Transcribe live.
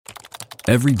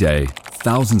Every day,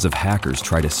 thousands of hackers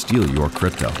try to steal your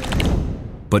crypto.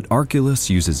 But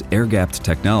Arculus uses air-gapped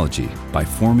technology by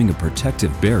forming a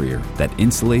protective barrier that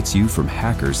insulates you from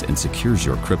hackers and secures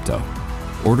your crypto.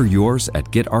 Order yours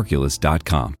at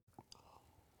getarculus.com.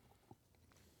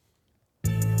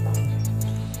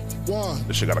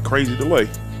 This shit got a crazy delay. 1,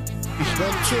 2.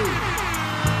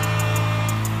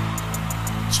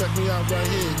 Check me out right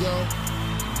here, yo.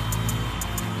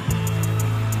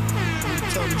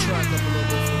 Turn the track up a little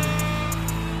bit for me.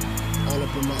 All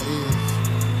up in my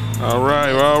ears. All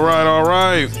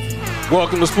right.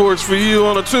 Welcome to Sports for You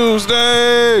on a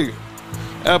Tuesday.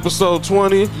 Episode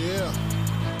 20. Yeah.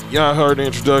 Y'all heard the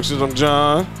introductions. I'm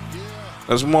John.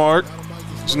 That's Mark.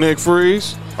 It's Nick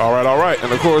Freeze. All right.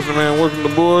 And of course, the man working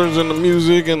the boards and the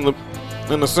music and the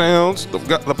sounds,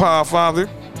 the Power Father,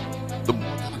 the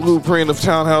blueprint of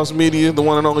Townhouse Media, the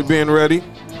one and only Ben Ready.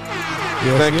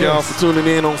 Thank y'all for tuning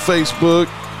in on Facebook.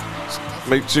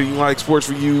 Make sure you like Sports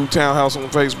for You, Townhouse on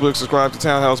Facebook. Subscribe to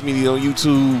Townhouse Media on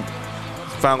YouTube.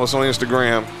 Follow us on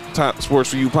Instagram, Sports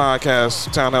for You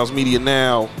Podcast, Townhouse Media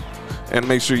Now. And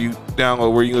make sure you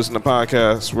download where you listen to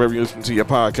podcasts, wherever you listen to your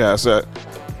podcasts at.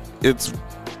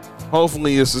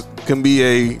 Hopefully it can be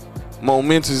a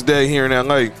momentous day here in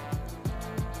LA.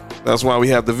 That's why we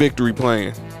have the victory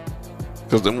playing.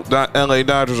 Because the LA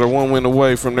Dodgers are one win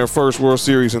away from their first World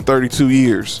Series in 32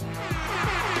 years.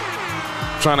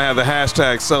 Trying to have the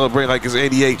hashtag celebrate like it's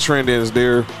 88 trending as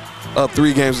they're up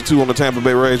 3-2 on the Tampa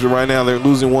Bay Rays. But right now they're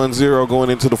losing 1-0 going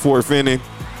into the fourth inning.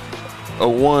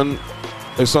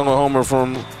 They sung a homer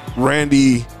from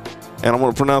Randy, and I'm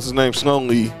going to pronounce his name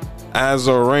slowly,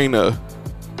 Arozarena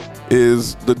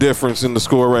is the difference in the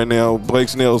score right now. Blake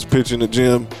Snell's pitching the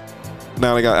gym.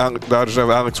 Now they got Dodgers have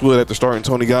Alex Wood at the start and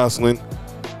Tony Gosselin.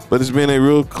 But it's been a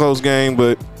real close game.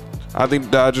 But I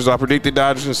think I predicted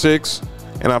Dodgers in 6,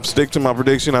 and I'm stick to my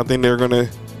prediction. I think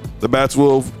the bats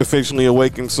will officially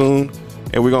awaken soon,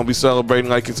 and we're gonna be celebrating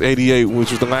like it's 88,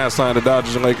 which was the last time the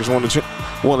Dodgers and Lakers won the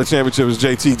championship. As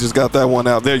JT just got that one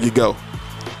out. There you go.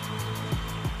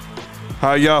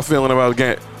 How y'all feeling about the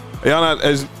game? Y'all not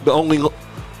as the only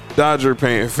Dodger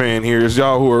fan here is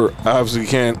y'all who are obviously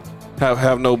can't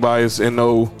have no bias and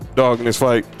no dog in this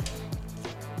fight,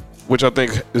 which I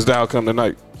think is the outcome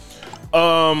tonight.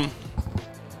 I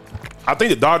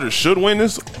think the Dodgers should win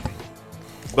this,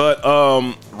 but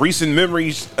recent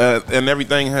memories and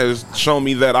everything has shown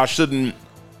me that I shouldn't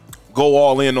go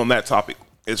all in on that topic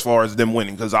as far as them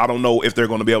winning, because I don't know if they're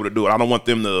going to be able to do it. I don't want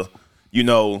them to,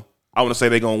 I want to say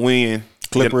they're going to win.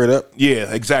 Clipper it up?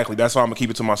 Yeah, exactly. That's why I'm going to keep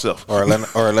it to myself. Or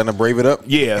Atlanta brave it up?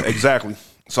 Yeah, exactly.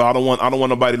 So I don't want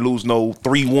nobody to lose no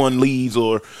 3-1 leads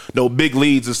or no big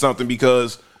leads or something,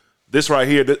 because this right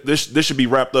here, this should be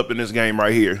wrapped up in this game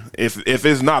right here. If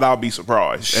it's not, I'll be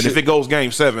surprised. And if it goes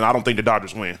Game 7, I don't think the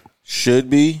Dodgers win. Should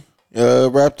be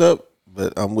wrapped up,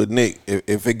 but I'm with Nick.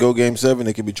 If it go Game 7,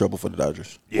 it could be trouble for the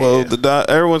Dodgers. Yeah. Well,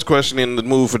 everyone's questioning the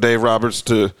move for Dave Roberts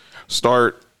to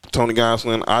start Tony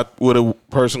Gosselin. I would have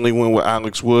personally went with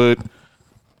Alex Wood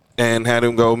and had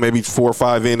him go maybe 4 or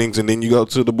 5 innings, and then you go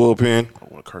to the bullpen.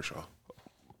 I want Kershaw.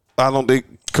 I don't think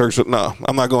Kershaw. No,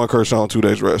 I'm not going Kershaw on 2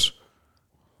 days rest.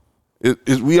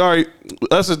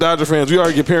 Us as Dodger fans, we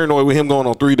already get paranoid with him going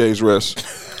on 3 days rest.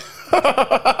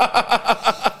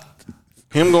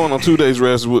 Him going on 2 days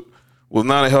rest will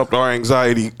not have helped our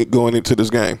anxiety going into this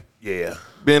game. Yeah.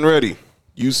 Ben Ready,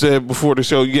 you said before the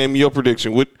show, you gave me your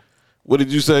prediction. What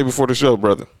did you say before the show,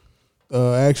 brother?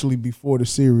 Actually, before the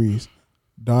series,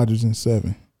 Dodgers in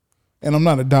 7. And I'm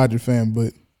not a Dodger fan,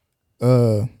 but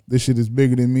this shit is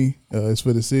bigger than me. It's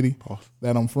for the city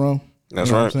that I'm from.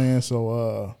 That's right. What I'm saying?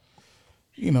 So,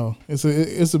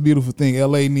 it's a beautiful thing.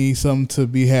 LA needs something to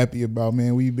be happy about,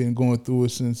 man. We've been going through it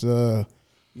since, the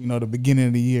beginning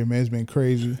of the year, man. It's been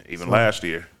crazy. Even last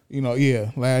year.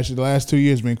 The last 2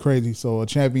 years been crazy. So a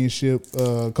championship,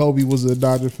 Kobe was a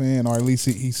Dodger fan, or at least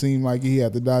he seemed like he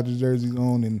had the Dodgers jerseys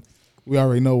on, and we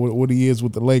already know what he is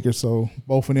with the Lakers. So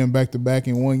both of them back to back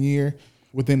in 1 year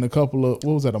within a couple of,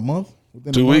 what was that, a month?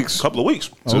 Within 2 weeks. Couple of weeks.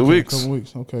 2 weeks. Couple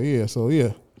weeks. Okay, yeah. So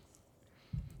yeah,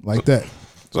 like that.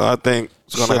 So I think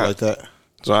it's gonna happen like that.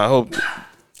 So I hope,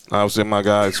 obviously, my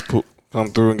guys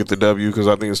come through and get the W, because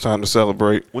I think it's time to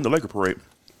celebrate. When the Laker parade?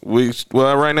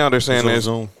 Right now they're saying it's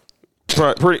Zoom.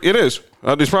 It is.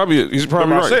 He's probably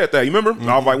Remember right. I said that. You remember?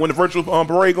 I was like, when the virtual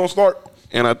parade going to start?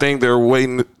 And I think they're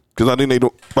waiting, because I think they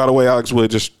do. By the way, Alex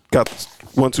Wood just got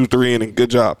 1, 2, 3 inning. Good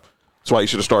job. That's why you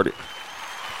should have started.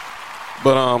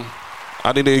 But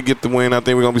I think they get the win. I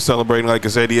think we're going to be celebrating like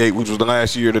it's 88, which was the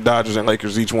last year the Dodgers and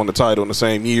Lakers each won the title in the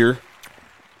same year.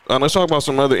 Let's talk about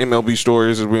some other MLB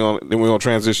stories, as we're going to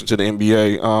transition to the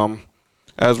NBA.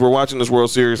 as we're watching this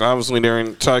World Series, obviously they're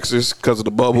in Texas because of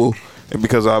the bubble and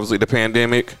because obviously the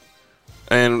pandemic.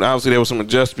 And obviously there were some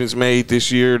adjustments made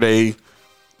this year. They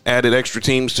added extra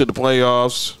teams to the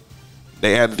playoffs.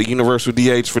 They added the universal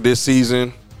DH for this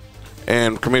season.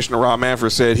 And Commissioner Rob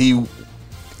Manfred said he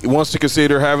wants to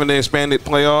consider having the expanded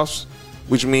playoffs,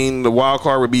 which means the wild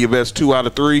card would be your best 2 out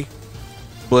of 3.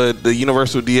 But the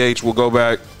universal DH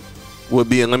will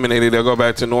be eliminated. They'll go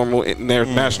back to normal. In their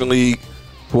National League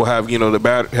will have,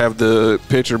 have the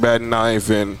pitcher batting ninth,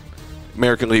 and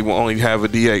American League will only have a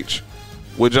DH.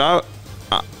 Which I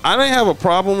didn't have a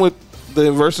problem with the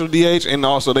universal DH, and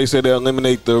also they said they'll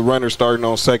eliminate the runner starting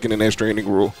on second in extra inning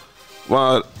rule.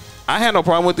 Well, I had no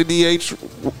problem with the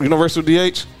DH, universal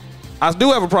DH. I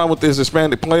do have a problem with this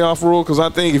expanded playoff rule because I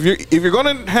think if you're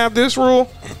going to have this rule,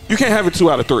 you can't have it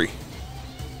 2 out of 3.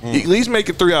 At least make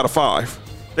it 3 out of 5.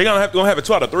 They're gonna have it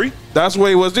 2 out of 3. That's the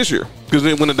way it was this year. Because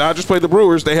when the Dodgers played the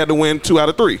Brewers, they had to win 2 out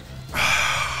of 3.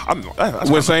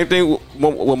 When same thing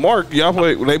with Mark, y'all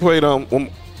played. They played.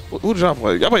 Who did y'all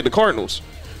play? Y'all played the Cardinals.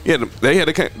 Yeah, they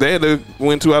had to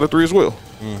win 2 out of 3 as well.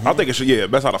 I think it should.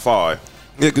 Best out of 5.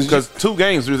 Yeah, because 2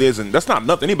 games really isn't. That's not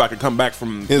nothing. Anybody can come back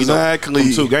from exactly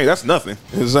from 2 games. That's nothing.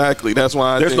 Exactly. That's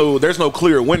why there's no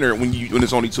clear winner when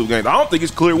it's only 2 games. I don't think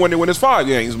it's clear winner when it's 5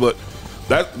 games, but.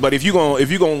 But if you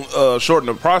gonna shorten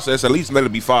the process, at least let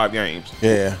it be 5 games.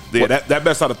 Yeah. That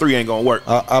best out of 3 ain't gonna work.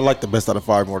 I like the best out of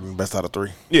 5 more than the best out of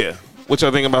 3. Yeah. What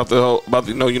y'all think about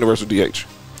the no universal DH?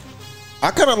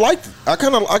 I kind of like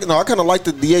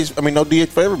the DH. I mean, no DH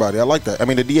for everybody. I like that. I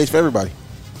mean, the DH for everybody.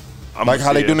 Like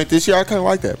how they doing it this year. I kind of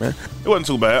like that, man. It wasn't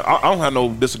too bad. I don't have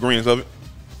no disagreements of it.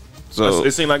 So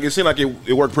it seemed like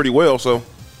it worked pretty well. So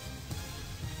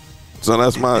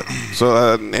that's my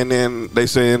and then they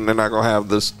saying they're not gonna have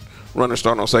this runner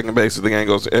starting on second base if the game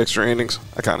goes to extra innings.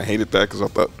 I kind of hated that because I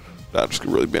thought Dodgers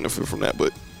could really benefit from that,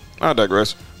 but I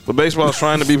digress. But baseball's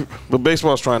trying to be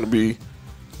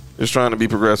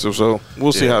progressive. So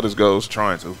we'll see how this goes.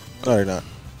 Trying to. No, you're not.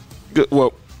 Good.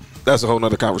 Well, that's a whole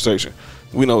nother conversation.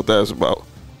 We know what that's about.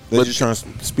 They're just trying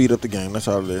to speed up the game. That's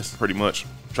all it is. Pretty much.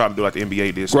 Trying to do like the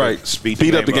NBA did. Right.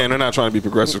 Speed up the game. They're not trying to be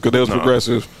progressive because they was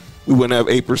progressive. We wouldn't have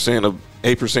 8%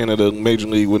 of the major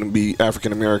league wouldn't be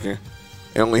African American,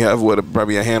 and only have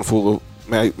probably a handful of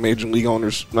major league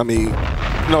owners.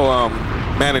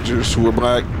 Managers who are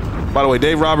black. By the way,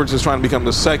 Dave Roberts is trying to become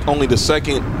only the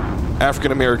second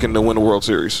African American to win the World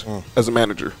Series as a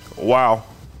manager. Wow.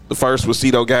 The first was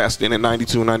Cito Gaston in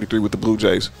 '92 and '93 with the Blue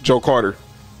Jays. Joe Carter.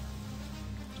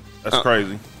 That's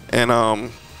crazy. And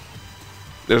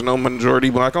there's no majority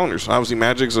black owners. Obviously,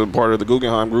 Magic's a part of the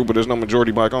Guggenheim Group, but there's no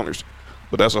majority black owners.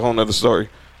 But that's a whole nother story.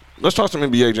 Let's talk some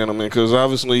NBA, gentlemen, because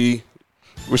obviously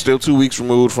we're still 2 weeks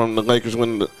removed from the Lakers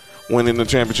winning the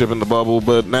championship in the bubble.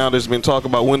 But now there's been talk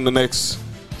about when the next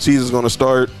season's going to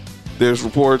start. There's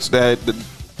reports that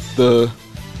the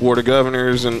Board of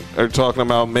Governors are talking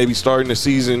about maybe starting the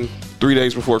season 3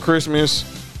 days before Christmas.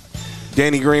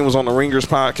 Danny Green was on the Ringers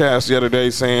podcast the other day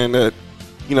saying that,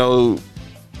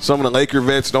 some of the Laker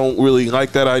vets don't really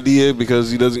like that idea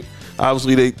because he doesn't.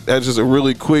 Obviously, that's just a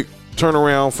really quick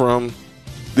turnaround from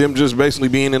them just basically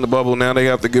being in the bubble. Now they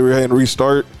have to go ahead and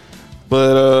restart.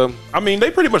 But they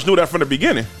pretty much knew that from the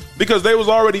beginning because they was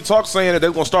already saying that they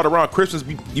were going to start around Christmas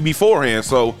beforehand.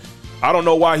 So I don't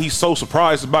know why he's so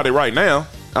surprised about it right now.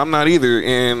 I'm not either,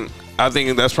 and I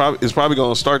think it's probably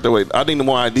going to start that way. I think the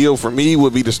more ideal for me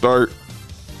would be to start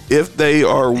if they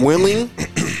are willing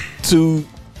to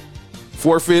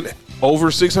forfeit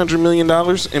over $600 million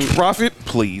in profit,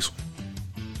 please.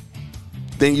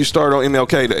 Then you start on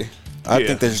MLK Day. I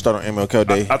think they should start on MLK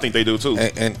Day. I think they do too.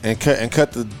 And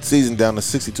cut the season down to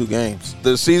 62 games.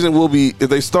 The season will be,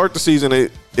 if they start the season,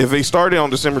 if they started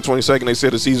on December 22nd, they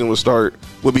said the season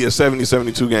would be a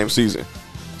 72 game season.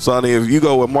 So I think if you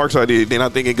go with Mark's idea, then I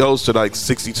think it goes to like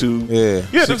 62. Yeah,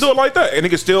 just do it like that, and it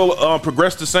can still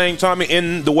progress the same time and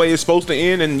end the way it's supposed to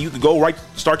end, and you can go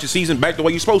start your season back the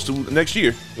way you're supposed to next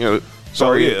year.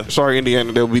 Sorry,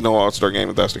 Indiana, there will be no All-Star game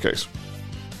if that's the case.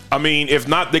 If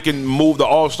not, they can move the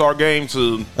All-Star game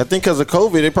to. I think because of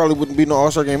COVID, it probably wouldn't be no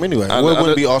All-Star game anyway. It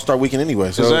wouldn't be All-Star weekend anyway.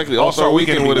 So. Exactly, All-Star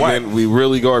weekend would have been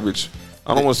really garbage.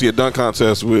 I don't want to see a dunk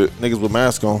contest with niggas with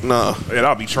masks on. Nah. Yeah,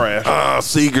 that'll be trash.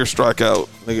 Seager strikeout.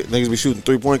 Niggas be shooting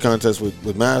 3-point contests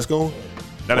with masks on.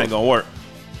 That ain't gonna work.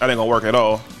 That ain't gonna work at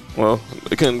all. Well,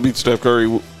 they couldn't beat Steph Curry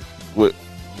with.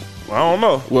 I don't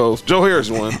know. Well, Joe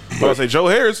Harris won. I say Joe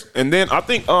Harris, and then I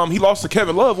think he lost to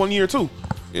Kevin Love 1 year too.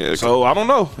 Yeah. So I don't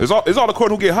know. It's all the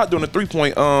court who get hot during the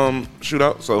 3-point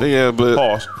shootout. So yeah, but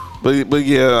pause. But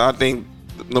yeah, I think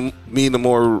the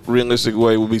more realistic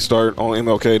way would be start on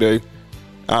MLK Day.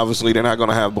 Obviously, they're not going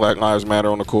to have Black Lives Matter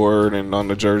on the court and on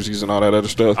the jerseys and all that other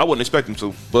stuff. I wouldn't expect them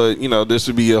to. But, this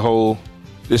would be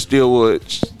this still would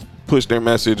push their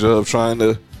message of trying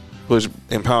to push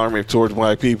empowerment towards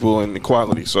black people and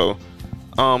equality. So,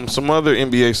 some other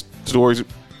NBA stories.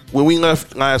 When we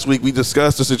left last week, we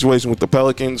discussed the situation with the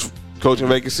Pelicans coaching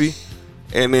vacancy.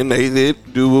 And then they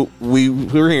did do what we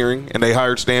were hearing, and they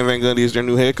hired Stan Van Gundy as their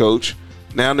new head coach.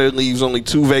 Now there leaves only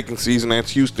 2 vacancies, and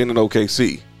that's Houston and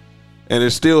OKC. And there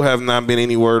still have not been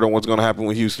any word on what's going to happen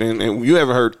with Houston. And you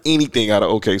haven't heard anything out of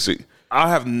OKC. I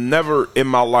have never in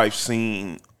my life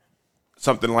seen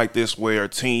something like this where a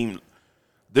team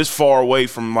this far away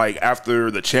from, like, after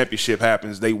the championship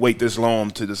happens, they wait this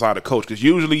long to decide a coach. Because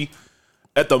usually,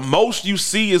 at the most you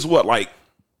see is what, like,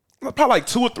 probably like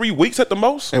 2 or 3 weeks at the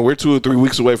most. And we're 2 or 3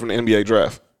 weeks away from the NBA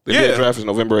draft. The NBA draft is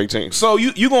November 18th. So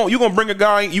you gonna bring a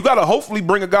guy in. You got to hopefully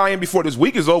bring a guy in before this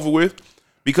week is over with.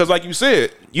 Because like you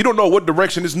said, you don't know what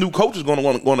direction this new coach is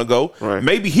going to go. Right.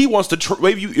 Maybe he wants to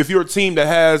if you're a team that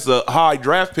has a high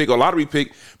draft pick or lottery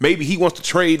pick, maybe he wants to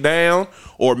trade down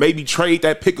or maybe trade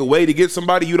that pick away to get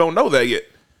somebody. You don't know that yet.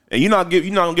 And you're not going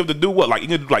to give to do what? Like, you're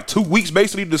going to do like 2 weeks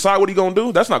basically to decide what he's going to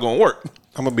do? That's not going to work.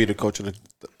 I'm going to be the coach of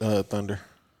the Thunder.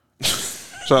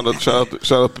 Shout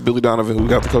out to Billy Donovan, who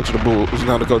got the coach of the Bulls. Who's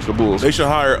now the coach of the Bulls. They should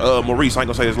hire Maurice. I ain't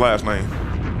gonna say his last name.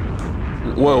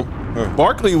 Well,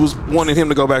 Barkley was wanting him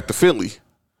to go back to Philly.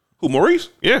 Who, Maurice?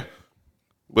 Yeah,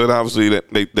 but obviously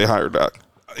they hired Doc.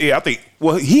 Yeah, I think.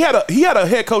 Well, he had a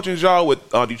head coaching job with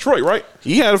Detroit, right?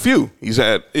 He had a few. He's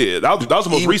had. Yeah, that was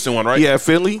the most recent one, right? He had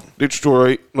Philly,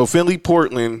 Philly,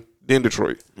 Portland, then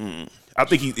Detroit. I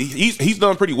think he's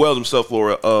done pretty well himself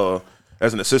for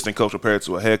as an assistant coach compared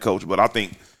to a head coach, but I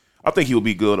think he will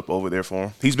be good up over there for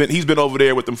him. He's been over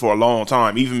there with them for a long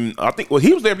time. Even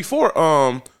he was there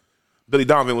before Billy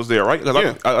Donovan was there, right?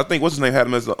 Yeah. I think what's his name had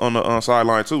him on the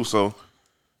sideline too. So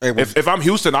if I'm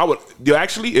Houston, I would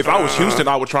actually if I was Houston,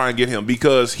 I would try and get him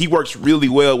because he works really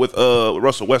well with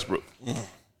Russell Westbrook.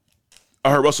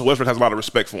 I heard Russell Westbrook has a lot of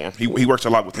respect for him. He works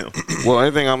a lot with him. Well,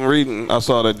 anything I'm reading, I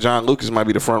saw that John Lucas might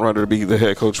be the front runner to be the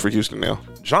head coach for Houston now.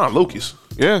 John Lucas,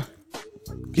 yeah.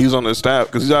 He was on the staff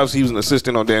because he was an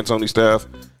assistant on D'Antoni's staff.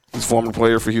 He's a former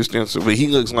player for Houston, but he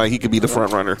looks like he could be the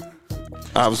front runner.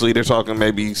 Obviously, they're talking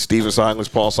maybe Steven Silas,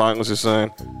 Paul Silas'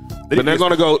 son, but they're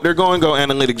going to go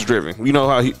analytics driven. You know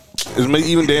how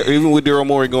even with Daryl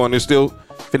Morey going, they're still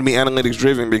going to be analytics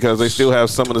driven because they still have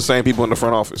some of the same people in the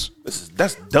front office.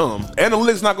 That's dumb.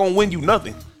 Analytics not going to win you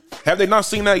nothing. Have they not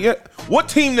seen that yet? What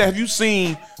team have you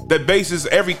seen that bases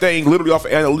everything literally off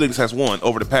of analytics has won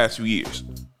over the past few years?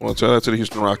 Well, tell that to the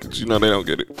Houston Rockets. They don't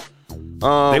get it.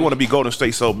 They want to be Golden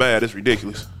State so bad, it's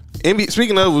ridiculous.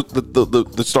 Speaking of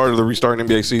the start of the restarting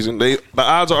NBA season, the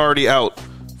odds are already out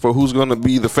for who's going to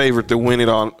be the favorite to win it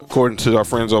according to our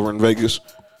friends over in Vegas.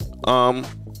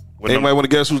 Anybody want to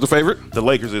guess who's the favorite? The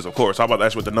Lakers is, of course. How about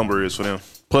that's what the number is for them?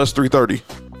 Plus 330.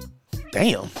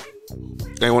 Damn.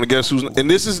 They want to guess who's, and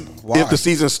this is if the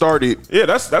season started. Yeah,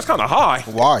 that's kind of high.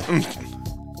 Why?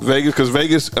 Vegas,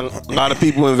 because a lot of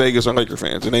people in Vegas are Laker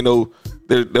fans, and they know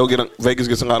Vegas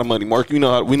gets a lot of money. Mark, we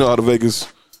know how the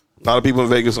Vegas. A lot of people in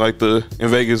Vegas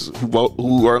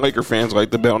who are Laker fans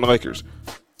like to bet on the Lakers.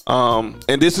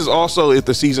 And this is also if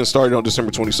the season started on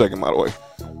December 22nd, by the way.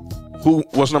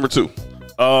 What's number 2?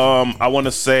 I want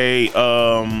to say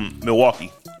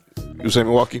Milwaukee. You say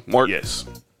Milwaukee, Mark? Yes.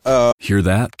 Hear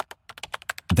that?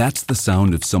 That's the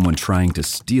sound of someone trying to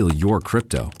steal your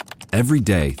crypto. Every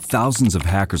day, thousands of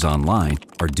hackers online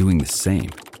are doing the same.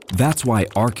 That's why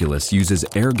Arculus uses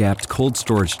air-gapped cold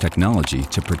storage technology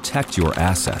to protect your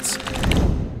assets.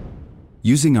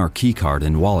 Using our keycard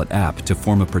and wallet app to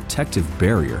form a protective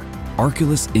barrier,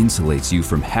 Arculus insulates you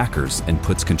from hackers and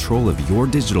puts control of your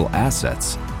digital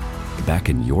assets back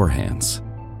in your hands.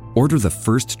 Order the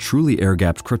first truly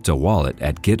air-gapped crypto wallet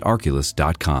at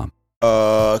getarculus.com.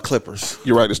 Clippers.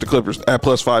 You're right. It's the Clippers at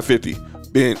plus 550.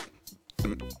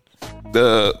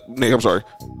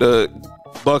 The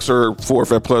Bucks are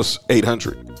 4th at plus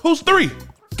 800. Who's 3?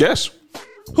 Guess.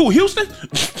 Who? Houston?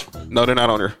 No, they're not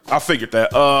on there. I figured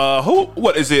that. Who?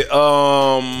 What is it?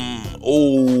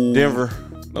 Denver.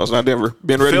 No, it's not Denver.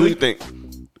 Ben Ready, who do you think?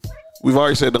 We've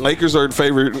already said the Lakers are the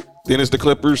favorite. Then it's the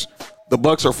Clippers. The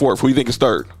Bucks are 4th. Who do you think is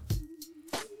 3rd?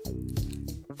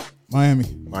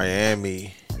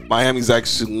 Miami's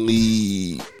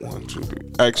actually 1, 2,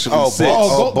 3. Actually, 6.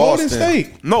 Golden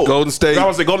State. No, Golden State. I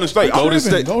was say Golden State.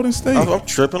 Golden State. I'm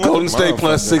tripping. Golden State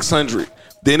plus 600.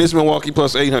 Then it's Milwaukee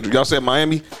plus 800. Y'all said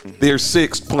Miami? They're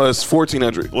 6th plus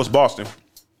 1400. What's Boston?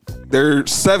 They're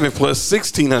 7th plus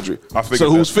 1600. I figured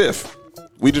so who's 5th?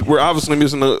 We're obviously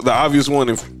missing the obvious one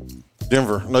in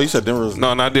Denver. No, you said Denver.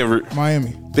 No, not Denver.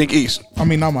 Miami. Think East. I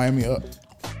mean, not Miami.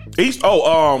 East.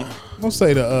 Don't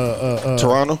say the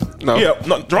Toronto. No. Yeah.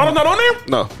 No, Toronto's not on there.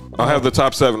 No. I have the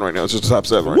top 7 right now. It's just the top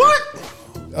 7 right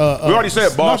What? We already said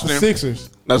not Boston. the Sixers.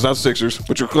 now. That's not Sixers,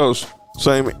 but you're close.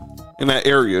 Same in that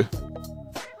area.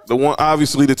 The one,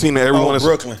 obviously, the team that everyone is.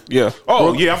 Brooklyn. Yeah.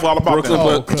 Oh, yeah, I forgot about Brooklyn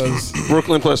that. plus, Because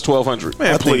Brooklyn plus 1,200.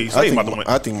 Man, please. They ain't about to win.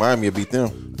 I think Miami will beat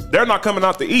them. They're not coming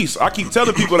out the East. I keep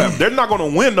telling people that they're not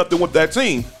going to win nothing with that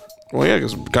team. Well, yeah,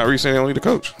 because Kyrie saying only the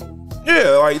coach. Yeah,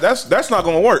 like that's not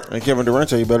going to work. And Kevin Durant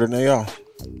tell you better than they are.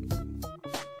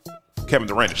 Kevin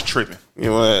Durant is tripping. You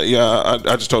know, yeah,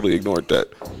 I just totally ignored that.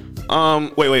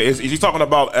 Wait, is he talking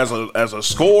about as a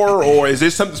scorer, or is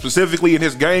this something specifically in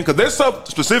his game? Because there's something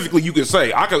specifically you can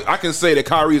say. I can say that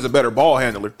Kyrie is a better ball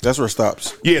handler. That's where it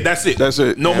stops. Yeah, that's it. That's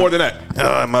it. No Yeah. more than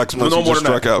that. Max Muncy more just than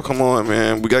that. struck out. Come on,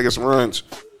 man. We got to get some runs.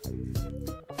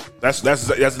 That's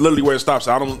literally where it stops.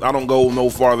 I don't go no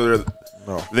farther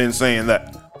than saying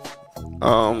that.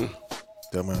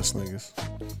 Dumbass niggas.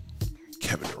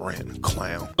 Kevin Durant,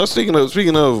 clown. Speaking of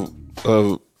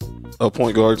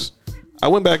point guards, I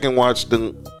went back and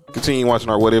continued watching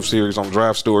our What If series on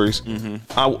draft stories. Mm-hmm.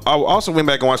 I also went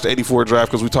back and watched the '84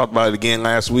 draft because we talked about it again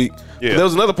last week. Yeah. But there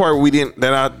was another part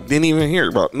that I didn't even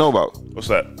know about. What's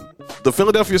that? The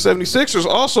Philadelphia 76ers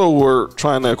also were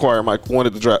trying to acquire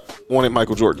wanted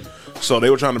Michael Jordan. So they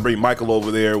were trying to bring Michael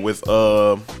over there with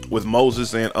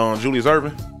Moses and Julius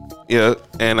Erving. Yeah,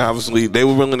 and obviously they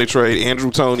were willing to trade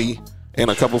Andrew Toney and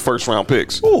a couple first-round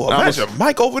picks. Ooh, imagine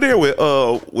Mike over there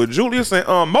with Julius and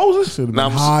Moses. should have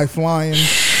been high flying.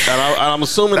 And I'm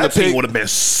assuming That the team pick would have been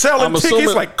selling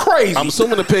tickets like crazy. I'm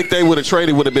assuming the pick they would have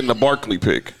traded would have been the Barkley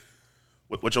pick.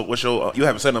 What's your you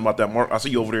haven't said nothing about that, Mark. I see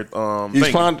you over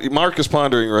there. Mark is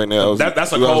pondering right now.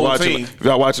 That's a If y'all cold watching- team. If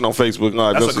y'all watching on Facebook,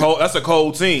 no, That's a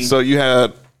cold team. So you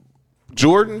had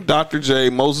Jordan, Dr. J,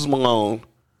 Moses Malone.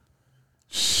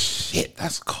 Shit,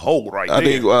 that's cold right I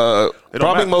there. think It don't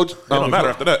probably matter. It don't matter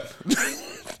after that.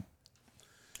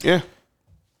 Yeah.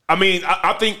 I mean,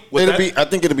 I think I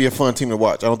think it'll be a fun team to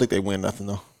watch. I don't think they win nothing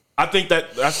though. I think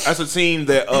that's a team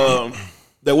that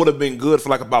that would have been good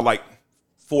for about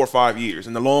 4 or 5 years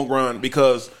in the long run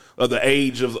because of the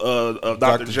age of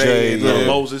Dr. J and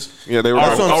Moses. Yeah, they were.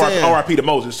 That's what I'm saying. R.I.P. to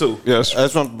Moses too. Yes.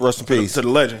 That's what rest in peace. To the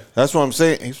legend. That's what I'm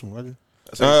saying. He's from legend.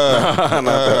 Straight out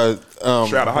of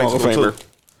high Hall of school Famer. too.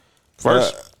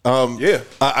 First. Yeah.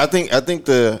 I think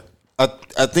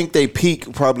they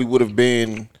peak probably would have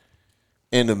been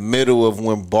in the middle of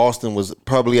when Boston was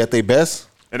probably at their best,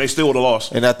 And they still would have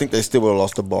lost. and I think they still would have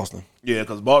lost to Boston. Yeah,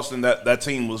 because Boston, that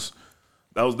team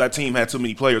had too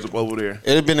many players over there.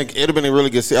 It'd have been a really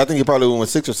good season. I think he probably went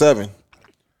 6 or 7,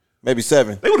 maybe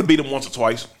 7. They would have beat them once or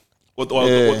twice.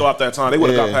 Throughout that time, they would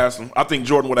have got past them. I think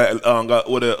Jordan would have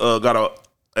got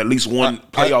at least one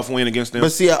playoff win against them.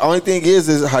 But see, the only thing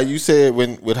is how you said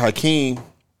with Hakeem,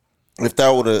 if that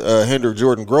would have hindered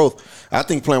Jordan growth, I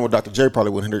think playing with Dr. J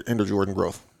probably would hinder Jordan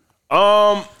growth.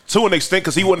 To an extent,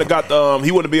 because he wouldn't have got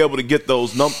he wouldn't be able to get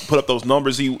those put up those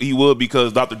numbers. He would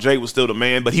because Dr. J was still the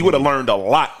man, but he would have learned a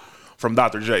lot from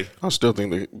Dr. J. I still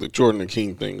think the Jordan and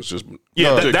King thing is just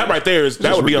That right there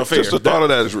that would be unfair. Just the thought of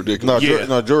that is ridiculous.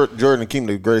 Jordan and King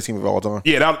the greatest team of all time.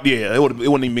 It wouldn't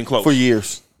even been close For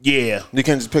years. Yeah, You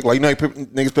can't just pick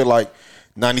niggas pick like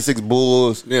 96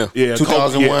 Bulls, Yeah.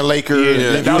 2001 Lakers.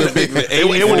 It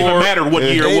wouldn't even matter what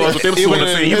year it was with them two on the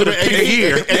team. You would have picked a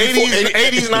year.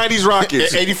 80s, 90s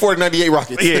Rockets. 84 to 98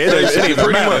 Rockets. Yeah, it didn't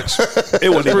Pretty matter. much. It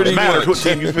wouldn't Pretty even matter much. what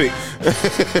team you picked.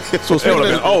 So It would have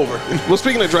been over. Well,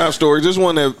 speaking of draft stories, there's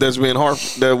one that's been hard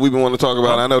that we've been wanting to talk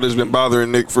about. I know that's been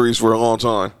bothering Nick Freeze for a long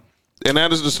time, and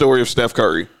that is the story of Steph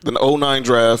Curry. The 2009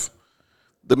 draft,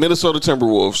 the Minnesota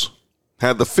Timberwolves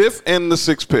had the 5th and the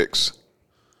 6th picks,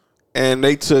 and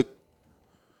they took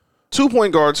 2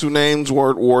 point guards whose names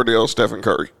weren't Wardell, Stephen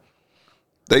Curry.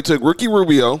 They took Ricky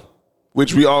Rubio,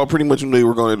 which we all pretty much knew they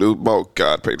were going to do. Oh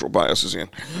God, Pedro Bias is in.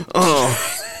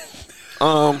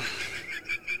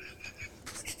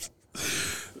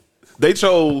 They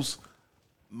chose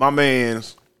my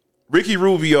man's Ricky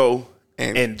Rubio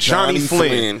and Johnny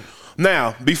Flynn.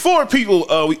 Now, before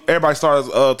everybody starts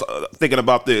thinking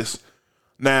about this,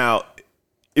 now,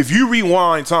 if you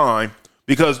rewind time,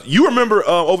 because you remember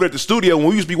over at the studio when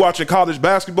we used to be watching college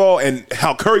basketball and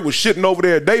how Curry was shitting over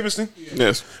there at Davidson?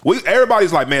 Yes.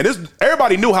 Everybody's like, man,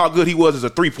 everybody knew how good he was as a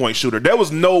three-point shooter. There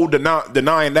was no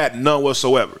denying that, none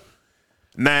whatsoever.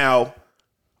 Now,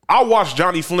 I watched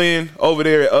Johnny Flynn over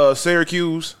there at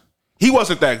Syracuse. He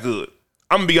wasn't that good.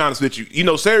 I'm gonna be honest with you. You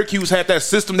know, Syracuse had that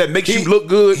system that makes you look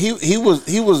good. He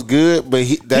was good, but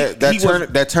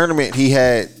that tournament he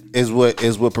had is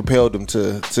what propelled him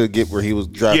to get where he was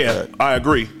drafted. Yeah, I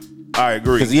agree.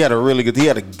 Because he had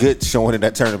a good showing in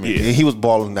that tournament. Yeah. He was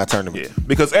balling in that tournament. Yeah,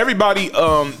 because everybody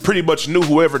pretty much knew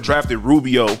whoever drafted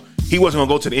Rubio, he wasn't gonna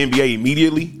go to the NBA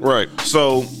immediately. Right.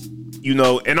 So,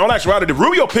 and all actuality, the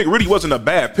Rubio pick really wasn't a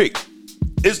bad pick.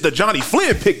 It's the Johnny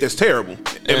Flynn pick that's terrible,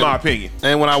 in my opinion.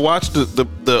 And when I watched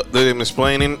them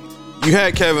explaining, you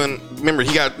had Kevin. Remember,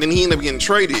 he ended up getting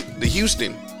traded to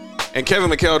Houston, and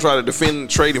Kevin McHale tried to defend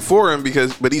trading for him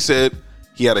but he said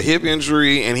he had a hip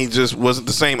injury and he just wasn't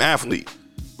the same athlete.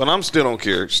 But I'm still don't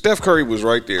care. Steph Curry was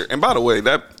right there. And by the way,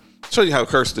 that shows you how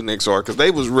cursed the Knicks are, because they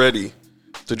was ready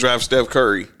to draft Steph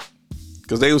Curry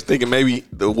because they was thinking maybe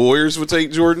the Warriors would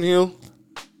take Jordan Hill,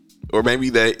 or maybe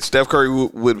that Steph Curry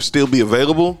would still be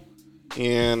available,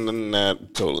 and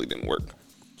that totally didn't work.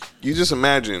 You just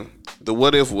imagine the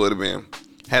what if would have been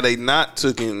had they not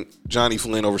taken Johnny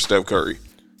Flynn over Steph Curry.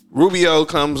 Rubio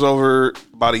comes over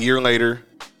about a year later,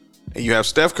 and you have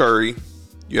Steph Curry,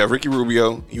 you have Ricky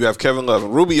Rubio, you have Kevin Love.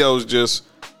 And Rubio is just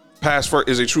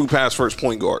is a true pass first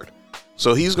point guard.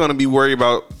 So he's going to be worried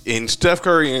about, and Steph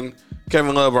Curry and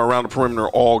Kevin Love are around the perimeter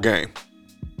all game.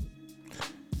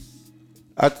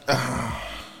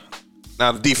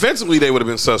 Now, defensively, they would have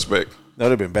been suspect. That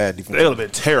would have been bad defensively. They would have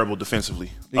been terrible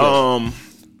defensively. I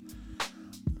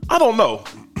don't know.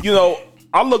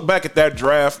 I look back at that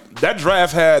draft. That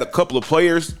draft had a couple of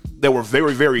players that were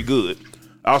very, very good.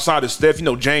 Outside of Steph,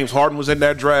 James Harden was in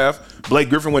that draft. Blake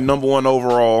Griffin went number 1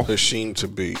 overall. Machine to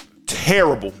beat.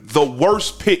 Terrible. The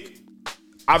worst pick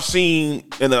I've seen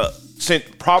since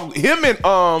probably him and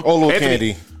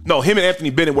Candy. No, him and Anthony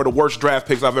Bennett were the worst draft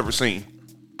picks I've ever seen.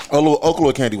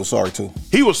 Oklahoma Candy was sorry too.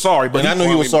 He was sorry, but I know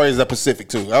he was sorry as that Pacific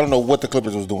too. I don't know what the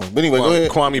Clippers was doing, but anyway, go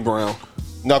ahead. Kwame Brown.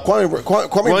 No, Kwame Brown.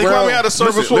 Kwame had a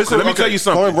serviceable. Listen, let me tell you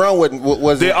something. Kwame Brown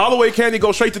wasn't. Did Holloway Candy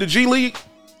go straight to the G League?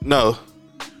 No.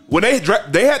 When they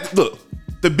had look,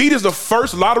 the Beat is the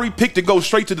first lottery pick to go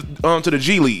straight to the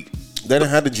G League. They didn't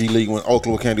have the G League when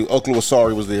Oklahoma Candy. Oklahoma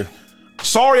Sorry was there.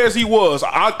 Sorry as he was,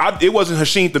 it wasn't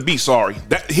Hasheem to be sorry.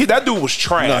 That dude was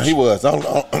trash. No, he was.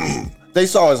 They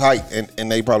saw his height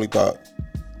and they probably thought.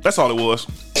 That's all it was.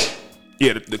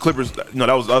 Yeah, the Clippers. That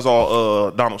was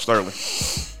all Donald Sterling.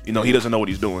 He doesn't know what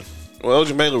he's doing. Well,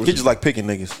 Elgin Baylor was. He just like picking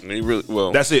niggas. He really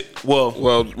well. That's it. Well,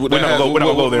 we're not gonna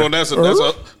go there. Well, that's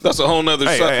a whole nother.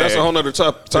 That's a whole nother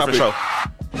topic. For sure.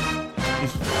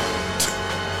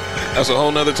 That's a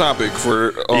whole nother topic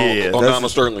on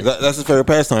Donald Sterling. That's his favorite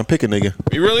pastime, pick a nigga.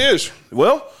 He really is.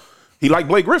 Well, he liked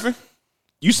Blake Griffin.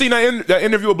 You seen that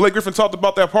interview where Blake Griffin talked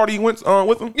about that party he went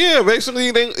with him? Yeah, basically,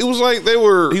 it was like they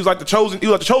were. He was like the chosen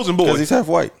boy. Because he's half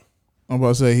white. I'm about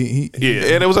to say he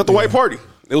and it was at the white party.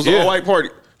 It was an all white party.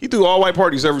 He threw all white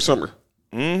parties every summer.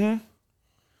 Mm-hmm.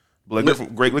 Blake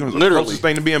Griffin was the literally closest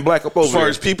thing to being black up over as far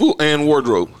as people and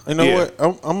wardrobe. You know what?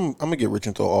 I'm gonna get rich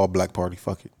into an all black party.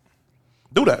 Fuck it.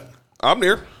 Do that. I'm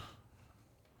there.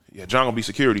 Yeah, John gonna be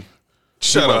security.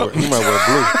 Shut up. He might wear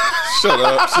blue. Shut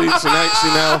up. See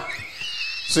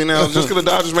now. Just because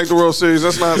the Dodgers make the World Series,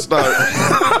 that's not start.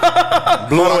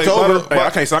 Blue October. Hey, I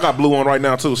can't say I got blue on right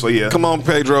now too. So yeah. Come on,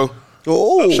 Pedro.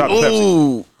 Oh, shout out to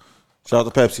Pepsi. Shout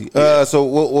out to Pepsi. So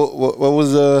what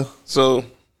was So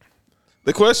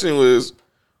the question was,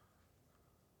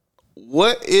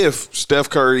 what if Steph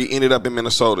Curry ended up in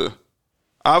Minnesota?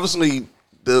 Obviously,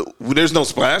 there's no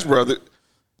Splash Brother.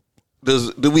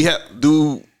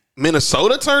 Do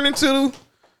Minnesota turn into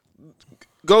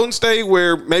Golden State,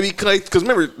 where maybe Klay? Because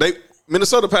remember,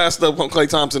 Minnesota passed up on Klay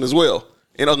Thompson as well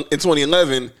in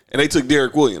 2011, and they took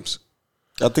Derek Williams.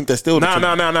 I think that's still no.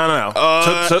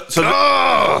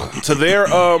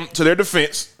 To their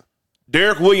defense,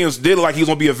 Derek Williams did like he was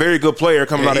gonna be a very good player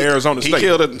coming out of Arizona State. He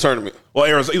killed at the tournament. Well,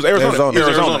 he was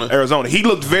Arizona. He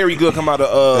looked very good coming out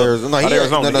of Arizona.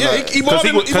 He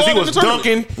was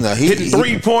dunking, hitting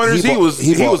 3-pointers.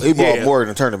 He bought more in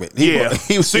the tournament.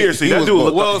 Seriously, that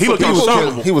dude looked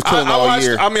unstoppable. He was killing all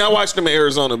year. I mean, I watched him in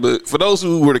Arizona, but for those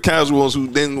who were the casuals who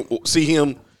didn't see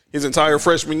him his entire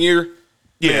freshman year.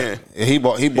 Yeah, he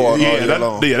bought all year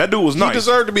long. Yeah, that dude was nice. He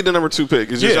deserved to be the number 2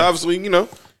 pick. It's just obviously,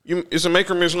 it's a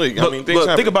make or miss league.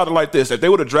 Think about it like this: if they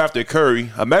would have drafted Curry,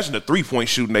 imagine the 3-point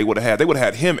shooting they would have had. They would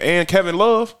have had him and Kevin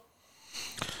Love.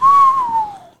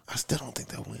 I still don't think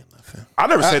they'll win. I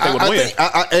never said they would win.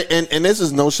 And this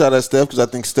is no shot at Steph because I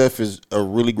think Steph is a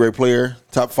really great player,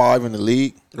 top 5 in the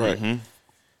league. Right. Mm-hmm.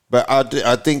 But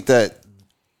I think that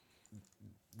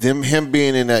him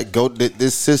being in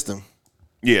this system.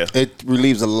 Yeah, it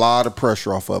relieves a lot of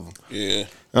pressure off of him. Yeah.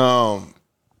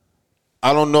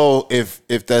 I don't know if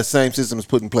that same system is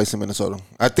put in place in Minnesota.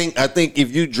 I think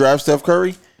if you draft Steph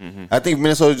Curry, I think if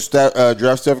Minnesota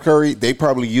draft Steph Curry, they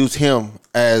probably use him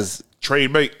as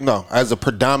trade bait. No, as a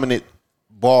predominant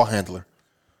ball handler.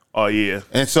 Oh yeah,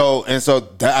 and so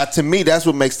that, to me, that's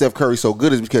what makes Steph Curry so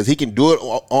good, is because he can do it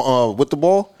with the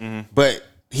ball, but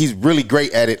he's really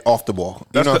great at it off the ball.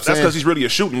 That's because he's really a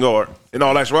shooting guard. In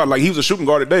all actuality, like he was a shooting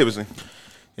guard at Davidson.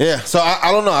 Yeah, so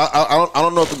I don't know. I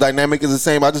don't know if the dynamic is the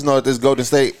same. I just know that this Golden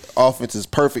State offense is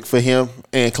perfect for him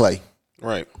and Klay.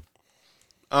 Right.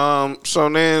 So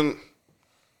then,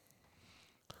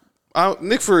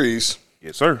 Nick Freeze.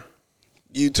 Yes, sir.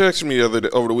 You texted me over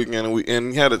the weekend,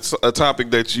 and had a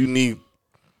topic that you need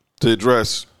to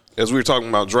address as we were talking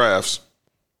about drafts,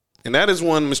 and that is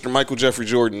one Mr. Michael Jeffrey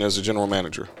Jordan as a general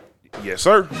manager. Yes,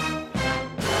 sir.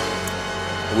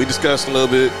 We discussed a little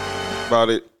bit about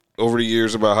it over the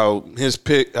years about how his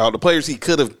pick, how the players he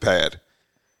could have had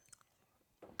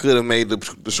could have made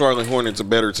the Charlotte Hornets a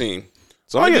better team.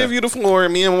 So I give you the floor,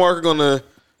 and me and Mark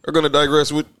are gonna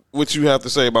digress with what you have to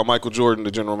say about Michael Jordan,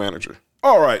 the general manager.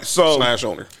 All right, so /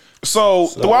 owner. So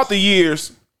throughout the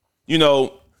years, the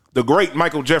great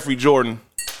Michael Jeffrey Jordan,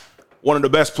 one of the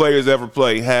best players ever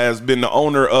play, has been the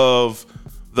owner of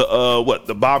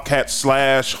the Bobcats /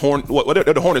 Horn.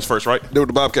 They're the Hornets first, right? They were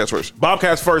the Bobcats first.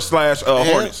 Bobcats first /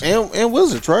 Hornets and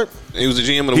Wizards, right? He was the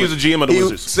GM of the Wizards. He was the GM of the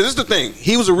Wizards. So this is the thing.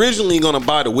 He was originally going to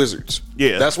buy the Wizards.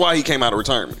 Yeah, that's why he came out of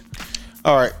retirement.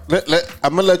 All right,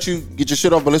 I'm gonna let you get your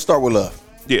shit off, but let's start with love.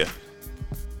 Yeah.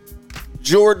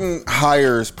 Jordan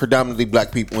hires predominantly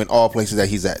black people in all places that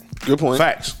he's at. Good point.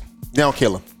 Facts. They don't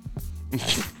kill him.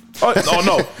 Oh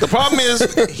no. The problem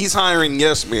is he's hiring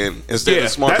yes men instead of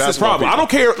smart. That's his problem. People. I don't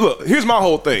care. Look, here's my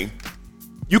whole thing.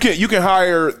 You can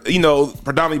hire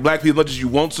predominantly black people as much as you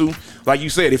want to. Like you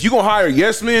said, if you're gonna hire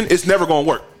yes men, it's never gonna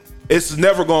work. It's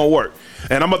never gonna work.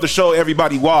 And I'm about to show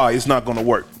everybody why it's not gonna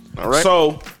work. All right.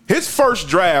 So his first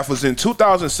draft was in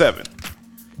 2007.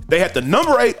 They had the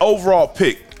number 8 overall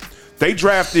pick. They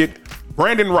drafted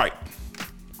Brandon Wright.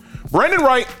 Brandon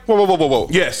Wright. Whoa.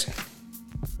 Yes.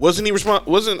 Wasn't he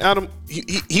wasn't Adam?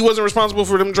 He wasn't responsible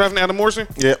for them drafting Adam Morrison.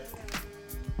 Yep.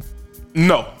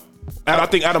 No. And I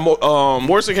think Adam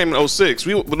Morrison came in 06.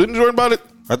 Didn't Jordan about it?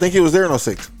 I think he was there in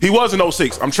 06. He was in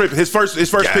 06. I'm tripping. His first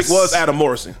pick was Adam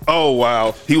Morrison. Oh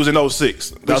wow. He was in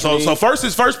 06. So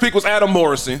his first pick was Adam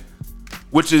Morrison,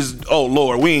 which is, oh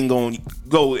Lord, we ain't gonna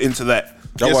go into that.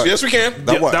 Yes, we can.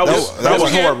 That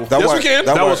was horrible.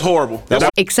 That was horrible.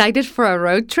 Excited for a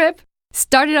road trip?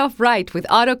 Start it off right with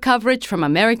auto coverage from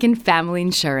American Family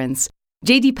Insurance.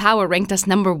 J.D. Power ranked us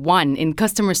number 1 in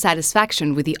customer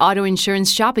satisfaction with the auto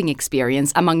insurance shopping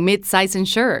experience among mid-size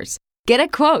insurers. Get a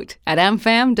quote at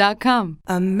amfam.com.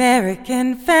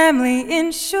 American Family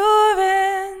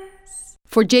Insurance.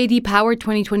 For J.D. Power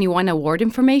 2021 award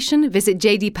information, visit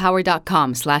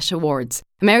jdpower.com/awards.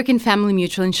 American Family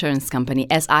Mutual Insurance Company,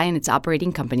 SI and its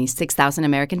operating companies, 6000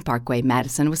 American Parkway,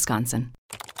 Madison, Wisconsin.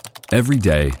 Every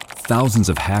day, thousands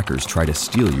of hackers try to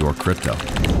steal your crypto.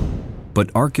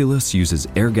 But Arculus uses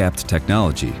air-gapped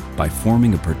technology by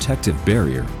forming a protective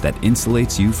barrier that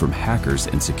insulates you from hackers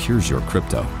and secures your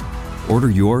crypto. Order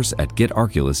yours at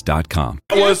getarculus.com.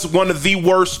 That was one of the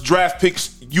worst draft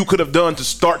picks you could have done to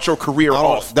start your career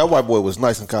off. That white boy was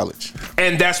nice in college.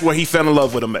 And that's where he fell in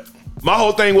love with him at. My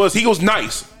whole thing was he was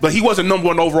nice, but he wasn't number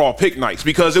 1 overall pick nice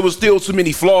because it was still too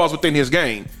many flaws within his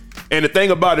game. And the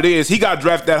thing about it is he got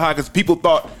drafted that high because people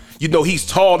thought, he's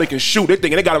tall, they can shoot. They're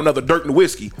thinking they got him another Dirk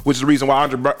Nowitzki, which is the reason why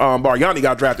Andre Bargnani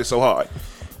got drafted so high.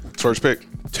 First pick.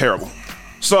 Terrible.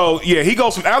 So, yeah, he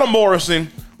goes from Adam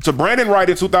Morrison to Brandon Wright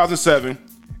in 2007.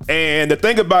 And the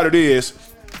thing about it is,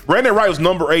 Brandon Wright was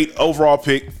number 8 overall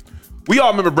pick. We all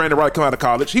remember Brandon Wright coming out of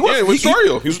college. He was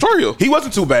Tar Heel. He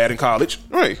wasn't too bad in college.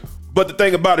 Right. But the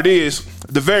thing about it is,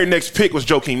 the very next pick was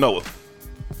Joakim Noah.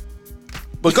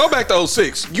 But go back to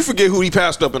 06. You forget who he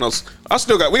passed up in 06. We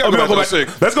got to go back to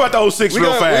 06. Let's go back to 06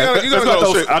 real fast. You got to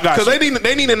go to 06. I got you. Because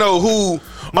they need to know who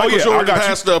Michael Jordan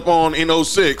passed up on in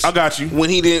 06. I got you. When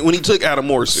he took Adam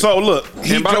Morrison. So look.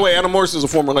 And by the way, Adam Morrison is a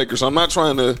former Laker, so I'm not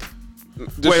trying to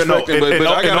disrespect him. In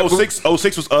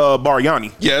 06 was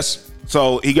Bargnani. Yes.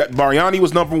 So he got Bargnani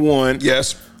was number 1.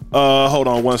 Yes. Hold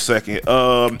on one second.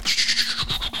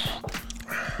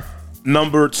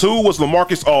 Number 2 was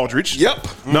LaMarcus Aldridge. Yep.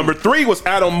 Number 3 was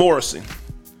Adam Morrison.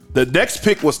 The next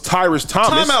pick was Tyrese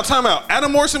Thomas. Time out.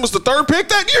 Adam Morrison was the 3rd pick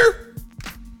that year?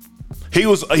 He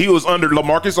was under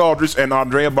LaMarcus Aldridge and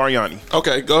Andrea Bargnani.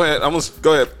 Okay, go ahead.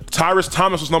 Go ahead. Tyrese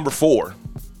Thomas was number 4.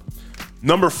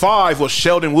 Number 5 was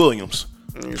Sheldon Williams.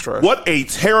 What a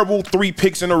terrible 3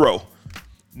 picks in a row.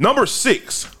 Number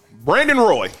 6, Brandon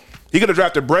Roy. He could have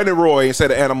drafted Brandon Roy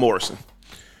instead of Adam Morrison.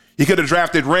 He could have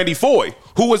drafted Randy Foye,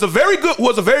 who was a very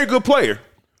good player.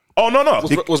 Oh no.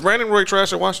 Was Brandon Roy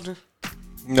trash at Washington?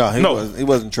 No, he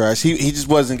wasn't trash. He just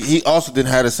wasn't. He also didn't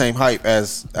have the same hype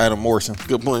as Adam Morrison.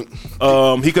 Good point.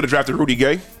 He could have drafted Rudy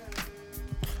Gay,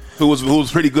 who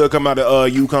was pretty good coming out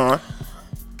of UConn.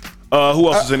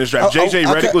 Who else is in this draft? JJ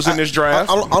Redick was in this draft.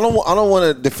 I don't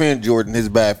want to defend Jordan his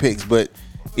bad picks, but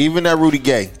even that Rudy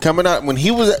Gay coming out when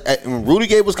Rudy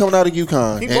Gay was coming out of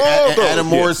UConn and Adam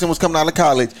Morrison was coming out of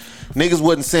college, niggas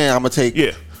wasn't saying I'm gonna take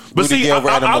But Rudy see,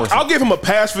 I'll give him a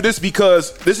pass for this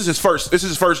because this is his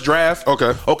first draft.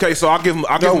 Okay, so I'll give him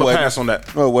a pass on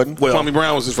that. No, it wasn't. Well, Tommy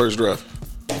Brown was his first draft.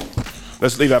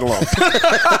 Let's leave that alone.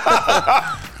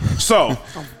 So,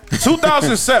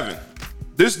 2007.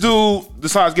 This dude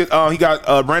decides he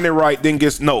got Brandon Wright, then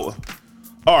gets Noah.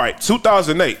 All right,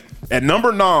 2008. At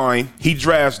number 9, he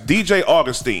drafts DJ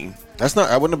Augustine. That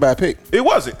wasn't a bad pick. It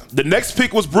wasn't. The next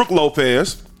pick was Brook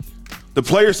Lopez. The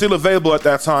players still available at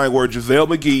that time were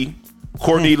JaVale McGee,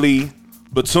 Courtney Lee,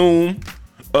 Batum,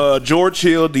 George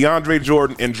Hill, DeAndre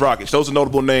Jordan, and Dragic. Those are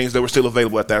notable names that were still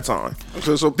available at that time.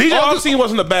 So DJ Augustine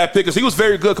wasn't a bad pick because he was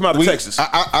very good coming out of Texas.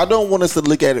 I don't want us to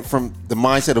look at it from the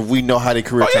mindset of we know how their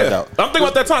career turned out. I'm thinking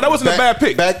about that time. That wasn't a bad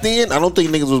pick. Back then, I don't think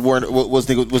niggas was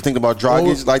thinking about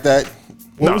Dragic like that.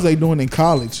 What was they doing in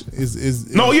college? That's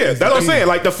what I'm saying.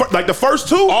 Like the first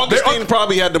two, Augustine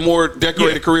probably had the more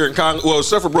decorated career in college. Well,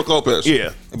 except for Brook Lopez.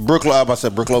 Yeah, Brook Lopez.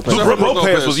 Brook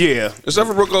Lopez was Except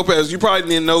for Brook Lopez, you probably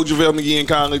didn't know JaVale McGee in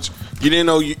college. You didn't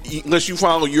know unless you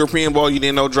follow European ball. You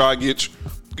didn't know Dragic.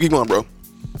 Keep on, bro.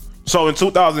 So in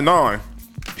 2009,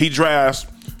 he drafts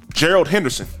Gerald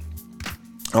Henderson.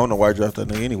 I don't know why he drafted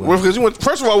that nigga anyway. Well, because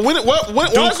first of all, why is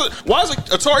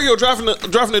Atario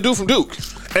drafting a dude from Duke?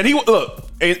 And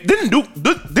didn't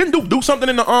Duke do something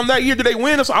in the that year? Did they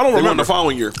win? I don't remember. They won the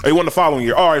following year. They won the following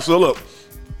year. All right, so look,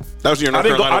 that was the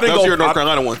year North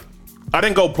Carolina won. I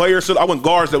didn't go players. I went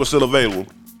guards that were still available.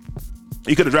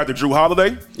 He could have drafted Drew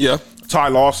Holiday. Yeah. Ty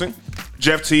Lawson,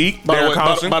 Jeff Teague, Derek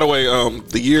Collison. By the way,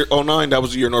 the year 2009, that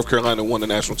was the year North Carolina won the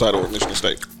national title at Michigan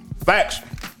State. Facts.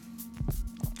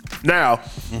 Now,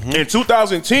 in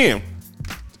 2010,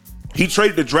 he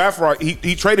traded the draft right.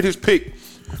 He traded his pick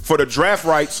for the draft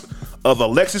rights of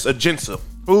Alexis Ajinça.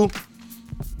 Who?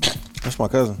 That's my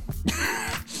cousin.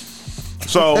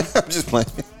 So I'm just playing.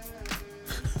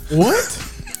 What?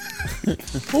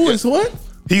 Who is what?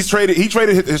 He traded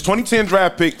his 2010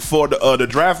 draft pick for the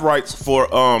draft rights for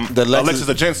Alexis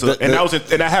Ajinça, and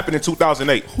that happened in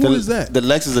 2008. Who is that? The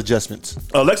Lexus adjustments.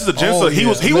 Alexis Ajinça.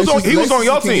 He was on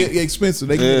your team. Expensive.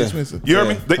 They get expensive. You hear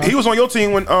me? He was on your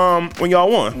team when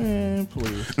y'all won.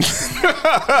 Please.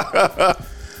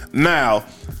 Now,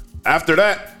 after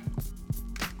that,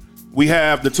 we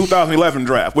have the 2011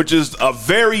 draft, which is a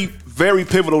very, very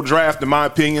pivotal draft in my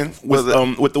opinion with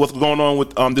what's going on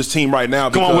with this team right now.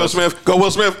 Come on, Will Smith. Go,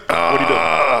 Will Smith. What are you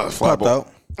doing? Popped out.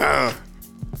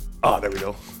 There we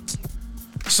go.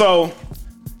 So,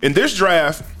 in this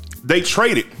draft, they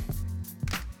traded.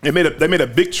 They made a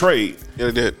big trade. Yeah,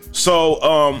 they did.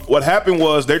 So, what happened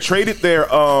was they traded their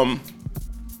for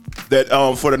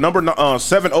the number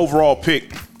 7 overall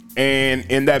pick. And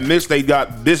in that mix, they got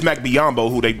Bismack Biyombo,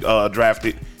 who they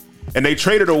drafted, and they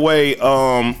traded away.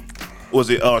 Was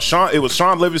it Sean? It was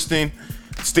Sean Livingston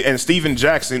and Steven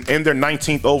Jackson in their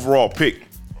 19th overall pick,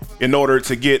 in order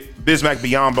to get Bismack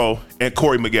Biyombo and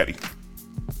Corey Maggette.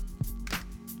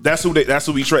 That's who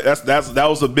we traded. That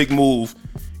was a big move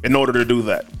in order to do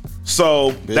that.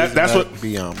 So that's what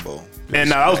Biyombo. And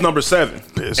now that was number 7.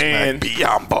 And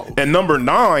Biyombo. And number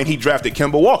 9, he drafted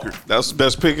Kemba Walker. That was the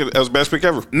best pick. That was the best pick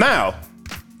ever. Now,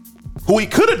 he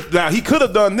could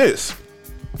have done this.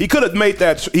 He could have made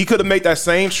that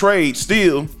same trade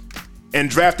still and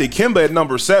drafted Kemba at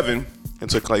number 7 and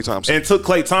took Klay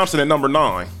Thompson at number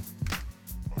 9.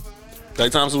 Klay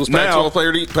Thompson was Pac-10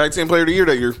 player of the year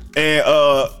that year. And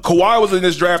Kawhi was in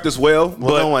this draft as well.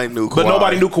 But nobody knew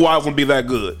Kawhi was going to be that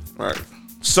good. Right.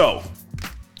 So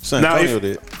San Antonio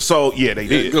did. So yeah, they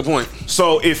did. Good point.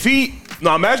 So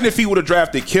imagine if he would have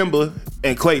drafted Kemba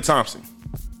and Klay Thompson.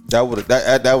 That would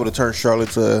have turned Charlotte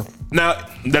to. Now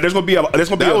there's gonna be a big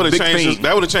theme.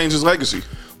 That would have changed his legacy.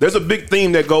 There's a big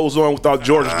theme that goes on with our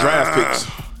Georgia's draft picks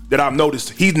that I've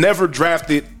noticed. He's never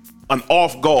drafted an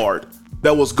off guard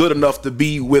that was good enough to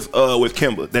be with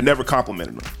Kemba. That never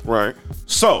complimented him. Right.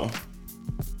 So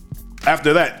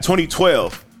after that,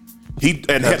 2012. He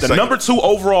had the number 2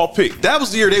 overall pick. That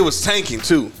was the year they was tanking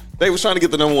too. They was trying to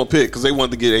get the number 1 pick because they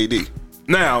wanted to get AD.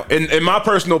 Now, in my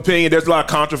personal opinion, there's a lot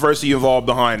of controversy involved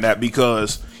behind that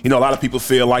because a lot of people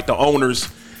feel like the owners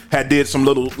had did some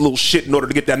little shit in order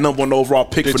to get that number 1 overall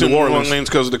pick for New Orleans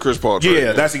because of the Chris Paul trade.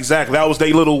 Yeah, that's exactly. That was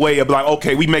their little way of like,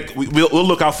 okay, we'll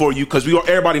look out for you because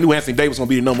everybody knew Anthony Davis was gonna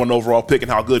be the number 1 overall pick and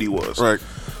how good he was. Right.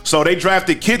 So they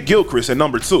drafted Kid Gilchrist at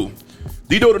number 2.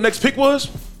 Do you know what the next pick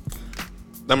was?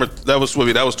 That was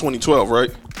 2012, right?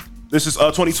 This is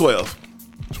 2012.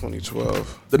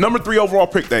 2012. The number 3 overall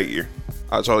pick that year.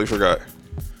 I totally forgot.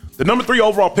 The number 3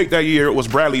 overall pick that year was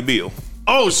Bradley Beal.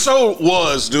 Oh, so it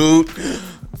was, dude.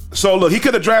 So look, he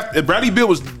could have drafted. Bradley Beal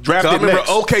was drafted. I remember next.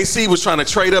 OKC was trying to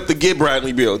trade up to get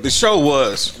Bradley Beal. The show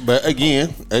was. But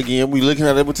again, we looking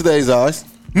at it with today's eyes.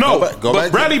 No, go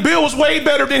back. Bradley Beal was way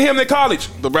better than him in college.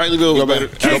 But Bradley Beal was better.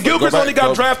 Kid Gilchrist only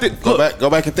got drafted. Go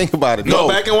back and think about it. Go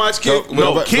back and watch Kid.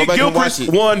 Kid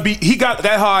Gilchrist won. He got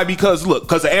that high because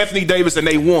of Anthony Davis, and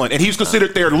they won, and he was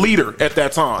considered their leader at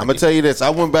that time. I'm gonna tell you this. I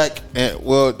went back and I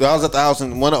was at the house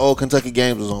and one of the old Kentucky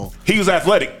games was on. He was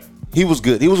athletic. He was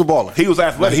good. He was a baller. He was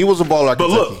athletic. He was a baller. But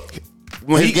look,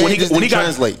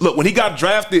 when he got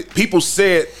drafted, people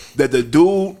said that the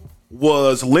dude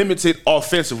was limited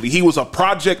offensively. He was a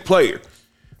project player.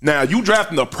 Now, you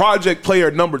drafting a project player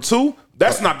at number 2,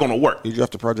 that's not going to work. You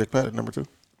drafted Project Pat at number 2?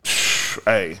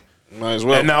 Hey. Might as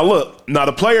well. And now, look. Now,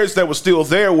 the players that were still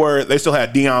there they still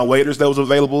had Deion Waiters that was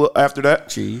available after that.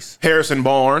 Jeez. Harrison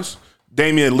Barnes,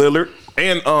 Damian Lillard,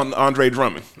 and Andre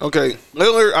Drummond. Okay.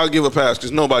 Lillard, I'll give a pass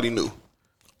because nobody knew.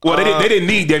 Well, they didn't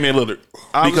need Damian Lillard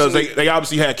because they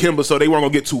obviously had Kemba, so they weren't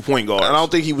going to get 2 point guards. And I don't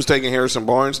think he was taking Harrison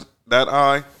Barnes that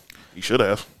high. He should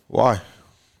have. Why?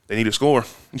 They need a score.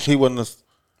 He wasn't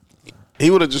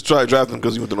He would have just tried drafting him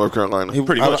because he went to North Carolina.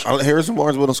 Pretty much. Harrison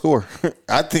Barnes wouldn't score.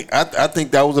 I think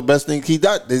that was the best thing he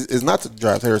did is not to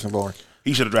draft Harrison Barnes.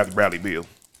 He should have drafted Bradley Beal.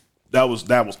 That was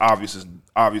obvious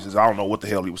as I don't know what the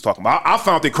hell he was talking about. I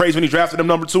found it crazy when he drafted him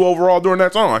number 2 overall during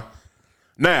that time.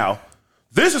 Now,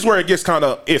 this is where it gets kind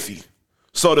of iffy.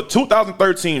 So the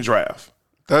 2013 draft.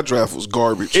 That draft was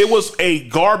garbage. It was a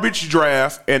garbage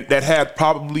draft and that had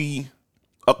probably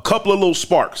a couple of little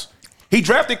sparks. He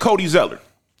drafted Cody Zeller.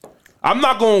 I'm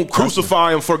not going to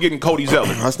crucify him for getting Cody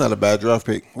Zeller. That's not a bad draft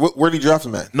pick. Where did he draft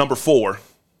him at? Number 4.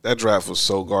 That draft was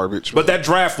so garbage. But that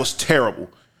draft was terrible.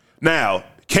 Now,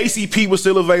 KCP was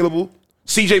still available.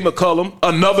 CJ McCollum,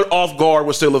 another off guard,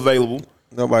 was still available.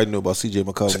 Nobody knew about CJ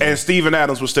McCollum. And Steven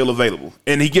Adams was still available.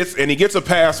 And he gets a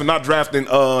pass for not drafting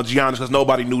Giannis because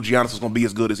nobody knew Giannis was going to be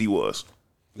as good as he was.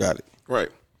 Got it. Right.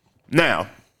 Now,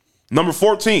 number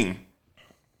 14,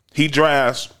 he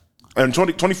drafts. In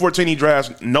 2014, he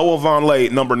drafts Noah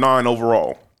Vonleh, number 9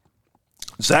 overall.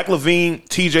 Zach LaVine,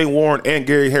 T.J. Warren, and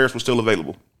Gary Harris were still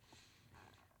available.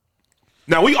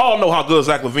 Now, we all know how good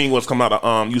Zach LaVine was coming out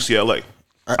of UCLA.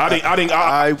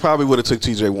 I probably would have took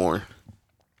T.J. Warren.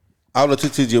 I would have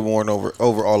took T.J. Warren over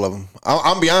all of them.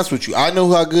 I'm be honest with you. I know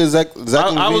how good Zach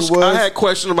LaVine was. I had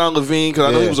questions about LaVine because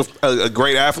I know he was a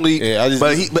great athlete. Yeah,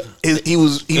 but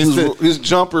his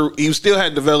jumper, he still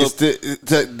had developed.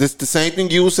 It's the same thing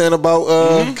you were saying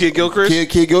about Kid Gilchrist.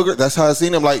 Kid Gilchrist. That's how I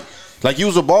seen him. Like he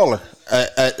was a baller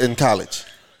in college.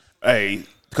 Hey,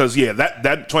 because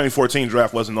that 2014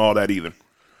 draft wasn't all that either.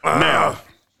 Now,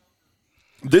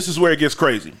 this is where it gets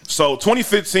crazy. So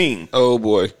 2015. Oh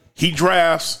boy. He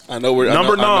drafts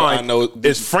number 9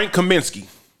 is Frank Kaminsky.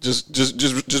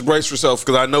 Just brace yourself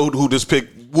because I know who this pick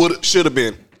should have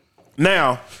been.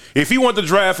 Now, if he wanted to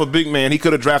draft a big man, he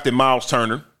could have drafted Miles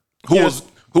Turner, who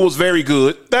was very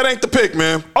good. That ain't the pick,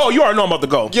 man. Oh, you already know I'm about to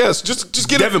go. Yes, just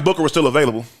get Devin Booker was still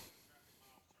available.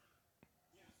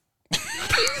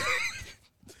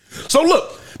 So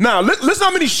look, now listen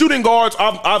how many shooting guards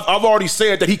I've already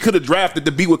said that he could have drafted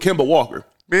to be with Kemba Walker.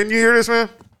 Man, you hear this, man?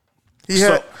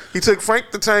 He took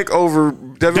Frank the Tank over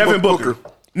Devin Booker.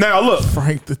 Now look,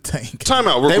 Frank the Tank. Time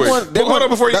out, real quick.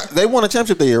 They won a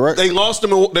championship that year, right? They lost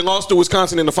to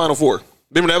Wisconsin in the Final Four.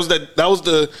 Remember that was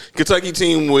the Kentucky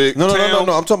team with No.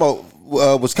 I'm talking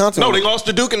about Wisconsin. No, they lost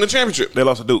to Duke in the championship. They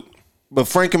lost to Duke. But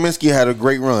Frank Kaminsky had a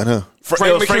great run, huh?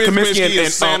 Frank Kaminsky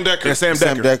and Sam Decker. And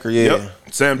Sam Decker, yeah. Yep.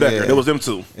 Sam Decker. Yeah. It was them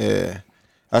two. Yeah.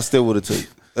 I still would have taken.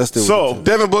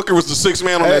 Devin Booker was the 6th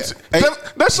man on that team.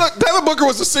 Devin Booker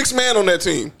was the 6th man on that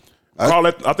team.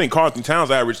 I think Carlton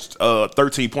Towns averaged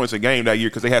 13 points a game that year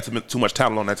because they had too much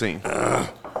talent on that team.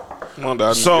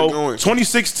 So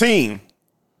 2016,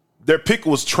 their pick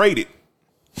was traded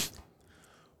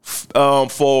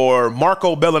for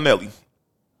Marco Bellinelli.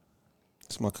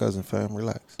 It's my cousin, fam.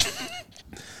 Relax.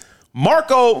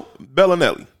 Marco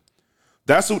Bellinelli.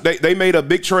 That's who they made a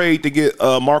big trade to get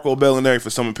Marco Bellinelli for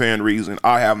some apparent reason.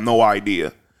 I have no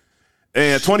idea.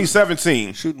 And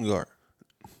 2017, shooting guard.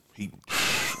 He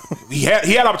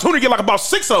had opportunity to get like about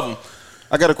 6 of them.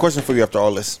 I got a question for you after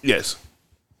all this. Yes.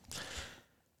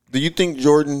 Do you think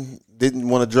Jordan didn't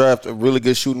want to draft a really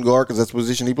good shooting guard because that's the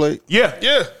position he played?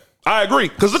 Yeah. I agree.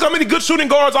 Because look how many good shooting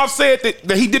guards I've said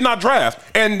that he did not draft.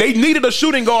 And they needed a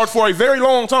shooting guard for a very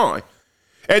long time.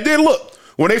 And then look,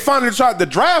 When they finally tried to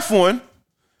draft one,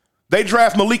 they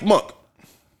draft Malik Monk.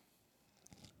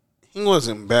 He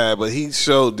wasn't bad, but he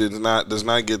showed does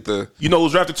not get the. You know who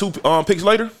was drafted 2 picks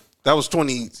later? That was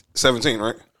 2017,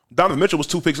 right? Donovan Mitchell was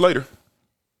 2 picks later.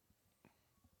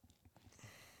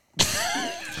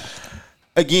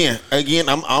 Again,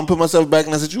 I'm putting myself back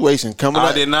in that situation.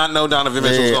 I did not know Donovan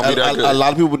Mitchell was going to be that good. A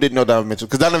lot of people didn't know Donovan Mitchell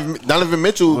because Donovan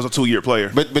Mitchell was a 2-year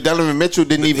player. But Donovan Mitchell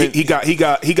didn't even. He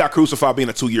got crucified being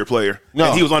a 2-year player.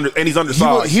 No, and he's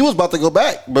undersized. He was about to go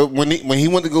back, but when he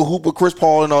went to go hoop with Chris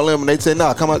Paul and all them, and they said,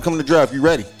 "Nah, come to the draft. You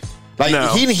ready?" Like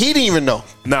he didn't even know.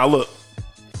 Now look,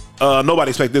 nobody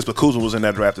expected this, but Kuzma was in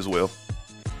that draft as well.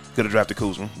 Could have drafted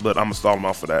Kuzma, but I'm gonna stall him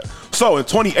out for that. So in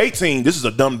 2018, this is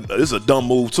a dumb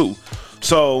move too.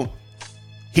 So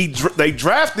they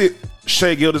drafted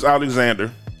Shai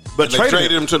Gilgeous-Alexander, but they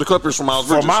traded him to the Clippers for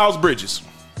Miles Bridges.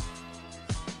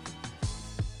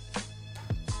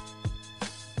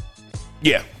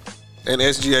 Yeah. And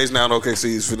SGA's now in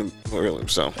OKC's for the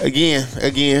Williams. So again,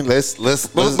 let's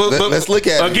look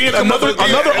at again another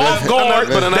off guard,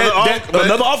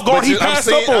 another off guard he passed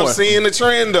up on. I'm seeing the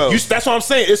trend though. That's what I'm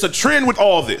saying. It's a trend with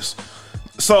all this.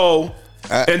 So,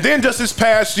 and then just this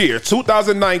past year,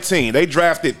 2019, they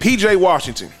drafted PJ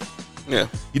Washington. Yeah.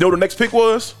 You know what the next pick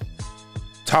was?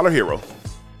 Tyler Hero.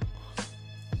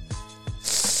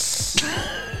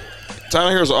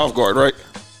 Tyler Hero's off guard, right?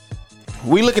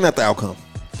 We looking at the outcome.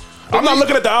 I'm not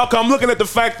looking at the outcome. I'm looking at the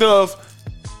fact of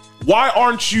why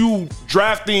aren't you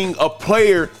drafting a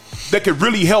player that could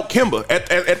really help Kemba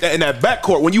in that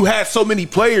backcourt when you had so many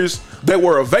players that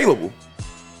were available?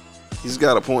 He's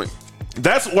got a point.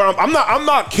 That's where I'm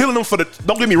not killing him for the.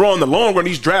 Don't get me wrong. In the long run,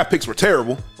 these draft picks were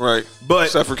terrible. Right. But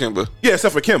except for Kemba. Yeah,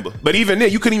 except for Kemba. But even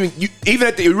then, you couldn't even. Even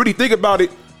if you really think about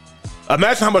it,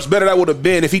 imagine how much better that would have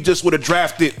been if he just would have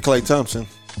drafted Klay Thompson.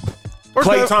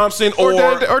 Klay Thompson or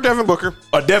Devin Booker.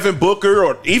 Or Devin Booker,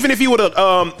 or even if he would have,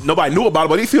 nobody knew about it,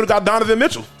 but if he would have got Donovan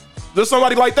Mitchell, just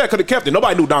somebody like that could have kept it.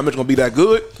 Nobody knew Donovan Mitchell gonna be that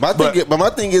good. But my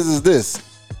thing is this: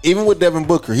 even with Devin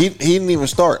Booker, he didn't even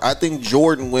start. I think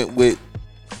Jordan went with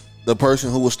the person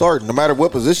who was starting, no matter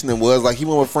what position it was. Like he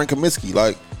went with Frank Kaminsky.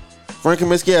 Like Frank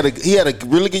Kaminsky had a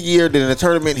really good year. Then in the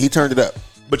tournament, he turned it up.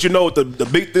 But you know what the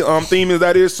big theme is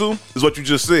that is too is what you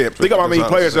just said. Think about how many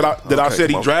players that I said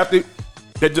he drafted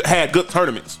that had good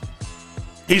tournaments.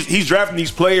 He's drafting these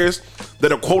players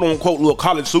that are quote unquote little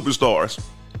college superstars.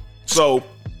 So,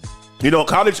 you know,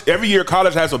 every year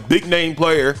college has a big name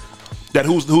player that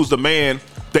who's the man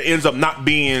that ends up not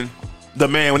being the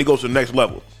man when he goes to the next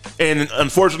level. And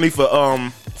unfortunately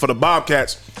for the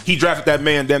Bobcats, he drafted that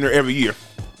man down there every year.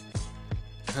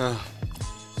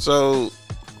 So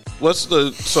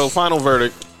final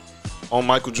verdict on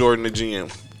Michael Jordan, the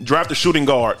GM? Draft a shooting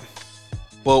guard.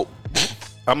 Well,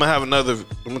 I'm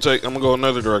gonna go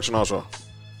another direction also.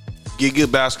 Get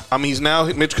good basketball. I mean,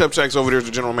 Mitch Kupchak's over there as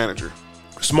the general manager.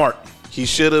 Smart. He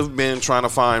should have been trying to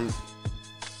find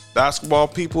basketball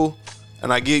people.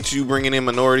 And I get you bringing in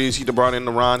minorities. He done brought in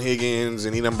Ron Higgins,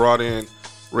 and he done brought in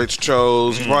Rich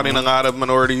Chose. He brought in a lot of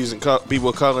minorities and people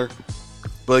of color.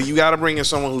 But you got to bring in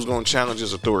someone who's going to challenge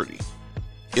his authority.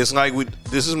 It's like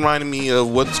this is reminding me of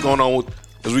what's going on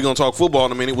with, as we're going to talk football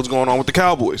in a minute, what's going on with the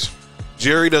Cowboys.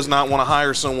 Jerry does not want to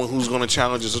hire someone who's going to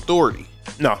challenge his authority.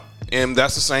 No. And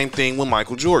that's the same thing with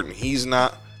Michael Jordan. He's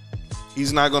not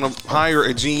going to hire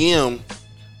a GM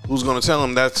who's going to tell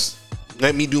him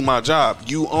let me do my job.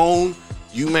 You own,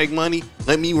 you make money,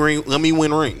 let me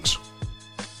win rings.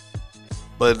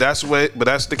 But that's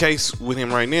the case with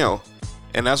him right now.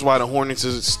 And that's why the Hornets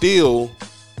still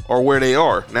are where they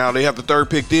are. Now they have the 3rd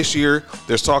pick this year.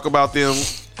 There's talk about them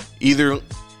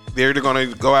they're going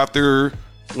to go after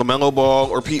LaMelo Ball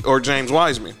or James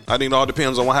Wiseman. I think it all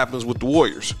depends on what happens with the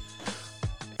Warriors.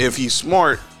 If he's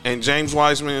smart and James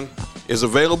Wiseman is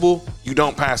available, you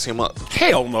don't pass him up.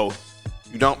 Hell no.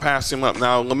 You don't pass him up.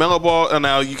 Now, LaMelo Ball,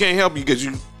 now you can't help you because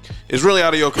it's really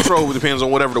out of your control. It depends on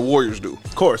whatever the Warriors do.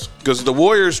 Of course. Because the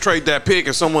Warriors trade that pick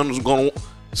and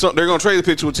they're going to trade the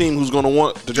pick to a team who's going to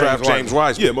want to draft James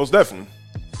Wiseman. Yeah, most definitely.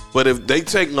 But if they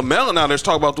take LaMelo, now there's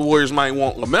talk about the Warriors might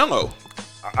want LaMelo.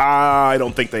 I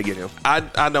don't think they get him.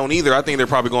 I don't either. I think they're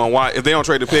probably going Wiseman. If they don't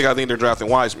trade the pick, I think they're drafting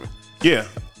Wiseman. Yeah.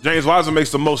 James Wiseman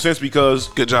makes the most sense because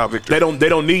good job, Victor. They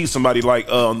don't need somebody like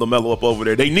LaMelo up over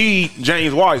there. They need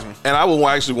James Wiseman. And I would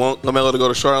actually want LaMelo to go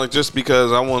to Charlotte just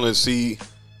because I want to see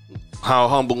how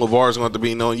humble LeVar is going to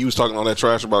be knowing you was talking all that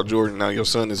trash about Jordan. Now your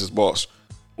son is his boss.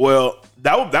 Well,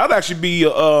 that would actually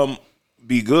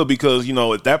be good because, you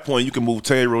know, at that point you can move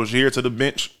Terry Rozier to the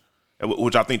bench,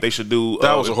 which I think they should do.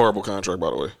 That was a horrible contract, by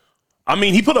the way. I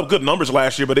mean, he put up good numbers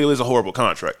last year, but it was a horrible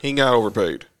contract. He got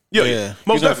overpaid. Yeah.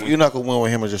 Most definitely. You're not gonna win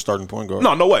with him as your starting point guard.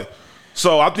 No way.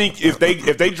 So I think if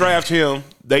they draft him,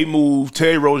 they move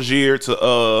Terry Rozier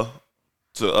to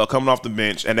coming off the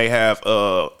bench, and they have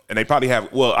and they probably have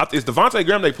is Devontae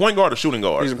Graham their point guard or shooting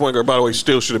guard? He's a point guard. By the way,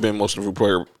 still should have been most improved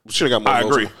player. Should have got I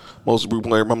agree. Most improved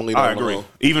player. I agree.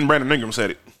 Even Brandon Ingram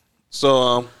said it.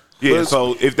 So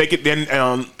so if they could then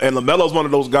and LaMelo's one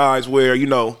of those guys where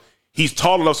he's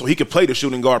tall enough so he could play the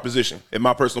shooting guard position, in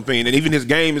my personal opinion, and even his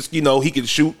game is he can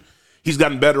shoot. He's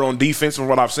gotten better on defense from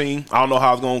what I've seen. I don't know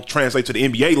how it's going to translate to the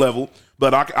NBA level,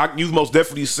 but you've most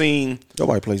definitely seen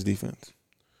nobody plays defense.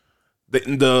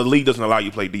 The league doesn't allow you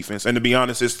to play defense, and to be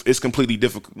honest, it's completely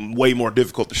difficult, way more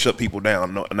difficult to shut people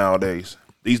down nowadays.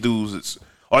 These dudes,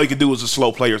 all you can do is just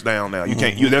slow players down now. You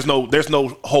can't. There's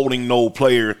no holding no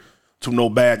player to no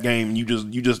bad game. You just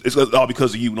it's all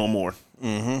because of you no more.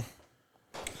 Mm-hmm.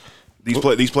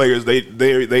 These players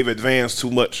they've advanced too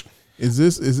much. Is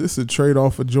this a trade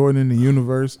off for Jordan in the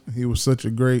universe? He was such a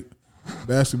great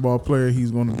basketball player. He's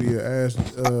going to be an ass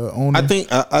owner. I think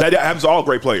that happens to all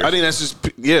great players. I think that's just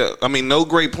I mean, no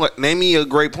great name me a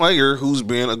great player who's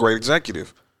been a great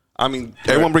executive. I mean,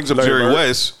 everyone brings up Jerry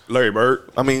West, Larry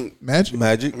Bird. I mean, Magic.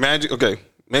 Okay,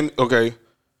 okay,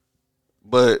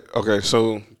 but okay.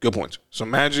 So good points. So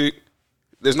Magic.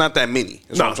 There's not that many.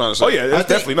 That's what I'm trying to say. Oh yeah,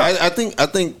 definitely not. I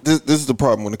think this is the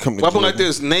problem when it comes to. Well, like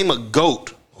this, name a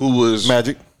GOAT who was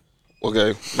Magic.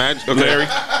 Okay, Magic. Okay. Larry.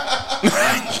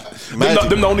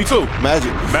 Them the only two.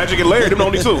 Magic and Larry. Them the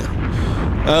only two.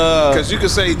 Because you could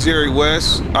say Jerry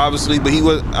West, obviously, but he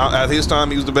was at his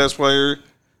time he was the best player,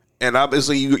 and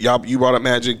obviously you brought up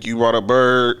Magic, you brought up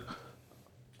Bird.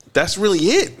 That's really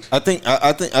it. I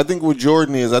think what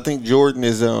Jordan is. I think Jordan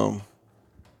is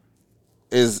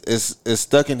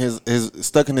stuck in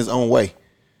his own way.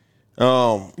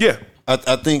 Yeah.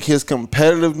 I think his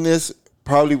competitiveness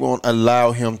probably won't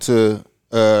allow him to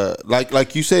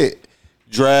like you said,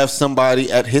 draft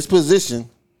somebody at his position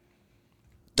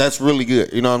that's really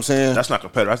good. You know what I'm saying? That's not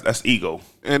competitive. That's ego.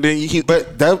 And then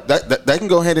but that can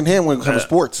go hand in hand when it comes to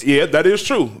sports. Yeah, that is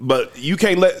true. But you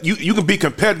can't let you can be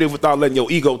competitive without letting your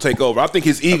ego take over. I think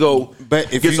his ego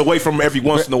gets away from him every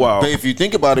once in a while. But if you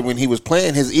think about it, when he was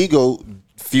playing, his ego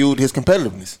fueled his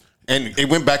competitiveness, and it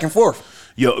went back and forth.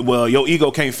 Your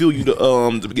ego can't fuel you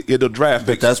to get the draft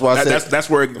picks. That's why that's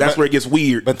where it gets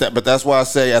weird. But that's why I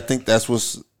say I think that's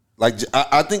what's like.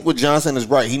 I think what Johnson is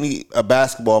right. He need a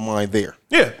basketball mind there.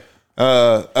 Yeah,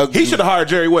 he should have hired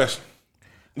Jerry West.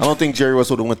 I don't think Jerry West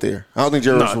would have went there. I don't think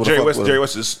Jerry West would have. Jerry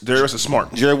West is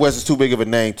smart. Jerry West is too big of a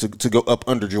name to go up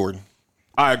under Jordan.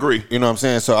 I agree. You know what I'm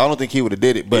saying? So I don't think he would have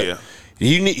did it. But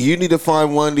you need to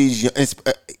find one of these.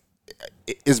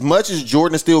 As much as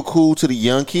Jordan is still cool to the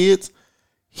young kids,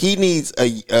 he needs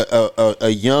a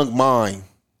young mind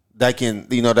that can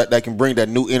that can bring that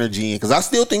new energy in. Because I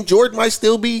still think Jordan might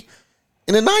still be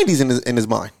in the 90s in his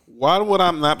mind. Why would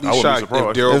I not be shocked if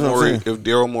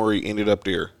Daryl Morey ended up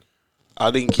there? I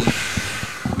think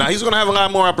now he's going to have a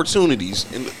lot more opportunities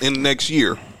in the next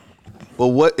year. But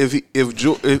what if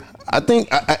I think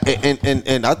I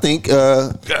think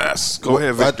yes, go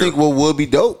ahead, Victor. I think what would be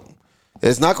dope.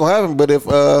 It's not gonna happen, but if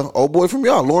old boy from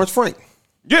y'all, Lawrence Frank,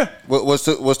 was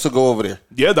to go over there.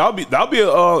 Yeah, that'll be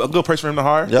a good place for him to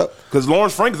hire. Yep, because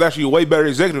Lawrence Frank is actually a way better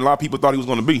executive than a lot of people thought he was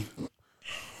going to be.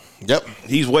 Yep,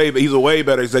 he's a way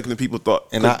better executive than people thought.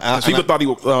 And people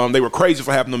thought they were crazy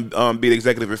for having him be the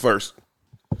executive at first.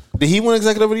 Did he win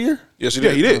executive of the year? Yes, he did.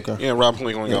 Yeah, he did. Okay. Yeah, Rob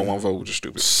Pelinka only got one vote, which is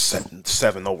stupid.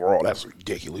 Seven overall. That's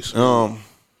ridiculous.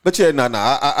 But yeah,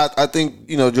 I think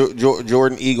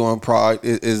Jordan ego and pride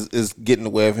is getting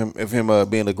away of him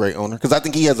being a great owner, because I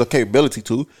think he has a capability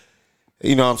to.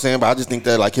 You know what I'm saying? But I just think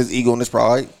that like his ego and his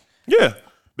pride. Yeah,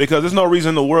 because there's no reason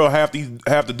in the world half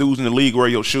the dudes in the league wear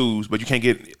your shoes, but you can't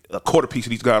get a quarter piece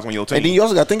of these guys on your team. And then you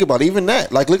also got to think about even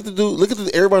that. Like look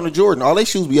at everybody in the Jordan. All their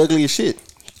shoes be ugly as shit.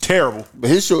 Terrible.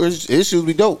 But his shoes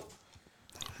be dope.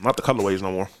 Not the colorways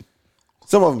no more.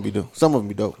 Some of them be dope. Some of them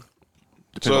be dope.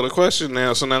 So the question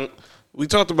now, we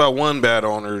talked about one bad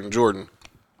owner in Jordan,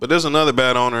 but there's another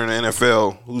bad owner in the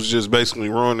NFL who's just basically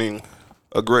ruining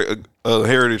a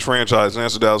heritage franchise, and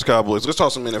that's the Dallas Cowboys. Let's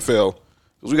talk some NFL,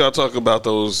 because we got to talk about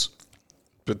those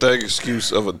pathetic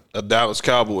excuse of a Dallas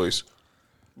Cowboys.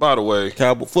 By the way,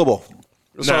 Cowboy football.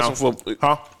 Let's talk some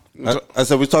football. Huh? I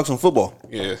said we talk some football.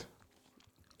 Yeah.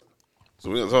 So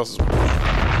we're gonna talk some.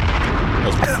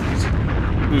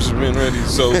 Who's been ready?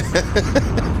 So.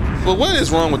 But what is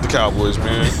wrong with the Cowboys,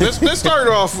 man? Let's start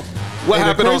off. What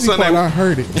happened on Sunday? I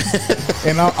heard it,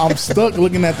 and I'm stuck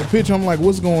looking at the picture. I'm like,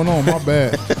 "What's going on?" My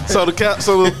bad. So we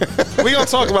gonna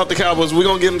talk about the Cowboys. We're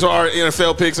gonna get into our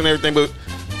NFL picks and everything, but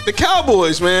the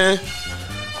Cowboys, man.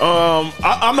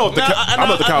 I know what the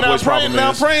Cowboys' problem is.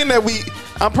 I'm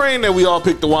praying that we all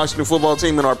picked the Washington football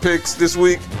team in our picks this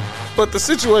week. But the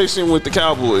situation with the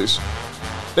Cowboys,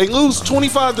 they lose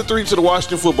 25-3 to the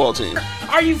Washington football team.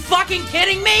 Are you fucking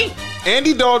kidding me?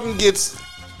 Andy Dalton gets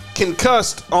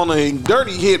concussed on a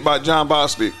dirty hit by John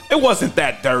Bostic. It wasn't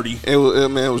that dirty. It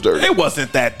was dirty. It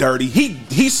wasn't that dirty.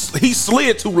 He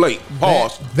slid too late.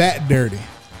 Pause. That dirty.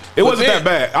 It wasn't that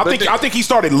bad. I think he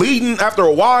started leading after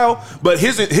a while, but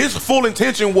his full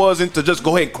intention wasn't to just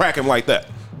go ahead and crack him like that.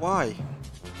 Why?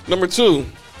 Number two,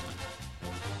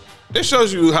 it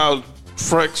shows you how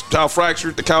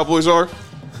fractured the Cowboys are.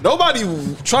 Nobody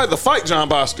tried to fight John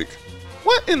Bostic.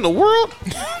 What in the world?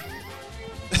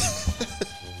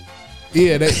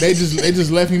 Yeah, they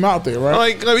just left him out there,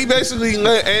 right? Like he basically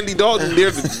let Andy Dalton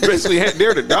there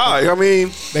to die. I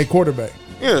mean, they quarterback.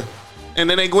 Yeah, and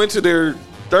then they went to their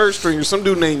third stringer, some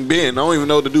dude named Ben. I don't even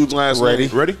know the dude's last name.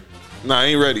 Ready? Nah,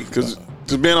 he ain't ready because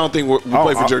Ben I don't think will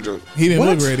play for Georgia. He didn't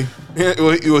look ready. Yeah,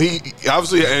 well, he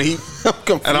obviously and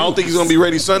I don't think he's gonna be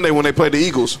ready Sunday when they play the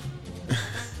Eagles.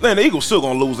 Man, the Eagles still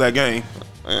gonna lose that game.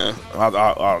 Yeah,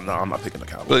 no, I'm not picking the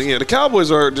Cowboys. But yeah, the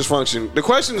Cowboys are dysfunction. The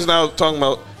question is now talking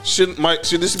about should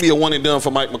this be a one and done for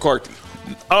Mike McCarthy?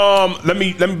 Let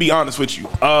me be honest with you.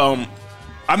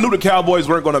 I knew the Cowboys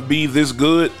weren't going to be this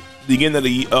good beginning of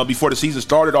the before the season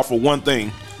started off of one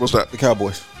thing. What's that? The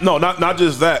Cowboys. No, not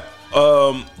just that.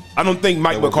 I don't think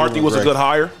Mike McCarthy was a good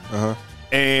hire.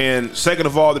 And second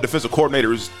of all, the defensive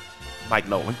coordinator is Mike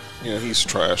Nolan. Yeah, he's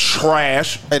trash.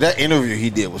 Hey, that interview he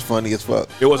did was funny as fuck.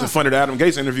 It wasn't funny. The Adam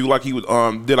Gates interview, like he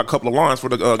did a couple of lines for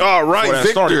the. All right,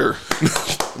 Victor.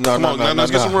 No,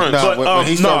 let's get some runs. But when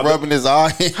he started rubbing his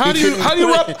eye, how do you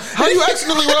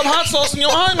accidentally rub hot sauce in your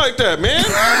eye like that, man?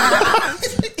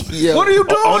 Yeah. What are you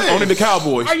doing? Only the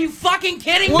Cowboys. Are you fucking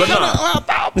kidding me?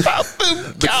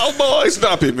 Cowboys,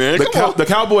 stop it, man. The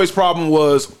Cowboys' problem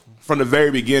was from the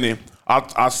very beginning.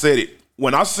 I said it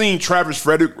when I seen Travis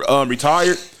Frederick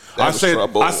retired. I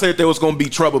said there was going to be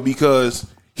trouble because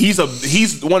he's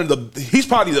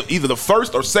probably either the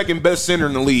first or second best center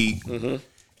in the league. Mm-hmm.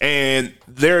 And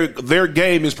their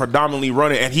game is predominantly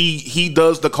running, and he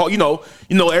does the call. You know,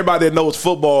 everybody that knows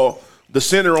football, the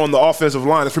center on the offensive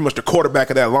line is pretty much the quarterback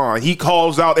of that line. He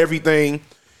calls out everything,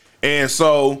 and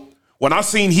so when I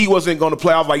seen he wasn't going to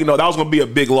play, I was like, that was going to be a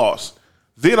big loss.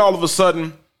 Then all of a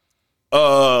sudden,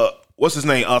 what's his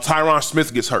name? Tyron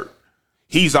Smith gets hurt.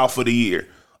 He's out for the year.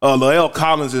 Lael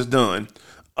Collins is done.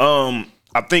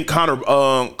 I think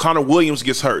Connor Williams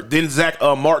gets hurt. Then Zach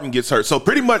Martin gets hurt. So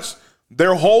pretty much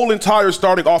their whole entire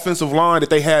starting offensive line that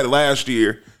they had last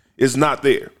year is not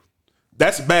there.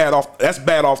 That's bad off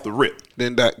the rip.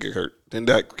 Then Dak get hurt.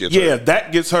 Yeah,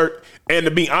 Dak gets hurt. And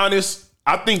to be honest,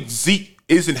 I think Zeke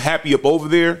isn't happy up over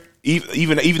there.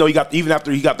 Even after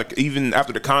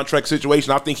the contract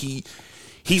situation, I think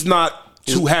he's not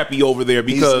too happy over there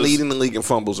because he's leading the league in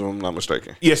fumbles, if I'm not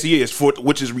mistaken. Yes, he is,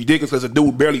 which is ridiculous because a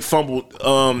dude barely fumbled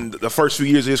the first few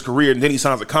years of his career, and then he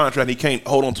signs a contract and he can't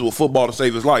hold on to a football to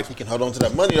save his life. He can hold on to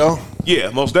that money though. Yeah,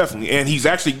 most definitely. And he's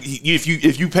actually,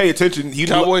 if you pay attention,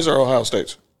 Cowboys or Ohio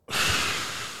State?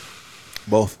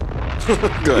 Both.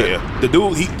 Yeah, the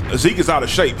dude Zeke is out of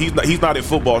shape. He's not in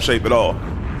football shape at all.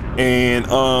 And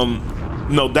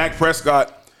Dak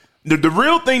Prescott. The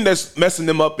real thing that's messing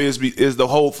them up is the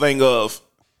whole thing of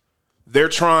they're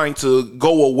trying to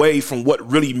go away from what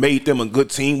really made them a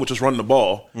good team, which is running the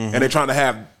ball, and they're trying to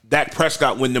have Dak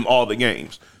Prescott win them all the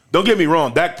games. Don't get me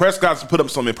wrong, Dak Prescott's put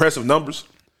up some impressive numbers,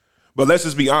 but let's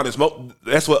just be honest.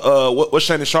 That's what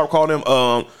Shannon Sharp called them,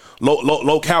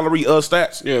 low calorie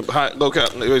stats. Yeah, low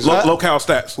cal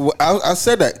stats. Well, I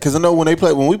said that because I know when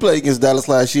we played against Dallas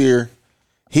last year,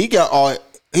 he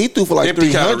threw for like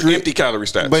 300 empty calorie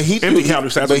stats. But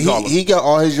he got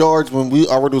all his yards when we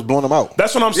already was blowing him out.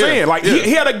 That's what I'm saying.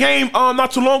 He had a game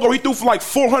not too long ago. He threw for like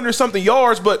 400 something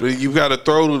yards, but you got to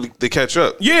throw to catch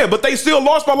up. Yeah, but they still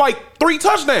lost by like 3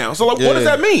 touchdowns. So what does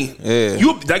that mean? Yeah.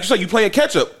 Like you said, you playing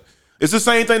catch up. It's the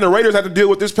same thing the Raiders had to deal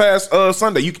with this past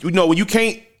Sunday. When you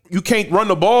can't run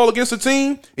the ball against a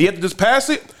team, you have to just pass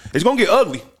it. It's gonna get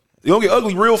ugly. It's gonna get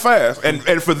ugly real fast.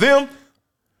 And for them,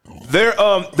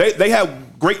 they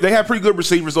have pretty good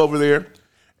receivers over there,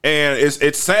 and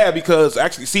it's sad because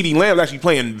actually CeeDee Lamb's actually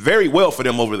playing very well for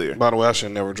them over there. By the way, I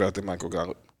should never drafted Michael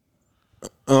Gallup. I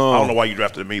don't know why you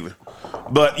drafted him either,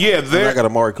 but yeah, I got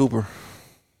Amari Cooper.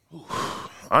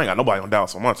 I ain't got nobody on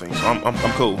Dallas on my team, so I'm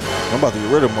cool. I'm about to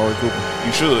get rid of Amari Cooper.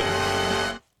 You should.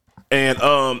 And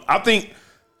I think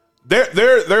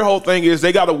their whole thing is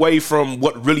they got away from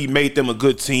what really made them a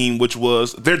good team, which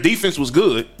was their defense was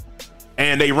good.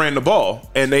 And they ran the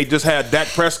ball, and they just had Dak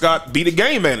Prescott be the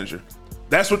game manager.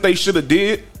 That's what they should have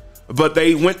did. But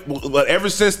they went. But ever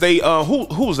since they who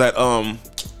was that?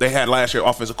 They had last year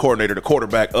offensive coordinator, the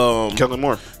quarterback, Kellen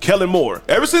Moore. Kellen Moore.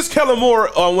 Ever since Kellen Moore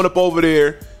went up over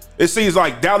there, it seems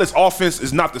like Dallas offense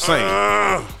is not the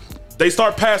same. They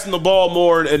start passing the ball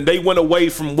more, and they went away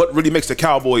from what really makes the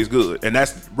Cowboys good, and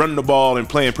that's running the ball and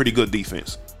playing pretty good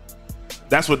defense.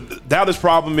 That's what Dallas'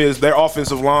 problem is. Their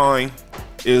offensive line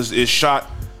is shot.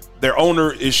 Their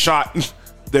owner is shot.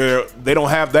 They don't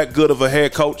have that good of a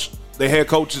head coach. Their head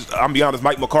coach is, I'm be honest,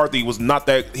 Mike McCarthy was not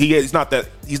that. He's not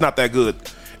that good.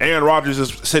 Aaron Rodgers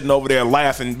is sitting over there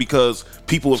laughing because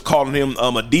people was calling him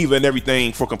a diva and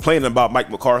everything for complaining about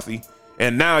Mike McCarthy,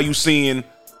 and now you seeing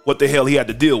what the hell he had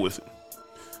to deal with.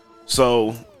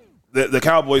 So the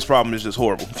Cowboys' problem is just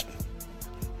horrible.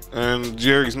 And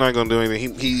Jerry's not going to do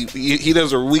anything. He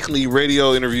does a weekly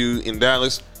radio interview in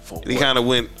Dallas. He kind of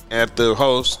went at the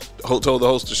host, told the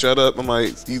host to shut up. I'm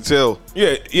like, you tell.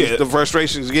 Yeah. The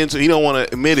frustration's getting to him. He don't want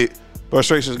to admit it.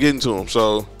 Frustration's getting to him.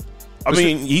 So, I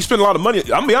mean, he spent a lot of money. I'm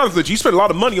going to be honest with you. He spent a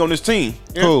lot of money on this team.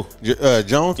 Yeah. Who?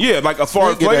 Jones? Yeah, like as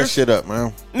far as get players. that shit up,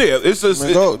 man. Yeah, it's just,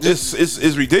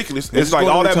 it's ridiculous. It's like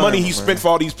all that money he spent for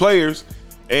all these players,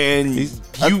 and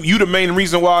you the main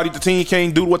reason why the team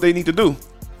can't do what they need to do.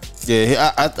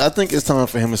 Yeah, I think it's time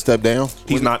for him to step down.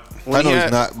 He's not. I know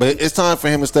he's not, but it's time for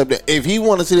him to step down. If he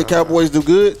want to see the Cowboys do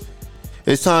good,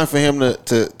 it's time for him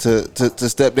to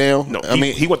step down. No,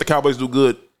 he want the Cowboys to do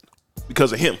good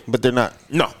because of him. But they're not.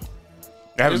 No,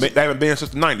 they haven't been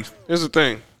since the 90s. Here's the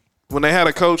thing: when they had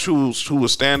a coach who would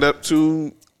stand up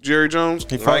to Jerry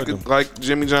Jones, like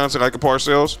Jimmy Johnson, like a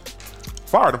Parcells,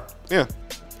 fired him. Yeah,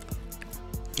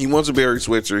 he wants a Barry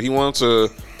Switzer. He wants a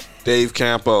Dave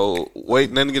Campo,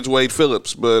 then he gets Wade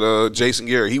Phillips, but Jason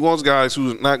Garrett. He wants guys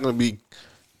who's not going to be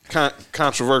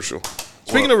controversial.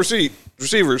 Speaking of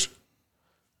receivers,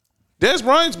 Dez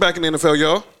Bryant's back in the NFL,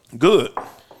 y'all. Good.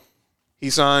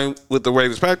 He signed with the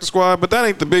Ravens practice squad, but that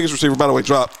ain't the biggest receiver. By the way,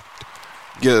 drop.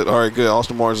 Good. All right, good.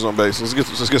 Austin Barnes is on base. Let's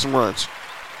get some runs.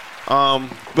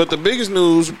 But the biggest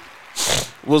news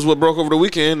was what broke over the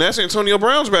weekend. That's Antonio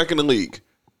Brown's back in the league.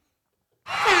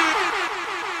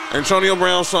 Antonio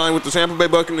Brown signed with the Tampa Bay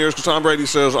Buccaneers because Tom Brady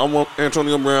says, I want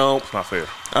Antonio Brown. It's not fair.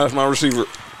 As my receiver.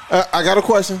 I got a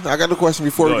question.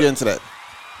 Before we get into that.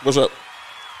 What's up?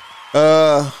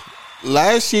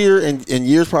 Last year and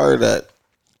years prior to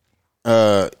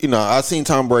that, I've seen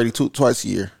Tom Brady twice a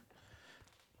year.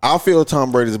 I feel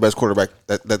Tom Brady is the best quarterback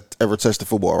that ever touched the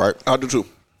football, right? I do too.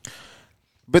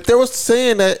 But there was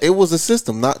saying that it was a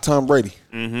system, not Tom Brady.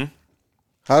 Mm-hmm.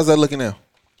 How's that looking now?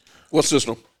 What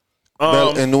system?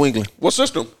 In New England. What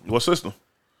system?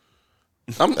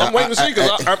 I'm waiting to see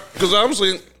because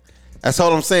obviously that's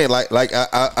all I'm saying. Like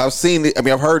I've seen it. I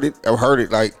mean, I've heard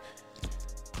it. Like,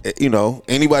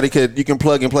 anybody you can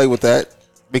plug and play with that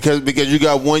because you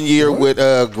got 1 year with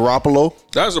Garoppolo.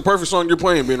 That's the perfect song you're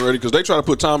playing, being ready, because they try to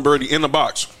put Tom Brady in the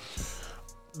box.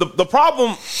 The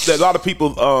problem that a lot of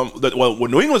people what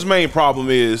New England's main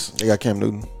problem is they got Cam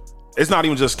Newton. It's not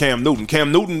even just Cam Newton.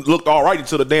 Cam Newton looked all right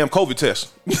until the damn COVID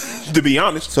test, to be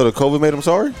honest. So the COVID made him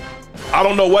sorry? I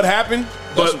don't know what happened,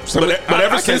 but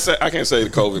ever since I can't say the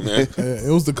COVID, man.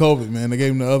 It was the COVID, man. They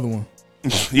gave him the other one.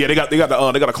 Yeah, they got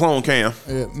a clone Cam.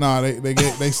 Yeah,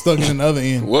 they stuck it in the other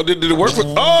end. Well, did it work with?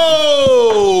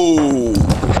 Oh.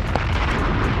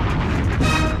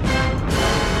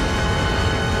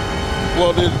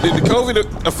 Well, did the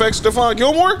COVID affect Stephon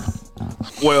Gilmore?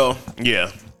 Well,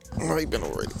 yeah. Oh, he been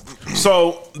already.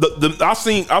 So I've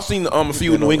seen a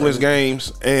few New England's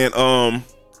games, and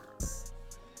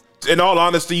in all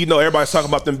honesty, everybody's talking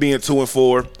about them being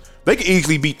 2-4. They could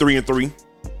easily beat 3-3.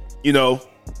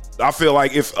 I feel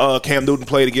like if Cam Newton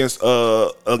played against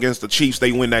the Chiefs,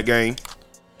 they win that game.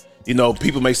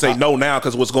 People may say no now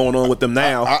because what's going on with them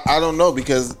now. I don't know,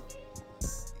 because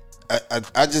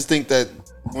I just think that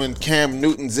when Cam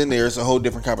Newton's in there, it's a whole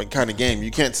different kind of game.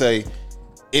 You can't say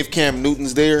if Cam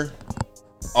Newton's there,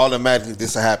 automatically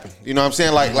this will happen. You know what I'm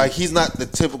saying? Like he's not the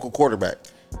typical quarterback.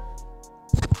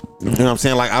 You know what I'm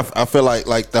saying? Like I feel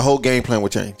like the whole game plan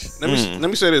would change. Let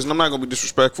me say this, and I'm not gonna be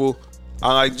disrespectful.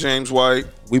 I like James White.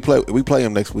 We play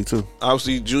him next week too.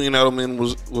 Obviously, Julian Edelman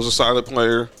was a solid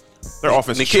player. Their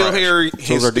offense is N'Keal trash. Harry,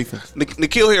 So's our defense.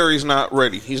 N'Keal Harry's not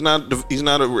ready. He's not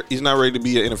ready to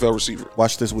be an NFL receiver.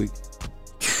 Watch this week.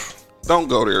 Don't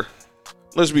go there.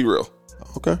 Let's be real.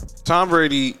 Okay. Tom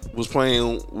Brady was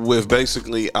playing with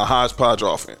basically a hodgepodge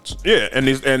offense. Yeah,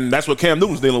 and that's what Cam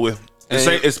Newton's dealing with.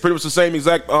 It's pretty much the same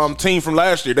exact team from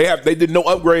last year. They did no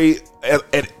upgrade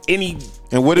at any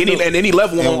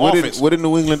level on offense. What did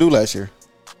New England do last year?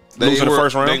 They lose in the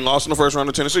first round. They lost in the first round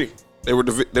to Tennessee. They won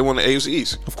the AFC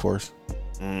East. Of course.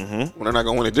 Well, they're not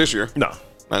going to win it this year. No.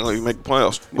 Not going to make the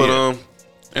playoffs. But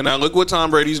and now look what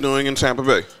Tom Brady's doing in Tampa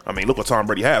Bay. I mean, look what Tom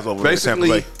Brady has over Basically,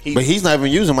 there in Tampa Bay. But he's not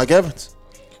even using Mike Evans.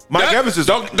 Mike Evans is.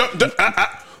 Let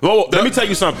me tell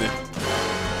you something.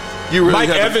 Mike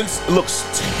Evans looks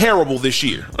terrible this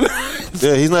year.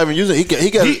 Yeah, he's not even using.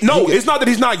 It's not that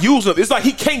he's not using. It's like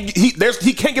he can't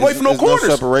get away from no corners. No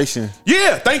separation.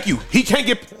 Yeah, thank you. He can't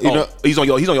get. He's on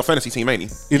your fantasy team, ain't he?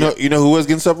 You know who was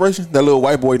getting separation? That little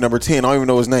white boy, number 10. I don't even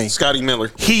know his name. Scotty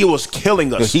Miller. He was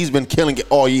killing us. He's been killing it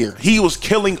all year. He was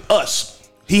killing us.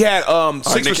 He had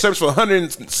 6 receptions for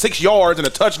 106 yards and a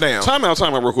touchdown. Time out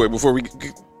real quick before we.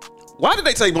 Why did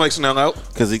they take Blake Snell out?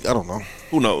 Because I don't know.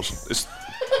 Who knows?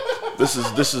 This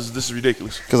is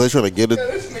ridiculous. Because they trying to get it.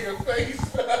 This nigga face.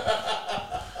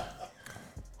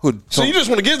 So you just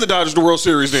want to give the Dodgers the World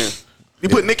Series then? You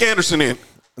put Nick Anderson in.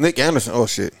 Nick Anderson. Oh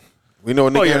shit. We know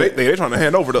Nick. They're trying to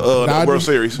hand over the World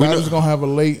Series. Dodgers gonna have a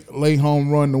late home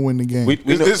run to win the game. They're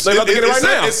about to get it right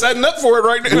now. It's setting up for it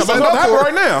right now. It's setting up for it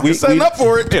right now. It's setting up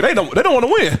for it. Yeah, they don't want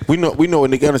to win. We know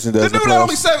what Nick Anderson does. The dude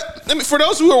only said. For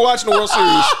those who are watching the World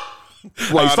Series.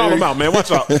 Wow, hey, follow him out, man. Watch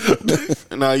out.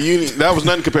 Nah, that was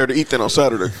nothing compared to Ethan on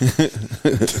Saturday.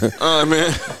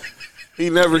 Man,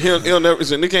 he'll never.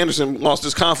 Nick Anderson lost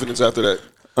his confidence after that.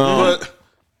 But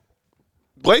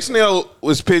Blake Snell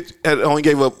only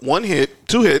gave up 1 hit,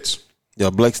 2 hits.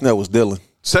 Yeah, Blake Snell was dealing.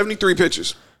 73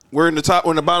 pitches. We're in the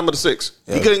bottom of the 6th.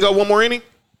 Yeah. He couldn't go one more inning.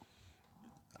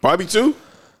 Probably 2.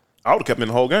 I would have kept him in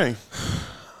the whole game.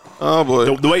 Oh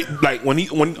boy! The way, like when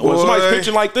somebody's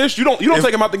pitching like this, you don't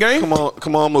take him out the game. Come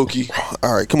on, Mookie.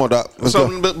 All right, come on, Doc. Let's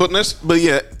go. But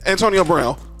yeah, Antonio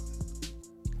Brown.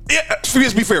 Yeah,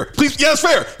 please be fair. Please, yeah,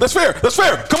 that's fair.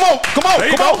 Come on.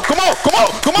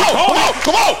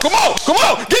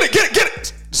 Get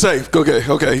it. Safe. Okay.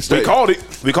 We called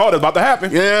it. About to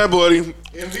happen. Yeah, buddy.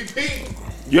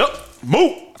 MVP. Yep.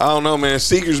 Move. I don't know, man.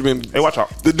 Seager's been. Hey, watch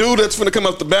out. The dude that's finna come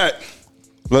up the bat.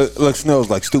 Look, Snell's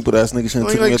like stupid ass nigga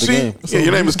shouldn't take me at the game. Yeah,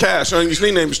 your name is Cash. Your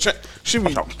name is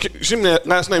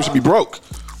last name should be Broke.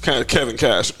 Kind of Kevin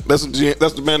Cash. That's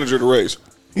the manager of the Rays.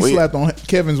 He slapped on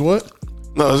Kevin's what?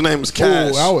 No, his name is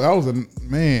Cash. Oh, I was a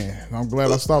man. I'm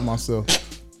glad I stopped myself.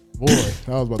 Boy, that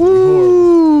was about to be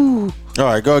horrible. All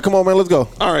right, go ahead. Come on, man. Let's go.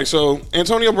 All right, so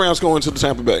Antonio Brown's going to the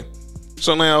Tampa Bay.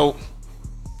 So now,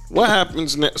 what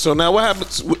happens? So now, what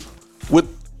happens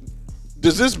with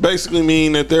does this basically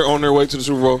mean that they're on their way to the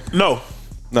Super Bowl? No.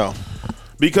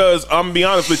 Because I'm gonna be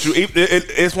honest with you,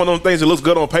 it's one of those things that looks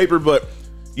good on paper, but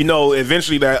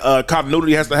eventually that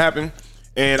continuity has to happen,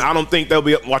 and I don't think they'll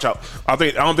be. Watch out! I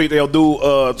don't think they'll do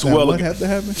too well. What had to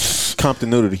happen?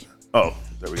 Continuity. Oh,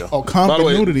 there we go. Oh,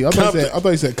 continuity. I thought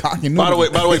you said cocking. By the way,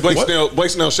 Blake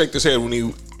Snell shook his head when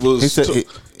he was.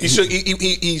 He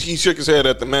shook his head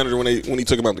at the manager when he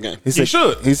took him out the game. He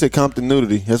should. He said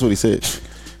continuity. That's what he said.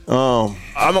 I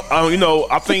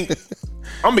think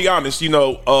I'm gonna be honest.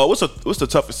 What's the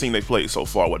toughest team they played so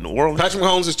far? What, New Orleans? Patrick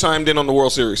Mahomes has chimed in on the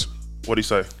World Series. What'd he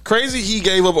say? Crazy. He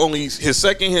gave up only his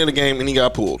second hit of the game and he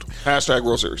got pulled. #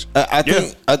 World Series. I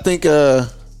think. Oh,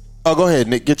 go ahead,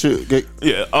 Nick.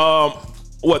 Yeah.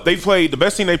 What they played? The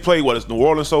best team they played. What is New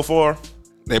Orleans so far?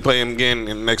 They play him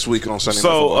again next week on Sunday.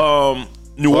 So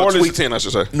New Orleans. Week 10, I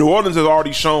should say. New Orleans has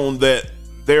already shown that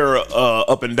they're a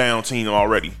up and down team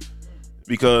already.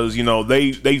 Because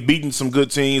they've beaten some good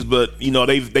teams, but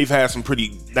they've had some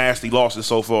pretty nasty losses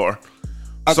so far.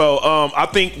 So I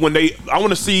think I want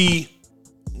to see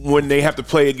when they have to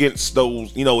play against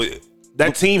those.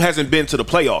 That team hasn't been to the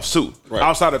playoffs too, right,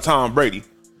 outside of Tom Brady.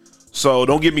 So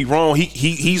don't get me wrong,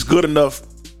 he's good enough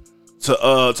to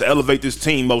elevate this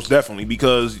team most definitely,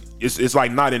 because it's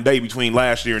like night and day between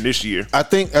last year and this year. I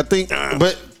think,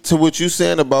 but. To what you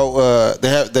saying about they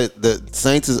have the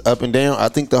Saints is up and down, I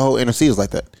think the whole NFC is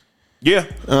like that. Yeah.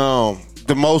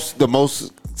 The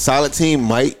most solid team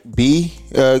might be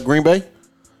Green Bay,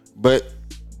 but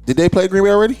did they play Green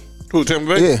Bay already? Who,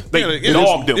 Tampa Bay? Yeah. They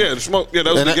dogged them. Yeah,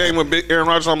 that was the game when Aaron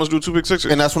Rodgers almost do 2 pick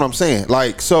sixes. And that's what I'm saying.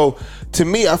 Like, so to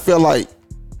me, I feel like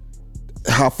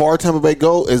how far Tampa Bay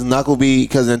go is not going to be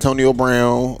because Antonio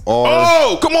Brown or...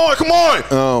 Oh, come on.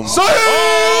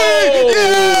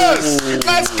 Yes!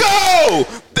 Let's go!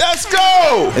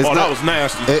 That was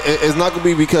nasty. It's not going to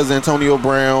be because Antonio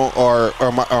Brown or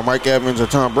Mike Evans or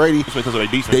Tom Brady. It's because of their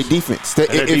defense.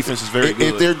 Their defense is very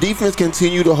good. If their defense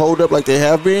continue to hold up like they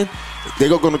have been, they're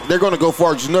going to go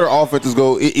far. Because their offenses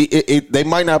go... They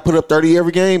might not put up 30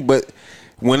 every game, but...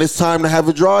 When it's time to have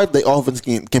a drive, the offense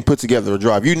can put together a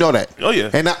drive. You know that. Oh,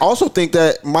 yeah. And I also think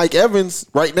that Mike Evans,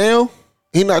 right now,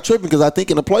 he's not tripping because I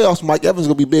think in the playoffs, Mike Evans is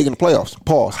going to be big in the playoffs.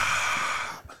 Pause.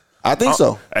 I think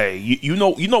so. Hey, you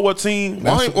know what team?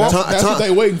 That's what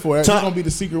they waiting for. That's gonna be the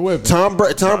secret weapon. Tom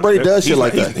Brady does shit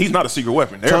like that. He's not a secret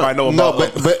weapon. Everybody know about.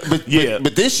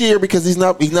 But this year because he's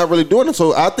not really doing it.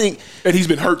 So I think, and he's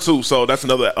been hurt too. So that's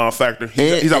another factor.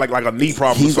 He's got like a knee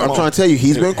problem. I'm trying to tell you,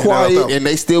 he's been quiet and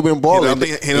they still been balling.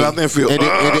 Hit it out there field.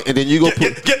 And then you go put.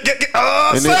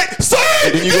 And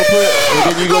then you go put.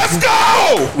 Let's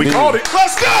go. We called it.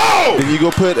 Let's go. Then you go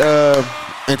put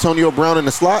Antonio Brown in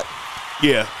the slot.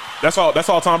 Yeah. That's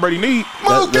all Tom Brady need.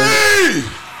 Mookie!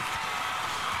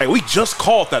 Hey, we just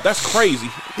called that. That's crazy.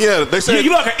 Yeah, they said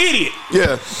you like an idiot.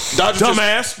 Yeah,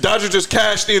 Dumbass. Dodgers just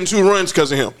cashed in 2 runs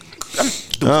because of him.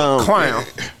 Clown.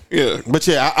 Yeah, but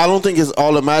I don't think it's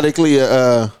automatically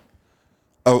a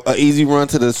easy run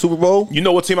to the Super Bowl. You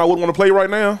know what team I would want to play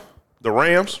right now? The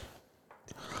Rams.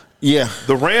 Yeah,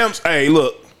 the Rams. Hey,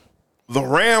 look, the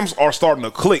Rams are starting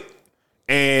to click,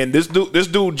 and this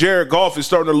dude Jared Goff is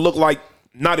starting to look like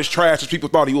not as trash as people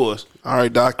thought he was. All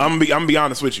right, Doc. I'm gonna be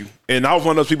honest with you. And I was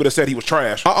one of those people that said he was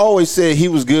trash. I always said he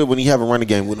was good when he have a running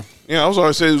game with him. Yeah, I was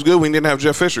always saying he was good when he didn't have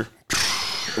Jeff Fisher.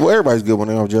 Well, everybody's good when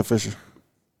they have Jeff Fisher.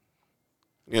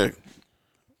 Yeah.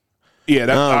 Yeah,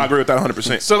 I agree with that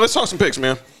 100%. So let's talk some picks,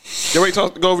 man. You ready to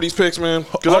go over these picks, man?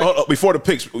 Hold on. Before the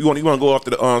picks, you want to go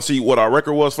after the see what our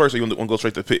record was first, or you want to go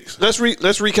straight to the picks? Let's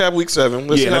recap week 7.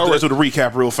 Let's do the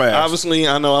recap real fast. Obviously,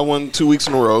 I know I won 2 weeks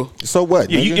in a row. So what?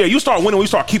 You start winning when you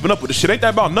start keeping up with the shit. Ain't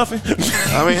that about nothing?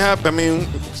 I mean.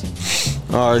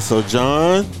 All right. So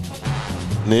John,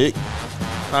 Nick.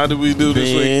 How did we do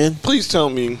this week? Please tell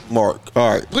me, Mark.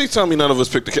 All right. Please tell me none of us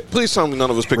picked the Cowboys.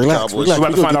 Relax. We're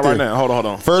about to find out right now. Hold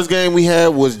on. First game we had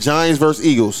was Giants versus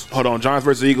Eagles. Hold on, Giants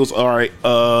versus Eagles. All right.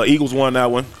 Eagles won that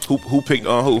one. Who picked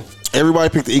who? Everybody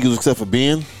picked the Eagles except for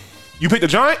Ben. You picked the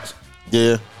Giants?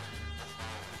 Yeah.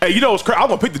 Hey, you know what's crazy? I'm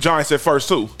gonna pick the Giants at first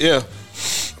too. Yeah.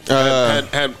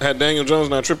 Had Daniel Jones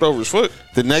not tripped over his foot.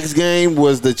 The next game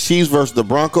was the Chiefs versus the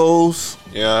Broncos.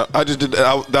 Yeah, I just did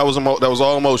that was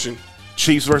all emotion.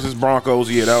 Chiefs versus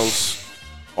Broncos. Yeah, that was.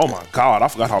 Oh my God, I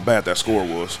forgot how bad that score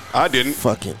was. I didn't.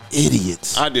 Fucking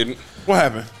idiots. I didn't. What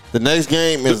happened? The next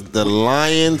game is the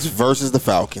Lions versus the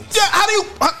Falcons. Yeah, how do you?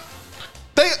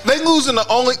 They losing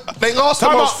they lost the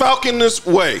most Falconist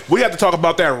way. We have to talk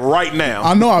about that right now.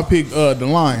 I know I picked the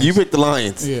Lions. You picked the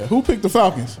Lions. Yeah. Who picked the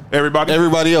Falcons?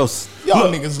 Everybody else.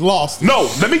 Y'all niggas lost. No,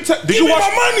 let me tell. Did you watch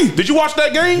my money? Did you watch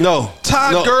that game? No.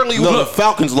 Todd Gurley. No, the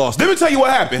Falcons lost. Let me tell you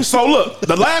what happened. So look,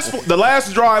 the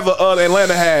last drive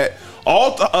Atlanta had.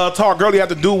 All Todd Gurley had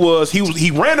to do was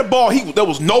he ran the ball. There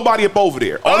was nobody up over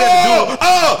there. All they had to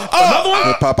do another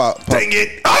one. Pop out. Dang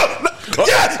it!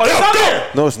 Yeah, it's not there.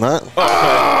 No, it's not.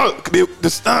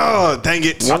 Dang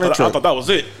it! I thought that was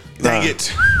it. Dang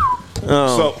it!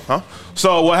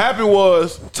 So what happened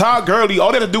was Todd Gurley.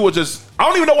 All they had to do was just. I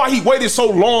don't even know why he waited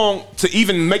so long to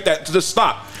even make that to just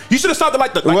stop. He should have stopped at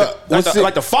like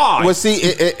the 5. Well, see,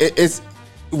 it's.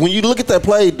 When you look at that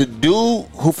play, the dude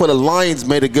who for the Lions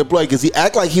made a good play because he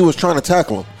acted like he was trying to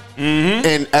tackle him. Mm-hmm.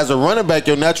 And as a running back,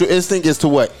 your natural instinct is to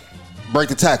what? Break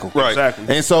the tackle. Right.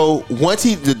 Exactly. And so once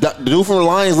the dude from the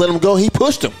Lions let him go, he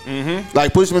pushed him. Mm-hmm.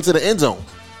 Like pushed him into the end zone.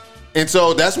 And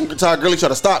so that's when Todd Gurley tried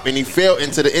to stop, and he fell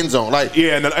into the end zone. Like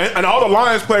and all the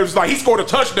Lions players he scored a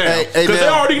touchdown because they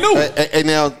already knew. Hey,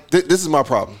 now this is my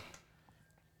problem.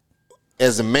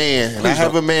 As a man, and I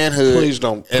have a manhood. Please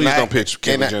don't pitch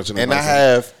Kenny Jensen. And I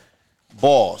have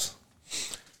balls.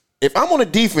 If I'm on a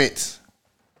defense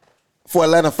for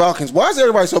Atlanta Falcons, why is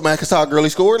everybody so mad because Todd Gurley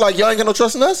scored? Like, y'all ain't got no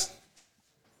trust in us?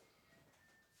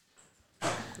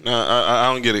 No,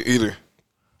 I don't get it either.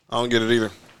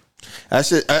 That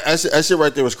shit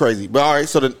right there was crazy. But all right,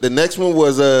 so the next one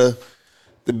was the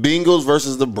Bengals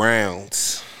versus the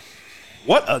Browns.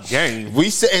 What a game.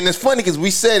 We said, and it's funny because we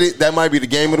said it, that might be the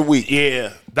game of the week.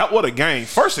 Yeah, what a game.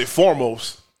 First and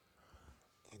foremost,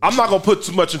 I'm not going to put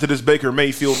too much into this Baker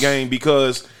Mayfield game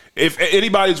because if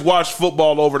anybody's watched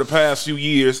football over the past few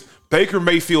years, Baker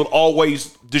Mayfield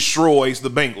always destroys the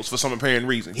Bengals for some apparent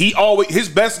reason. His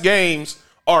best games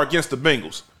are against the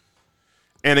Bengals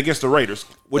and against the Raiders,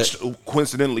 which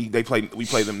coincidentally we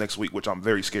play them next week, which I'm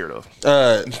very scared of.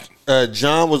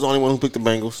 John was the only one who picked the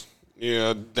Bengals.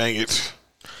 Yeah, dang it.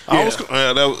 Yeah.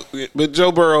 But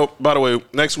Joe Burrow, by the way,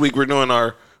 next week we're doing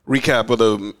our recap of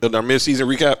our midseason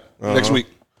recap next week.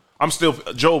 I'm still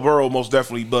Joe Burrow most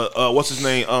definitely, but what's his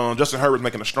name? Justin Herbert's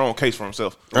making a strong case for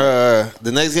himself.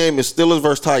 The next game is Steelers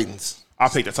versus Titans. I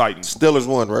picked the Titans. Steelers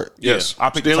won, right? Yes.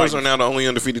 I picked the Steelers Titans. are now the only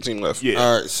undefeated team left. Yeah.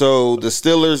 All right, so the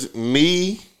Steelers,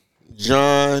 me,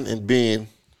 John, and Ben.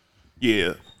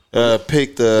 Yeah.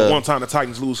 Picked one time the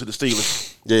Titans lose to the Steelers.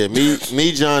 Yeah,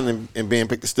 me, John, and Ben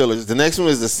picked the Steelers. The next one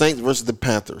is the Saints versus the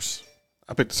Panthers.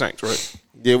 I picked the Saints, right?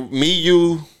 Yeah, me,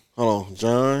 you. Hold on,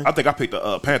 John. I think I picked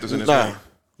the Panthers in this Nah, game.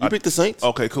 you picked the Saints.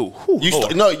 Okay, cool. Whew,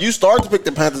 Lord. You started to pick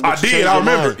the Panthers. But I you did. changed I your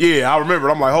remember. mind. Yeah, I remember.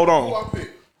 I'm like, hold on.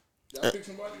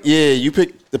 Yeah, you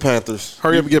picked the Panthers.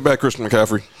 Hurry up and get back Christian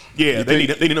McCaffrey. Yeah, they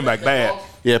need them back bad.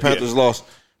 Yeah, Panthers lost.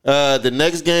 The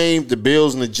next game, the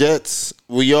Bills and the Jets.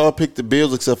 We all picked the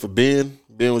Bills except for Ben.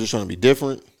 Ben was just trying to be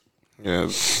different. Yeah.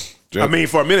 I mean,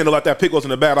 for a minute, it looked like that pick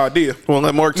wasn't a bad idea. Well,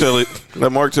 let Mark tell it.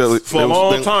 Let Mark tell it. For a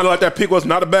long time, it looked like that pick was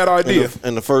not a bad idea.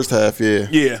 In the first half, yeah.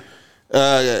 Yeah.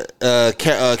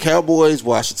 Cowboys,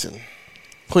 Washington.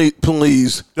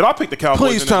 Please. Did I pick the Cowboys?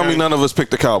 Please tell me none of us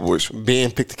picked the Cowboys. Ben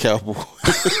picked the Cowboys.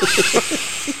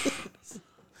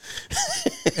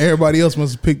 Everybody else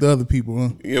must have picked the other people,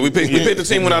 huh? Yeah, we picked the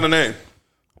team without a name.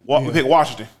 We picked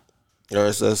Washington. All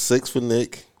right, so that's 6 for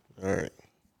Nick. All right.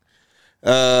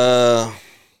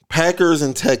 Packers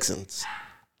and Texans.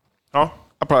 Huh?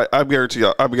 I guarantee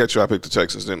you, I picked the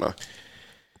Texans, didn't I?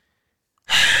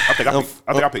 I think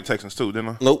I picked Texans too, didn't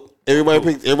I? Nope. Everybody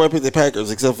picked the Packers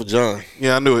except for John.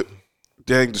 Yeah, I knew it.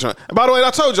 Dang, Deshaun. And by the way,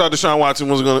 I told y'all Deshaun Watson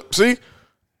wasn't going to. See?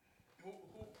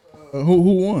 Who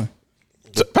won?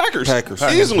 Packers. Packers.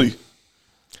 Easily.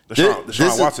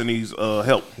 Deshaun Watson needs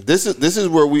help. This is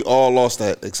where we all lost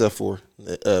at except for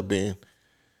Ben.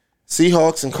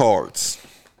 Seahawks and Cards.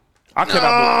 I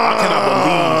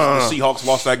cannot believe the Seahawks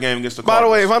lost that game against the Cardinals. By the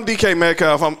way, if I'm DK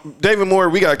Metcalf, I'm David Moore,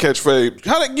 we got to catch fade.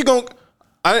 How you going to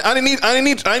I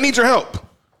didn't need your help.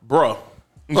 Bruh.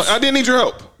 I didn't need your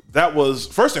help. That was,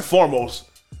 first and foremost,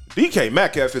 DK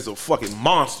Metcalf is a fucking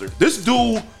monster. This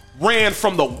dude ran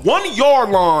from the 1 yard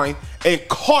line and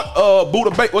caught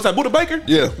Buda Baker. What's that, Buda Baker?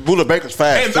 Yeah. Buda Baker's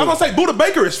fast. And I'm going to say Buda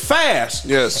Baker is fast.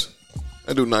 Yes.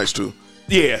 That dude nice too.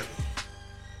 Yeah.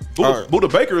 Buda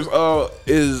Baker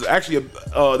is actually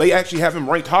they actually have him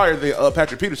ranked higher than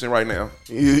Patrick Peterson right now.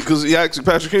 Because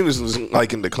Patrick Peterson is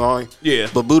like in decline. Yeah.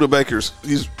 But Buda Baker's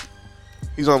he's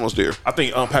almost there. I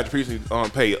think Patrick Peterson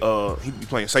he'd be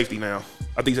playing safety now.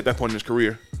 I think he's at that point in his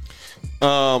career.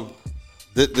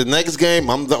 The next game,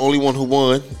 I'm the only one who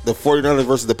won. The 49ers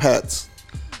versus the Pats.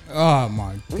 Oh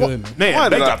my goodness.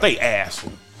 Man, they got their ass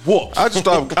whooped. I just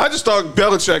thought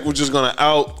Belichick was just gonna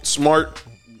outsmart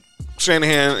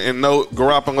Shanahan and know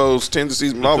Garoppolo's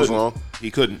tendencies, but I was wrong. He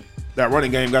couldn't. That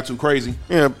running game got too crazy.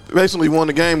 Yeah, basically won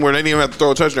the game where they didn't even have to throw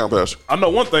a touchdown pass. I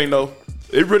know one thing though.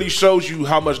 It really shows you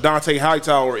how much Dante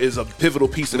Hightower is a pivotal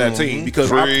piece of that team because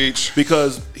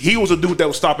he was a dude that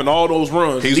was stopping all those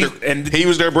runs. He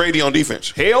was their Brady on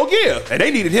defense. Hell yeah, and they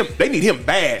needed him. They need him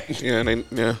bad.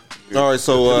 Yeah. All right,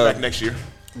 so back next year.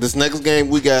 This next game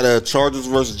we got Chargers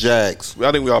versus Jags.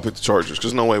 I think we all picked the Chargers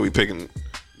because no way we picking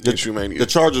the Shoemania. The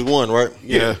Chargers won, right?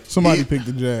 Yeah. Somebody picked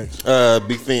the Jags.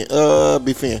 Big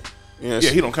fan. Yes. Yeah,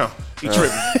 he don't count. He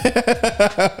tripping.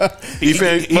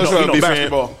 He know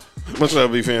basketball. Much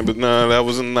love, B fan, but nah, that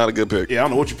was not a good pick. Yeah, I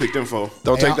don't know what you picked them for.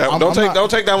 Don't take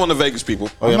that one to Vegas, people.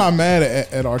 I'm not mad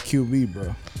at our QB,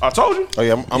 bro. I told you. Oh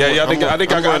yeah, I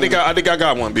think I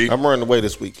got one, B. I'm running away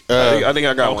this week. I think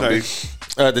I got one, B.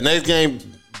 The next game,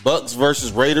 Bucks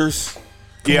versus Raiders.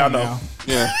 Yeah, I know.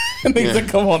 Yeah,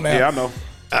 come on now. Yeah, I know.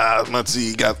 Let's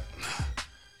see,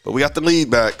 but we got the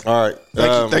lead back. All right,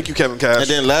 thank you, Kevin Cash. And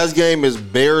then last game is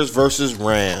Bears versus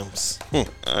Rams.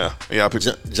 Yeah, I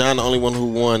picked John, the only one who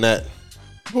won that.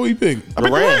 Who you pick? I picked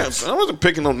the Rams. I wasn't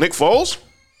picking on Nick Foles.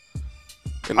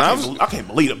 And I can't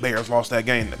believe the Bears lost that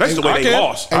game. That's the way they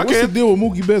lost. Hey, what's the deal with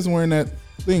Mookie Betts wearing that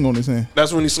thing on his hand?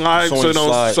 That's when he slides, so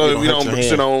you don't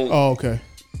Oh, okay.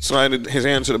 Slide his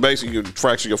hand to the base, and you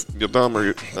fracture your thumb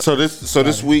or. So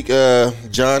this week,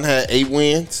 John had 8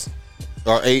 wins,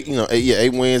 or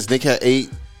 8 wins. Nick had 8.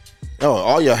 Oh,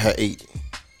 all y'all had 8.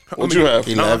 What you have?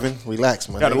 11. Relax,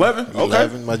 man. Got 11? Okay.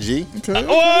 11, my G. Okay,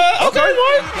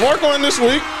 more going this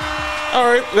week. All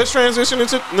right, let's go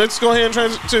ahead and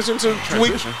transition to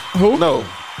week. Who? No,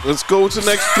 let's go to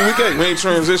next week 8. We ain't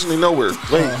transitioning nowhere.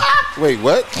 Wait,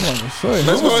 what?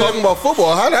 Let's go talking about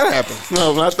football. How'd that happen?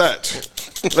 No, not that.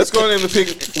 Let's go ahead and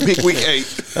pick week 8.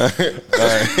 All right.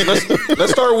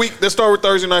 Let's start with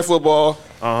Thursday night football.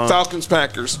 Falcons,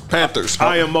 Panthers.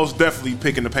 I am most definitely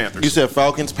picking the Panthers. You said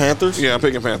Falcons, Panthers? Yeah, I'm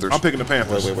picking Panthers. I'm picking the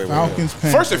Panthers. Wait. Falcons,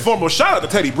 Panthers. First and foremost, shout out to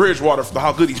Teddy Bridgewater for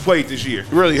how good he's played this year.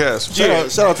 He really has.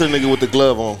 Shout out to the nigga with the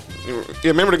glove on. Yeah,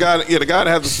 remember the guy that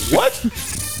had this. What?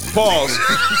 Pause.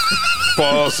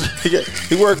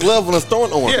 He wore a glove on his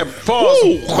throwing arm. Yeah,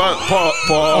 pause.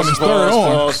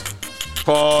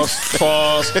 Pause.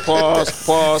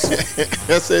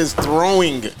 That says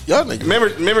throwing. Y'all niggas.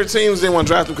 Remember teams didn't want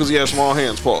to draft him because he had small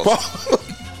hands. Pause.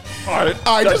 All right.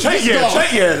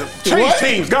 Change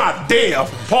teams. God damn.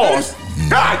 Pause.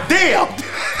 God damn.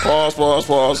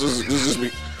 Pause. This is just me.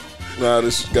 Nah,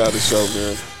 this got to show,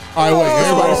 man. All right, wait.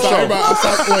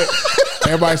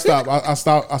 Everybody stop. I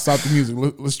stopped the music.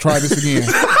 Let's try this again.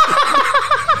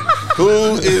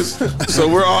 Who is? So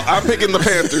we're all. I'm picking the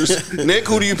Panthers. Nick,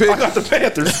 who do you pick? I got the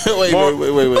Panthers.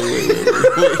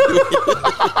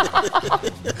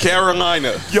 wait.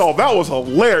 Carolina. Yo, that was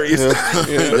hilarious.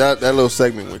 That little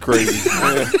segment went crazy.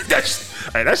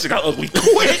 That shit got ugly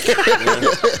quick.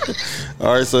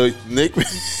 All right, so Nick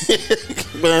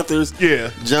Panthers.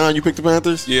 Yeah. John, you picked the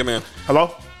Panthers? Yeah, man.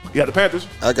 Hello? You got the Panthers?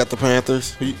 I got the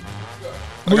Panthers. Who you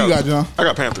got, John? I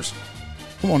got Panthers.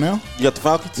 Come on now. You got the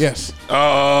Falcons? Yes.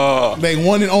 Oh, They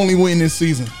won and only win this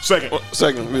season. Second.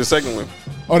 the second one.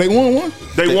 Oh, they won one?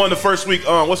 They won the first week.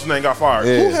 What's his name got fired?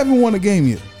 Yeah. Who haven't won a game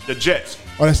yet? The Jets.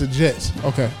 Oh, that's the Jets.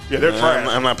 Okay. Yeah, they're trash.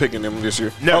 I'm not picking them this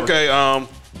year. Never. Okay.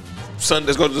 Sunday.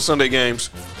 Let's go to the Sunday games.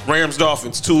 Rams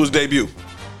Dolphins. Tua's debut.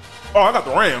 Oh, I got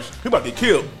the Rams. He about to get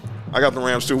killed. I got the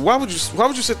Rams too. Why would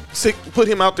you put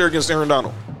him out there against Aaron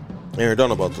Donald? Aaron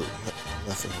Donald about to.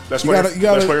 Nothing. Best You player, gotta- you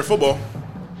gotta- best player in football.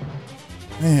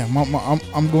 Man,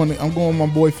 I'm going with my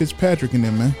boy Fitzpatrick in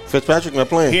them, man. Fitzpatrick not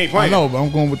playing. He ain't I playing. know, but I'm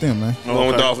going with them, man. I'm going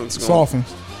with Okay. Dolphins.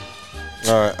 Dolphins.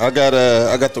 All right, I got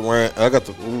the Rams. I got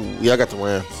the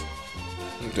Rams.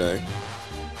 Okay.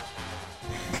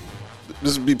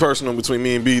 This would be personal between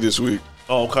me and B this week.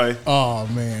 Oh, okay. Oh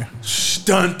man.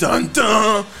 Dun dun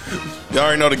dun. Y'all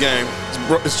already know the game.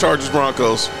 It's Chargers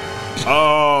Broncos.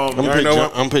 I'm already gonna know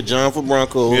pick John, pick John for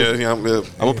Broncos. Yeah. I'm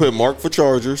gonna put Mark for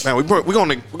Chargers. Man, we're going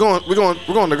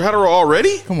to Hetero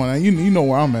already. Come on now. You know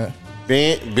where I'm at.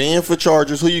 Ben for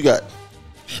Chargers. Who you got?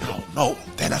 Oh no,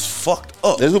 that's fucked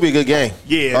up. This will be a good game.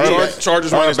 Yeah, All yeah. right,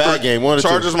 Chargers all right, minus bad 3. game. 1 or 2.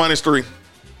 Chargers minus 3.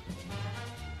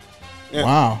 Yeah.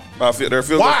 Wow. They're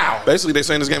field Wow. goal. Basically, they're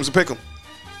saying this game's a pick 'em.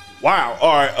 Wow.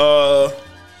 All right.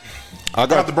 I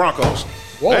got the Broncos.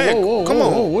 Whoa, Hey, whoa. come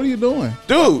on. Whoa, what are you doing?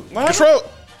 Dude, control.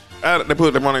 They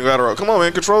put their money in Adderall. Come on,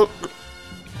 man. Control.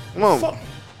 Come on.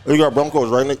 You got Broncos,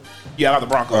 right, Nick? Yeah, I got the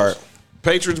Broncos. All right.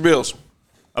 Patriots, Bills.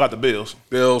 I got the Bills.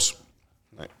 Bills.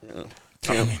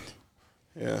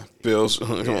 Yeah, Bills.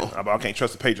 Come on. I can't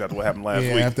trust the Patriots after what happened last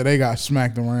Yeah, week. after they got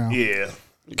smacked around. Yeah.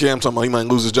 Cam talking about he might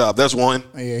lose his job. That's one.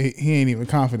 Yeah, he ain't even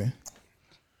confident.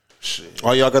 Shit.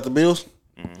 Oh, y'all got the Bills?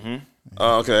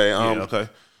 Okay. Yeah, okay.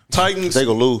 Titans. They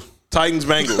gonna lose. Titans,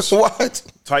 Bengals. What?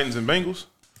 Titans and Bengals.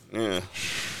 Yeah.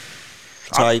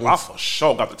 Titans. I for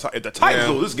sure got the Titans. If the Titans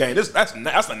Yeah. lose this game,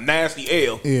 that's a nasty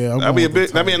L. Yeah,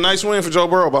 That'd be a nice win for Joe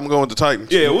Burrow, but I'm going with the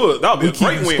Titans. Yeah, it would. That would We be a great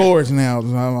keeping win. scores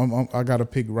now. I got to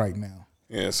pick right now.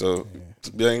 Yeah, so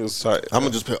Bengals, Titans. I'm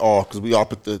gonna just pick all because we all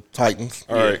picked the Titans.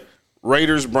 All right.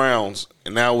 Raiders, Browns.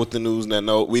 And now with the news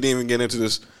that we didn't even get into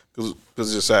this because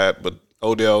it's just sad, but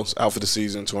Odell's out for the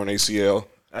season, torn ACL.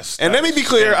 And let me be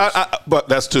clear, but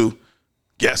that's 2.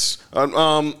 Yes.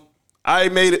 I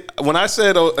made it when I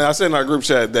said in our group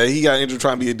chat that he got injured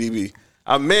trying to be a DB.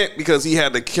 I meant because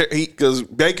because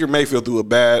Baker Mayfield threw a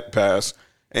bad pass,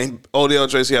 and Odell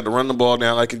Tracy had to run the ball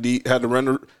down like had to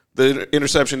run the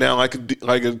interception down like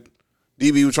a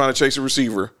DB was trying to chase a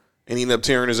receiver, and he ended up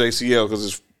tearing his ACL because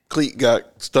his cleat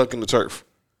got stuck in the turf.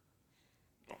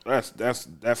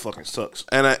 That fucking sucks.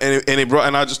 And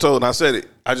I just told, and I said it.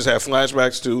 I just had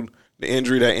flashbacks to the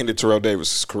injury that ended Terrell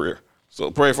Davis' career. So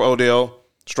pray for Odell,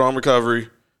 strong recovery,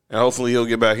 and hopefully he'll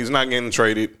get back. He's not getting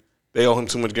traded. They owe him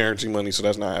too much guarantee money, so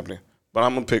that's not happening. But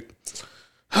I'm gonna pick.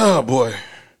 Oh boy,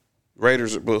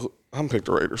 Raiders. But I'm gonna pick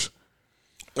the Raiders.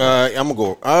 I'm gonna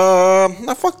go.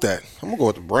 Nah, fuck that. I'm gonna go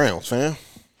with the Browns, fam.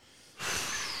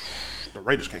 The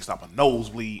Raiders can't stop a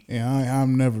nosebleed. Yeah,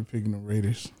 I'm never picking the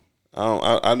Raiders.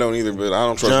 I don't either, but I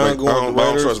don't trust. John I going with the don't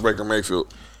Raiders? trust Baker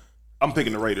Mayfield. I'm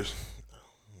picking the Raiders.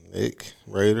 Nick,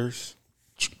 Raiders.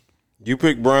 You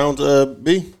pick Browns,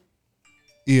 B?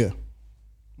 Yeah.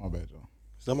 My bad, Joe.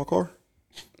 Is that my car?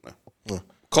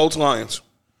 Colts, Lions.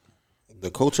 The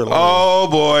Colts are Oh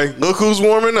boy, look who's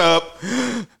warming up.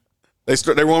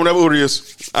 They're warming up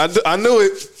Urias. I knew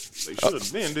it. They should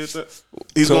have been did that.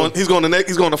 He's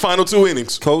going the final 2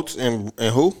 innings. Colts and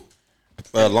who?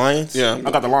 Lions? Yeah,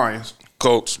 I got the Lions.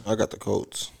 Colts. I got the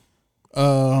Colts.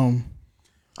 I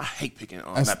hate picking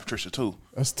Matt Patricia too.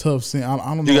 That's tough. I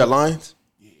don't know. You got Lions?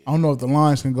 I don't know if the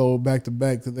Lions can go back to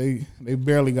back because they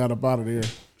barely got up out of there.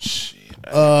 Shit.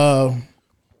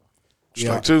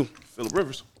 Strike 2. Phillip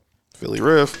Rivers. Philly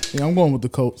Riff. Yeah, I'm going with the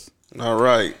Colts. All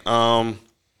right.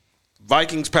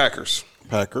 Vikings, Packers.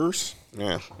 Packers.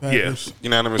 Yeah. Packers.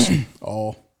 Unanimous.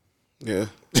 All. Yeah.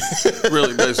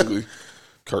 Really, basically.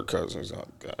 Kirk Cousins. Oh,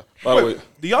 God. By the way,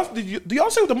 Do y'all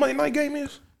say what the Monday night game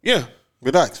is? yeah.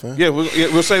 Relax, man. Yeah,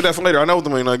 we'll save that for later. I know what the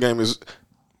Monday night game is.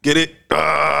 Get it?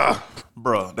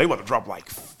 Bruh, they about to drop like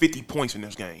 50 points in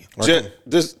this game.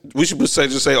 We should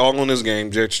just say all on this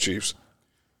game, Jets Chiefs.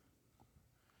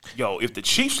 Yo, if the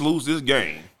Chiefs lose this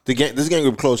game, this game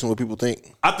will be closer than what people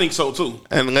think. I think so too.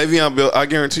 And Le'Veon Bell, I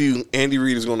guarantee you, Andy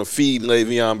Reid is going to feed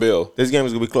Le'Veon Bell. This game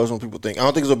is going to be closer than people think. I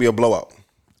don't think it's going to be a blowout.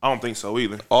 I don't think so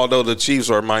either. Although the Chiefs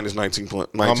are minus 19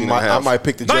 and a half. I might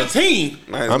pick the Jets. 19?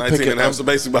 19 and a half, so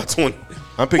basically about 20.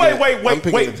 I'm picking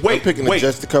the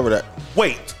Jets to cover that.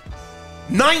 Wait.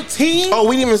 19? Oh,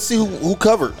 we didn't even see who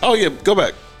covered. Oh, yeah, go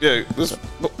back. Yeah, let's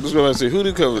go back and see. Who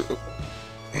did cover?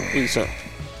 Please,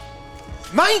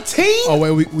 19? Oh,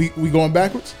 wait, we going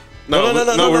backwards? No,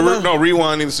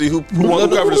 rewinding to see who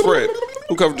covered the spread.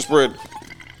 Who covered the spread?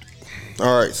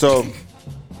 All right, so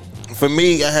for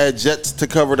me, I had Jets to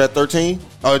cover that 13.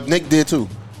 Nick did too.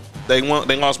 They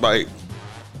lost by 8.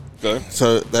 Okay.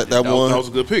 So that one. That was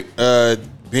a good pick.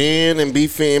 Ben and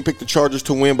B-Fin picked the Chargers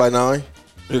to win by 9.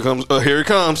 Here he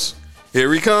comes.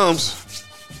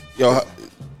 Yo,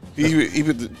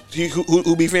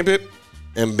 who B-Fin picked?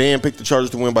 And Ben picked the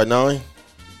Chargers to win by 9.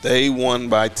 They won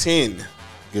by 10.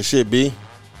 Good shit, B.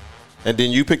 And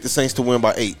then you picked the Saints to win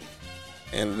by 8.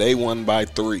 And they won by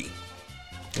 3.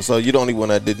 So you the only one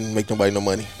that didn't make nobody no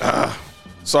money.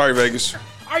 Sorry, Vegas.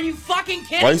 Are you fucking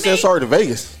kidding me? Why you saying sorry to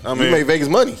Vegas? You made Vegas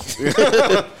money.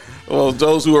 Well,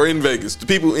 those who are in Vegas, the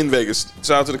people in Vegas,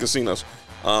 shout out to the casinos.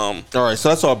 All right, so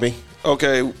that's all, B.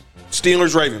 Okay,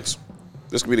 Steelers, Ravens.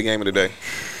 This could be the game of the day.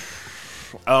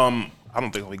 I don't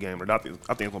think it'll be a game, but I think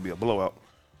it's gonna be a blowout.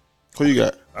 Who you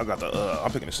got? I got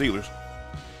I'm picking the Steelers.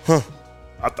 Huh?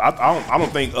 I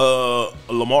don't think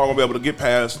Lamar gonna be able to get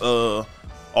past all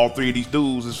 3 of these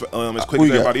dudes as quick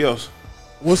as everybody else.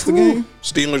 What's the game?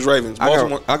 Steelers, Ravens.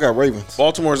 Baltimore. I got Ravens.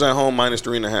 Baltimore's at home minus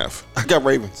 3.5. I got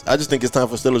Ravens. I just think it's time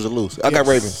for Steelers to lose. I got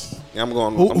Ravens. Yeah, I'm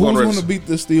going. Who's going to beat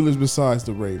the Steelers besides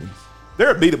the Ravens? They're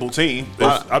a beatable team.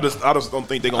 I just don't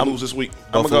think they're gonna lose this week.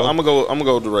 I'm gonna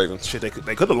go with the Ravens. Shit, they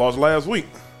could have lost last week.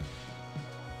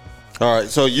 All right,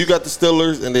 so you got the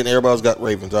Steelers, and then everybody's got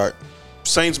Ravens. All right.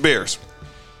 Saints, Bears.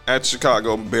 At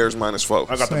Chicago, Bears minus 4.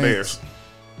 I got the Bears.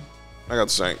 I got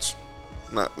the Saints.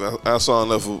 I saw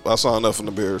enough in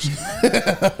the Bears.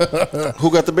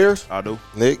 Who got the Bears? I do.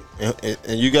 Nick,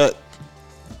 and you got?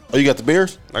 Oh, you got the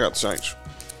Bears? I got the Saints.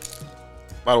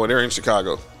 By the way, they're in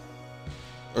Chicago.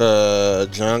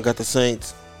 John got the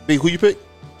Saints. B, who you pick?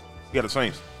 You got the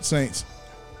Saints. Saints.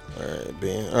 All right,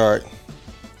 Ben. All right.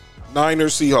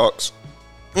 Niners, Seahawks.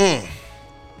 And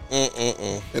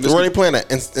where they playing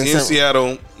at? In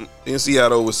Seattle. In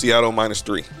Seattle with Seattle minus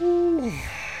 3.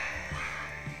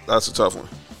 That's a tough one.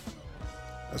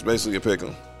 That's basically a pick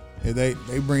 'em. Yeah, they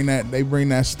bring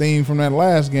that steam from that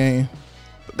last game.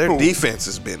 But their defense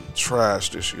has been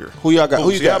trash this year. Who y'all got?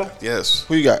 Who you Seattle? got? Yes.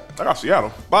 Who you got? I got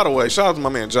Seattle. By the way, shout out to my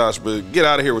man Josh, but get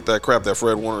out of here with that crap that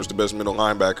Fred Warner is the best middle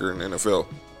linebacker in the NFL.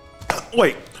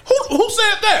 Wait, who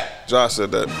said that? Josh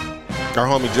said that. Our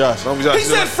homie Josh. He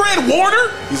said Fred Warner?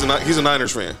 He's a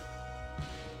Niners fan.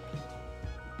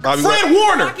 Fred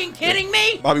Warner. Fucking kidding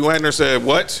me? Bobby Wagner said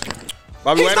what?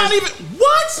 He's not even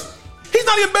what? He's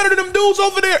not even better than them dudes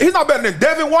over there. He's not better than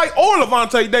Devin White or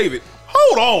Levante David.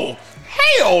 Hold on.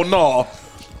 Hell no.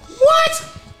 What?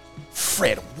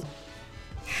 Fred.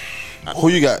 Who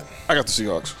you got? I got the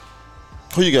Seahawks.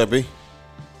 Who you got, B?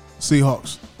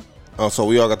 Seahawks. Oh, so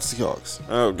we all got the Seahawks.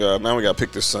 Oh God! Now we got to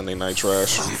pick this Sunday night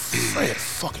trash. Fred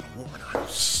fucking Warner.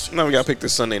 Now we got to pick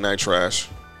this Sunday night trash.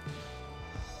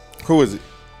 Who is it?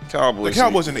 Cowboys. The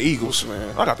Cowboys and the Eagles,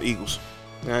 man. I got the Eagles.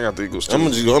 Yeah, I got the Eagles too. I'm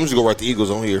just go write the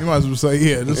Eagles on here. You might as well say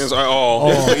It's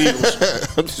all Eagles.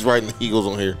 I'm just writing the Eagles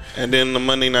on here. And then the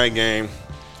Monday night game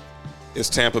is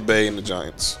Tampa Bay and the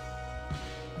Giants.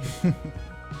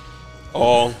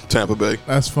 All Tampa Bay.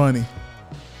 That's funny.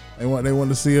 They want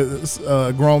to see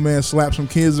a grown man slap some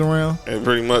kids around. Yeah,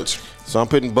 pretty much. So I'm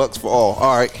putting Bucks for all.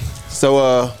 All right.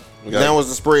 So that was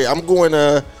the spread. I'm going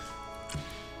the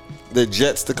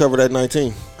Jets to cover that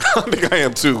 19. I think I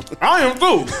am too. I am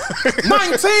too.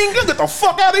 19. Get the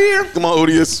fuck out of here. Come on,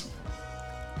 Odious.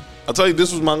 I'll tell you,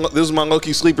 this was my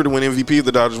low-key sleeper to win MVP if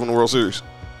the Dodgers win the World Series.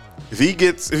 If he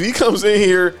comes in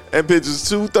here and pitches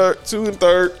two-thirds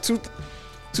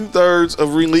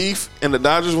of relief and the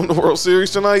Dodgers win the World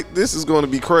Series tonight, this is going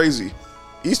to be crazy.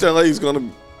 East LA is going to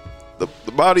the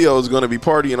Barrio is going to be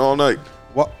partying all night.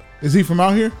 What? Is he from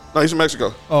out here? No, he's from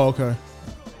Mexico. Oh, okay.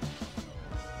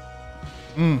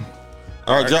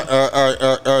 All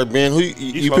right, Ben. Who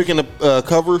you picking the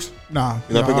covers? Nah,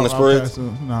 you're not picking the spreads.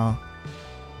 Nah,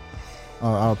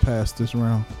 I'll pass this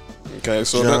round. Okay,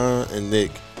 so John and Nick.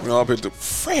 We all picked the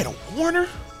Fred Warner.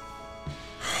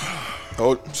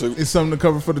 Oh, so it's something to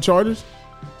cover for the Chargers.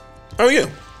 Oh yeah,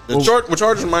 The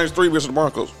Chargers -3 versus the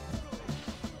Broncos.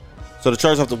 So the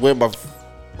Chargers have to win by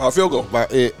a field goal.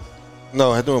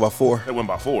 No, had to win by 4. They win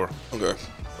by 4. Okay.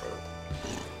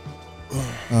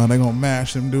 They're gonna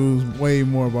mash them dudes way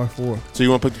more by 4. So you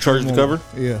want to pick the Chargers to cover?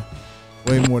 Yeah,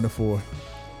 way more than 4.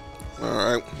 All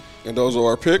right, and those are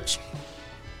our picks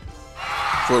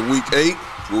for Week 8.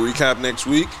 We'll recap next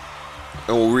week,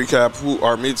 and we'll recap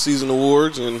our mid-season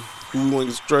awards and who we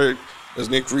want to trade. As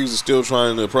Nick Freese is still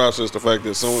trying to process the fact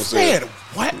that someone said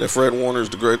that Fred Warner is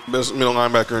the best middle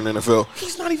linebacker in the NFL.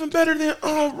 He's not even better than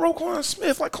Roquan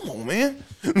Smith. Like, come on, man.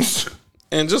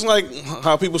 And just like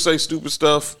how people say stupid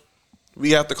stuff,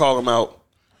 we have to call them out.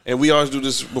 And we always do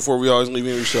this before we always leave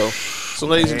any show. So,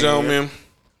 ladies and gentlemen,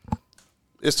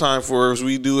 it's time for, as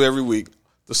we do every week,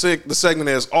 the segment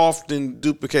that is often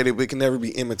duplicated but can never be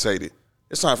imitated.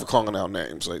 It's time for calling out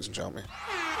names, ladies and gentlemen.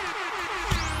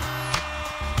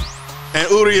 And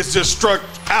Uri is just struck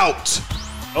out.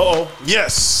 Uh-oh.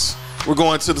 Yes. We're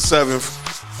going to the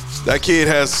 7th. That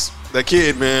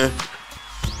kid, man.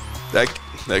 That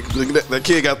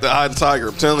kid got the eye of the tiger.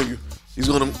 I'm telling you. He's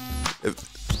going to...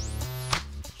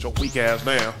 Your weak ass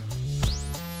down.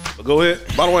 But go ahead.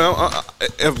 By the way,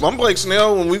 if I'm Blake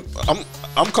Snell,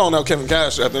 I'm calling out Kevin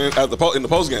Cash in the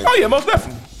post game. Oh yeah, most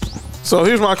definitely. So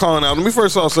here's my calling out. Let me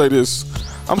first say this.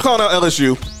 I'm calling out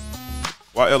LSU.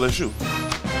 Why LSU?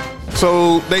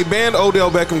 So they banned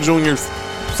Odell Beckham Jr.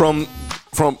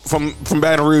 from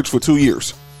Baton Rouge for 2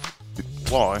 years.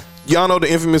 Why? Y'all know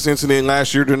the infamous incident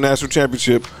last year during the national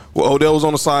championship where Odell was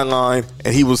on the sideline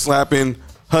and he was slapping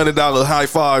 $100 high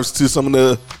fives to some of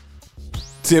the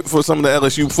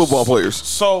LSU football players.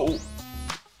 So,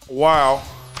 wow.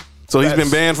 So he's been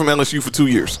banned from LSU for 2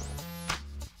 years.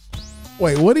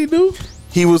 Wait, what'd he do?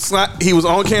 He was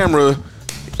on camera,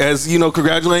 as you know,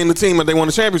 congratulating the team that they won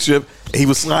the championship. He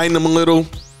was sliding them a little.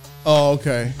 Oh,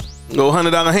 okay. Little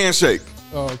 $100 handshake.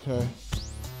 Oh, okay.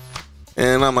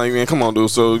 And I'm like, man, come on, dude.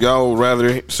 So y'all rather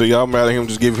him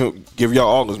just give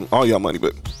y'all all y'all money,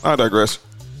 but I digress.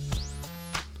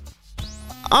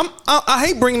 I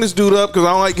hate bringing this dude up because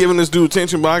I don't like giving this dude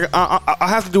attention, but I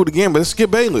have to do it again. But it's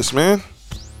Skip Bayless, man.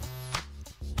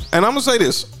 And I'm gonna say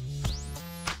this: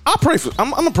 I'm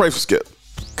gonna pray for Skip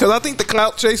because I think the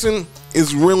clout chasing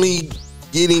is really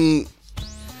getting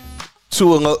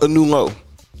to a new low.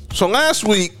 So last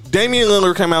week, Damian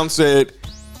Lillard came out and said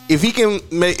if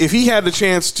he had the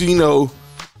chance to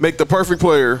make the perfect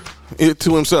player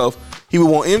to himself, he would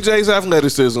want MJ's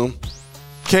athleticism,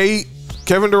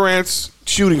 Kevin Durant's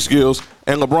shooting skills,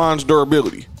 and LeBron's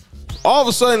durability. All of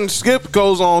a sudden, Skip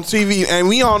goes on TV, and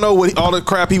we all know all the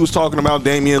crap he was talking about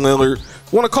Damian Lillard.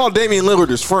 Want to call Damian Lillard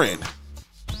his friend.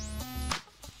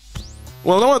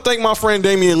 Well, I want to thank my friend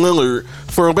Damian Lillard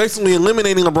for basically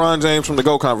eliminating LeBron James from the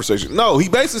GOAT conversation. No, he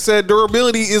basically said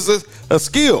durability is a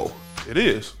skill. It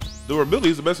is. Durability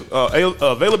is the best.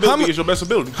 Availability is your best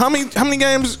ability. How many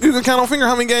games you can count on finger?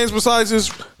 How many games besides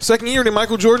his second year did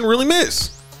Michael Jordan really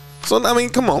miss? So I mean,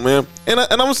 come on, man. And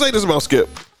I'm gonna say this about Skip.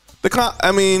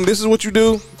 This is what you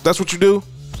do. That's what you do.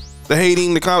 The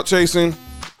hating, the clout chasing.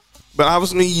 But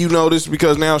obviously, you know this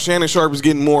because now Shannon Sharpe is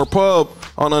getting more pub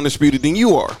on Undisputed than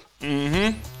you are.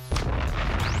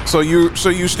 Mm-hmm. So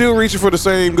you still reaching for the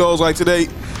same goals. Like today,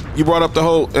 you brought up the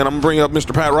whole, and I'm gonna bring up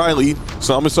Mr. Pat Riley.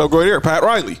 So I'm gonna go there. Pat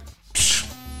Riley.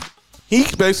 He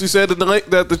basically said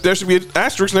that there should be an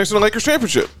asterisk next to the Lakers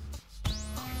championship.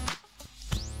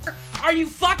 Are you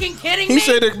fucking kidding me? He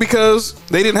said it because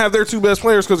they didn't have their two best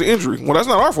players because of injury. Well, that's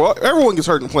not our fault. Everyone gets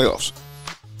hurt in the playoffs.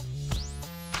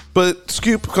 But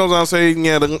Scoop comes out saying,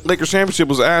 yeah, the Lakers championship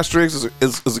was an asterisk,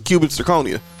 is a cubic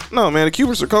zirconia. No, man, the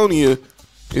cubic zirconia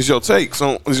is your takes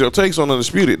on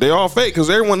Undisputed. They all fake because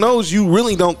everyone knows you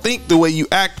really don't think the way you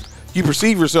act, you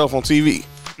perceive yourself on TV.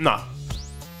 Nah.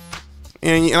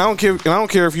 And I don't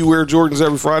care if you wear Jordans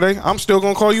every Friday. I'm still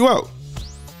gonna call you out.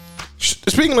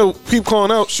 Speaking of people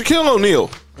calling out, Shaquille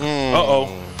O'Neal.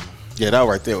 Uh-oh. Yeah, that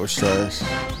right there was trash.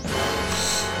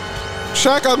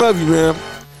 Shaq, I love you, man.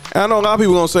 And I know a lot of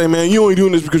people gonna say, man, you only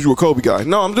doing this because you were a Kobe guy.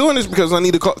 No, I'm doing this because I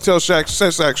need to tell Shaq,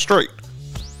 set Shaq straight.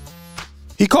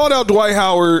 He called out Dwight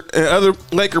Howard and other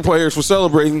Laker players for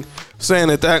celebrating, saying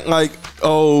that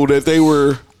they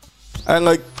were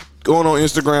going on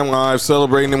Instagram Live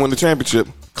celebrating and win the championship.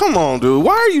 Come on, dude.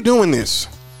 Why are you doing this?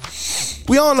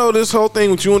 We all know this whole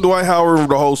thing with you and Dwight Howard,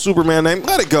 the whole Superman name.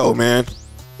 Let it go, man.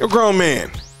 You're a grown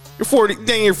man. You're 40,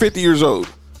 dang, you're 50 years old.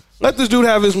 Let this dude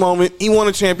have his moment. He won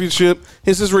a championship.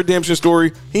 It's his redemption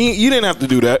story. You didn't have to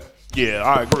do that. Yeah,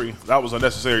 I agree. That was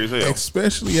unnecessary as hell.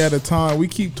 Especially at a time, we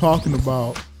keep talking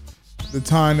about the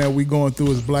time that we going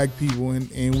through as black people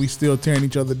and we still tearing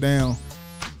each other down.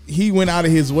 he went out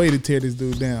of his way to tear this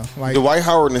dude down. Like Dwight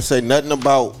Howard didn't say nothing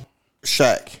about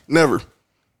Shaq. Never.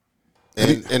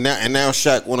 And now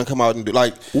Shaq want to come out and do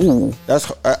like, ooh,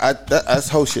 that's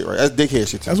whole shit, right? That's dickhead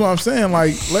shit. That's what I'm saying.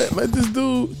 Like, let this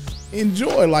dude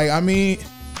enjoy. Like, I mean,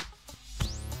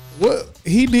 what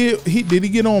he did he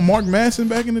get on Mark Manson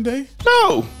back in the day?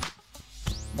 No.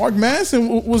 Mark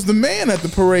Manson was the man at the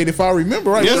parade, if I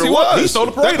remember right. Yes, he was. He stole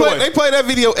the parade away. They play that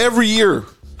video every year.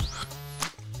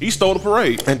 He stole the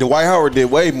parade. And Dwight Howard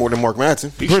did way more than Mark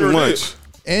Manson. He Pretty sure much. did.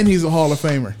 And he's a Hall of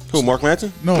Famer. Who, Mark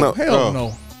Manson? No, hell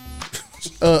no.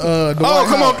 Dwight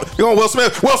come Howard. on. You on Will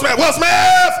Smith. Will Smith.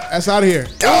 That's out of here.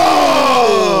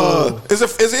 Oh! Is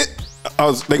it?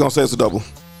 They going to say it's a double.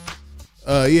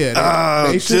 Yeah.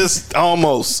 They should, Just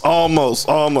almost.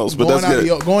 But that's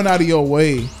good. Going out of your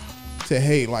way to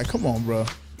hate. Like, come on, bro.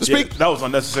 Yeah, that was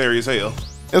unnecessary as hell.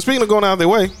 And speaking of going out of their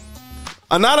way,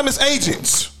 anonymous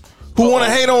agents who want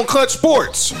to hate on Clutch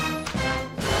Sports.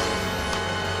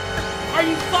 Are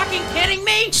you fucking kidding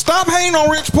me? Stop hating on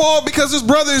Rich Paul because his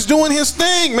brother is doing his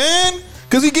thing, man.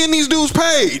 Because he getting these dudes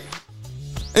paid.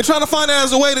 And trying to find that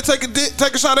as a way to take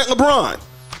a shot at LeBron.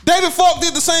 David Falk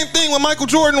did the same thing when Michael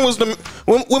Jordan was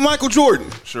when Michael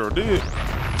Jordan. Sure did.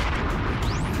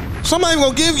 Somebody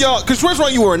gonna give y'all, because first of all,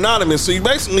 you were anonymous, so you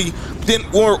basically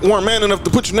weren't man enough to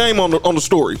put your name on the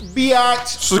story. Biatch.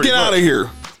 So get out of here.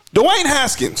 Dwayne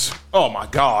Haskins. Oh my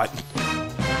God.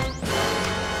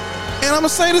 And I'm gonna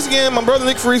say this again. My brother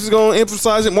Nick Freese is gonna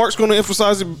emphasize it. Mark's gonna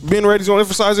emphasize it. Ben Ready's gonna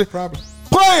emphasize it. Probably.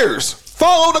 Players,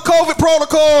 follow the COVID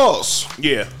protocols.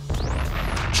 Yeah.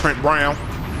 Trent Brown.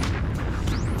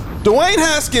 Dwayne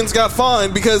Haskins got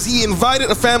fined because he invited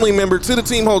a family member to the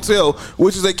team hotel,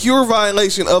 which is a clear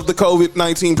violation of the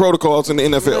COVID-19 protocols in the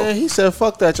NFL. Man, he said,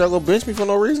 fuck that. Y'all gonna bench me for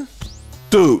no reason?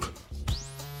 Dude.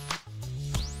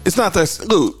 It's not that,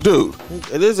 dude.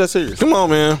 It is that serious. Come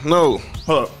on, man. No.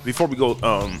 Hold up. Before we go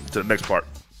to the next part,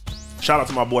 shout out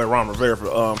to my boy Ron Rivera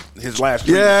for his last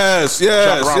tweet. Yes.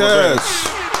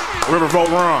 River Vote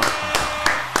Ron.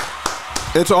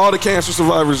 And to all the cancer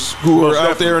survivors who are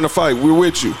out there in the fight, we're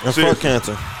with you. And fuck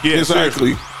cancer. Yeah,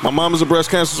 exactly. My mom is a breast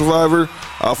cancer survivor.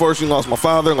 I unfortunately lost my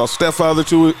father, lost stepfather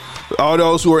to it. All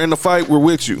those who are in the fight, we're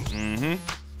with you. Mm-hmm.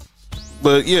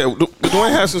 But yeah,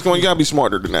 Dwayne Haskins you gotta be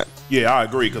smarter than that. Yeah, I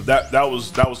agree, because that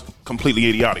was completely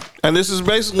idiotic. And this is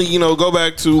basically, go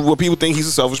back to what people think he's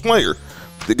a selfish player.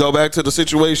 They go back to the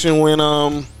situation when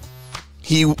after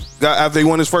he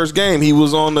won his first game, he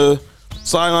was on the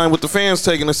sideline with the fans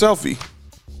taking a selfie.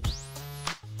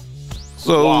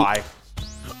 So why?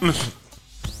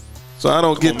 So I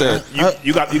don't get that.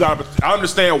 You got. I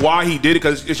understand why he did it,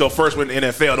 because it's your first win in the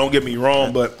NFL. Don't get me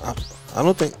wrong, but I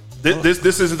don't think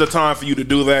this isn't the time for you to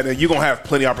do that, and you're gonna have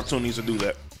plenty of opportunities to do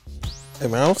that. Hey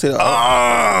man, I don't see that.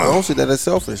 I don't see that as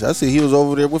selfish. I see he was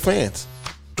over there with fans.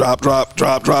 Drop.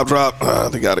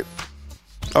 They got it.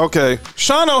 Okay,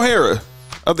 Sean O'Hara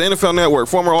of the NFL Network,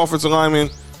 former offensive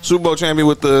lineman, Super Bowl champion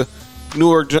with the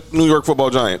New York Football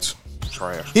Giants.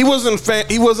 Trash. He wasn't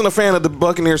a fan of the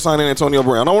Buccaneers signing Antonio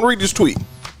Brown. I want to read this tweet.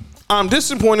 I'm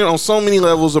disappointed on so many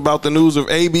levels about the news of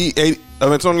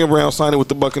Antonio Brown signing with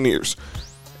the Buccaneers.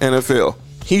 NFL.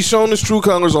 He's shown his true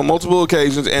colors on multiple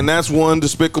occasions, and that's one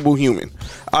despicable human.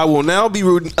 I will now be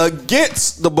rooting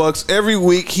against the Bucs every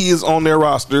week he is on their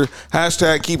roster.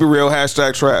 # keep it real.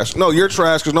 # trash. No, you're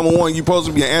trash because number one, you're supposed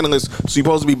to be an analyst, so you're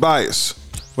supposed to be biased.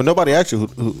 But nobody asked you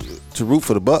who to root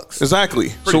for the Bucs.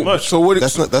 Exactly. Pretty much. So what?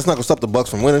 That's not gonna stop the Bucs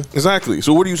from winning. Exactly.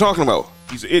 So what are you talking about?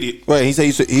 He's an idiot. Wait, he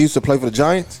said he used to play for the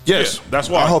Giants. Yes, Yeah, that's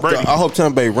why. I hope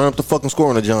Tampa Bay run up the fucking score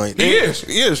on the Giants.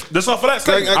 He is. That's all for that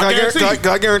statement.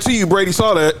 I guarantee you, Brady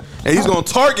saw that, and he's going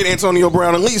to target Antonio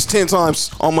Brown at least 10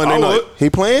 times on Monday night. He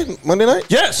playing Monday night?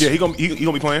 Yes. Yeah, he gonna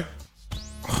be playing.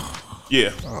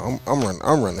 Yeah.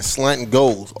 I'm running slanting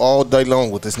goals all day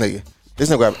long with this nigga. This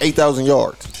nigga have 8,000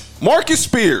 yards. Marcus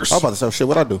Spears. I'm about to say shit.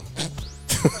 What I do?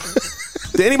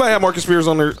 Did anybody have Marcus Spears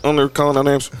on their calling out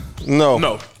names?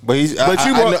 No. But he's.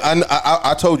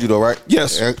 I told you though, right?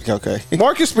 Yes. Okay.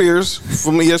 Marcus Spears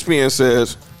from ESPN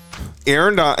says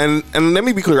Aaron Donald, and let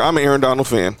me be clear, I'm an Aaron Donald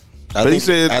fan. I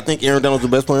think Aaron Donald's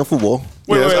the best player in football.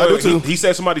 Wait, I do too. He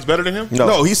said somebody's better than him?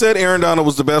 No, he said Aaron Donald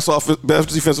was the best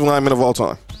defensive lineman of all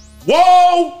time.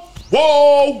 Whoa!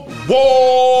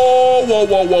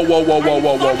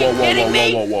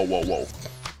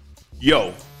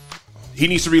 Yo, he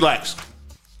needs to relax.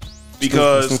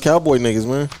 Because some cowboy niggas,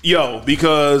 man.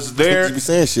 Because they're you be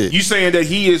saying shit. You saying that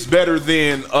he is better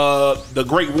than the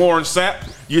great Warren Sapp?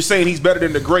 You're saying he's better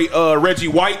than the great Reggie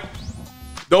White?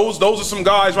 Those are some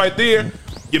guys right there.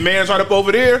 Your man's right up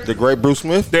over there. The great Bruce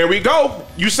Smith. There we go.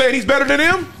 You saying he's better than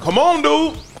him? Come on,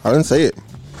 dude. I didn't say it.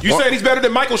 You saying he's better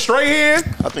than Michael Strahan?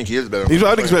 I think he is better. I think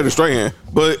he's better than Strahan.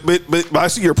 But I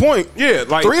see your point. Yeah,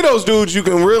 like 3 of those dudes you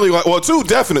can really like. Well, 2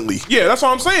 definitely. Yeah, that's what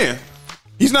I'm saying.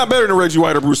 He's not better than Reggie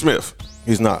White or Bruce Smith.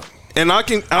 He's not. And I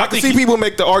can see people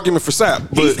make the argument for Sapp.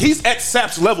 But He's at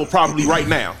Sapp's level probably right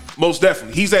now. Most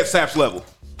definitely. He's at Sapp's level.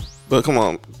 But come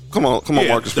on,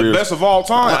 Marcus The Spears. best of all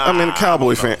time. I mean,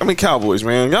 Cowboy fan. I mean, Cowboys,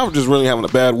 man. Y'all were just really having a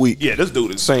bad week. Yeah, this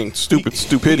dude is saying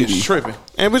stupidity. He's tripping.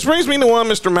 And which brings me to one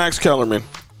Mr. Max Kellerman.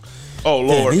 Oh,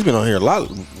 Lord. Man, he's been on here a lot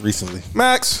recently.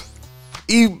 Max,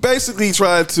 he basically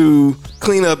tried to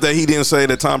clean up that he didn't say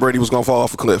that Tom Brady was going to fall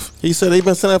off a cliff. He said they've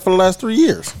been saying that for the last 3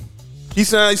 years. He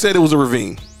said it was a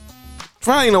ravine.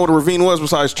 Probably didn't know what a ravine was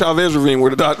besides Chavez Ravine,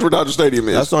 where Dodger Stadium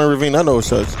is. That's the only ravine I know is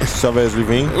Chavez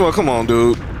Ravine. Well, come on,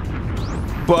 dude.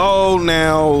 But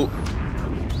now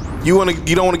you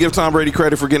don't want to give Tom Brady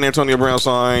credit for getting Antonio Brown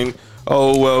signed.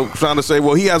 Oh, well, trying to say,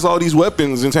 well, he has all these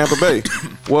weapons in Tampa Bay.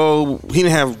 Well, he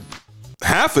didn't have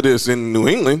half of this in New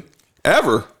England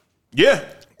ever. Yeah.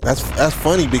 That's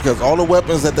funny because all the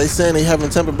weapons that they saying they have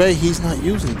in Tampa Bay, he's not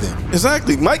using them.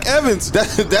 Exactly. Mike Evans.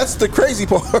 That's the crazy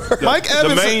part. Mike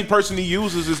Evans. The main person he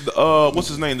uses is what's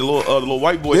his name? The little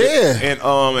white boy. Yeah.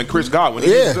 And Chris Godwin.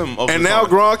 He uses them and now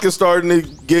Gronk is starting to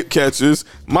get catches.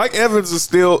 Mike Evans is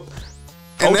still.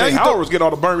 And OJ Howard was getting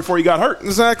all the burn before he got hurt.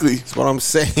 Exactly. That's what I'm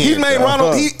saying. He's made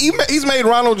he's made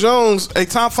Ronald Jones a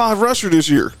top 5 rusher this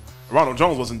year. Ronald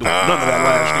Jones wasn't doing none of that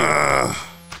last year.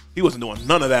 He wasn't doing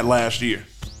none of that last year.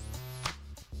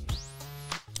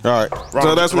 All right.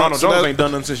 Ronald Jones ain't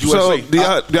done nothing since USC. So do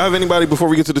y'all have anybody before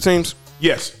we get to the teams?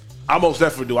 Yes, I most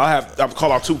definitely do. I'll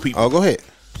call out 2 people. Oh, go ahead.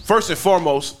 First and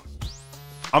foremost,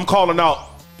 I'm calling out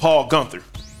Paul Gunther.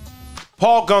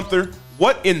 Paul Gunther,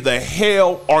 what in the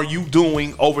hell are you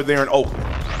doing over there in Oakland?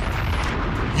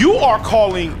 You are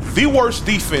calling the worst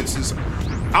defenses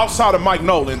outside of Mike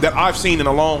Nolan that I've seen in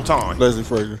a long time. Leslie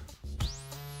Frazier.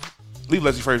 Leave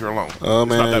Leslie Frazier alone. Oh,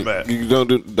 man. It's not that bad. You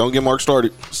don't get Mark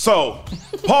started. So,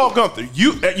 Paul Gunther,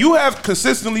 you have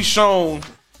consistently shown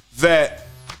that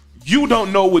you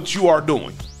don't know what you are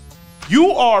doing.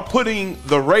 You are putting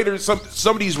the Raiders,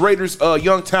 some of these Raiders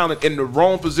young talent in the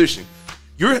wrong position.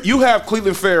 You have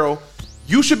Cleveland Farrell.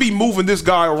 You should be moving this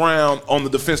guy around on the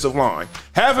defensive line.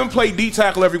 Have him play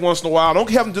D-tackle every once in a while. Don't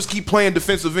have him just keep playing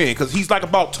defensive end because he's like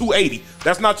about 280.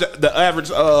 That's not the average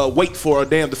weight for a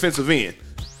damn defensive end.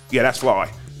 Yeah, that's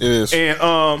fly. It is. And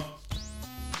the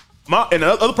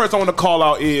other person I want to call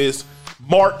out is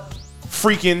Mark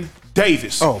freaking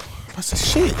Davis. Oh, I said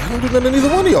shit. I don't do nothing to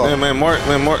neither one of y'all. Yeah, man, Mark.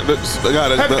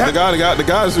 The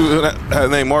guys who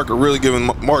had named Mark are really giving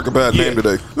Mark a bad name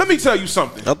today. Let me tell you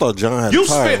something. I thought John had You a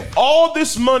title. spent all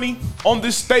this money on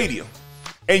this stadium,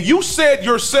 and you said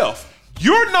yourself,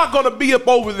 you're not going to be up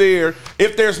over there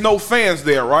if there's no fans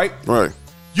there, right? Right.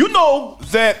 You know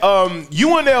that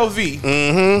UNLV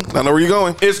I know where you're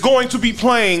going. is going to be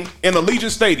playing in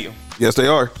Allegiant Stadium. Yes, they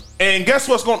are. And guess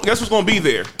what's going to be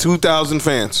there? 2,000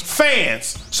 fans.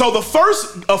 Fans. So the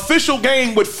first official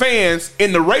game with fans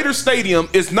in the Raiders Stadium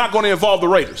is not going to involve the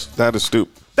Raiders. That is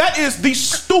stupid. That is the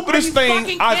stupidest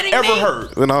thing I've ever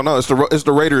heard. No, it's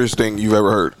the Raiders thing you've ever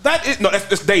heard.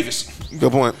 That's Davis.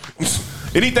 Good point.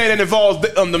 Anything that involves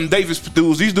them Davis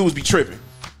dudes, these dudes be tripping.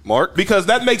 Mark? Because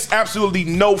that makes absolutely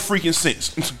no freaking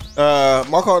sense.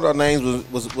 My call out names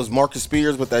was Marcus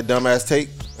Spears with that dumbass take.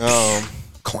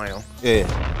 Clown. Yeah.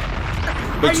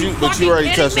 But you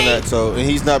already touched on that, so and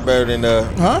he's not better than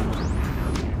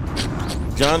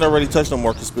John already touched on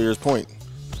Marcus Spears' point.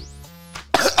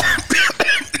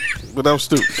 But that was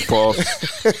stupid, Paul.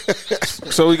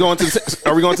 So are we going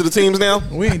to the teams now?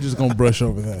 We ain't just gonna brush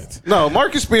over that. No,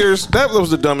 Marcus Spears. That was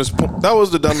the dumbest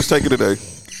take of the day.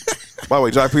 By the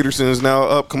way, Jock Peterson is now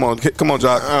up. Come on,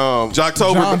 Jock.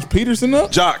 Jocktober. John Peterson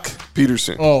up? Jock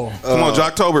Peterson. Oh, come on,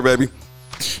 Jocktober, baby.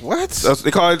 What? They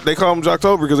call him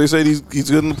Jocktober because they say he's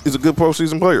good. He's a good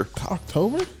postseason player.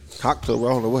 October. I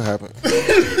don't know what happened.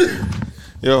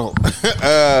 Yo,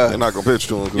 they're not gonna pitch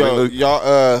to him. Y'all,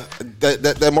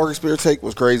 that Marcus Spears take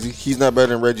was crazy. He's not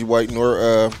better than Reggie White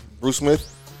nor Bruce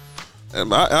Smith.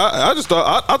 And I just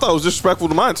thought it was disrespectful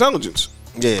to my intelligence.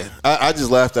 Yeah, I just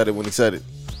laughed at it when he said it.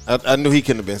 I knew he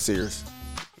couldn't have been serious.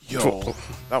 Yo,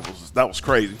 that was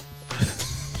crazy.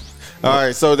 All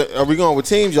right, so are we going with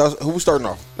teams? Y'all, who we starting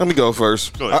off? Let me go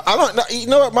first. Go ahead. I don't. You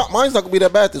know what? Mine's not gonna be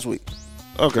that bad this week.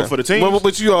 Okay, Go for the teams. Well,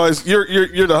 but you always you're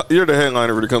the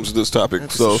headliner when it comes to this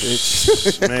topic. So,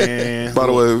 Man. by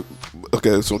the way,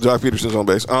 okay, so Jock Peterson's on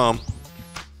base.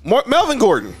 Melvin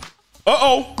Gordon.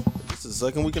 Uh-oh. This is the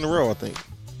second week in a row, I think.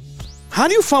 How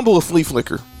do you fumble a flea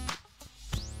flicker?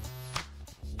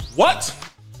 What?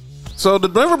 So the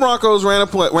Denver Broncos ran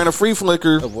a free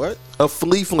flicker Of what? a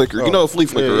flea flicker. You know a flea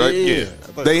flicker, right? Yeah.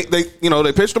 They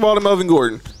pitched the ball to Melvin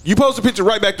Gordon. You supposed to pitch it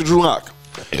right back to Drew Lock.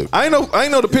 I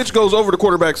know the pitch goes over the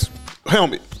quarterback's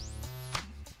helmet.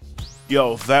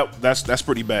 Yo, that's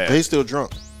pretty bad. He's still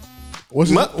drunk.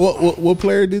 What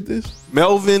player did this?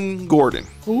 Melvin Gordon.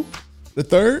 Who? The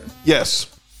third?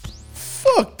 Yes.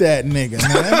 Fuck that nigga,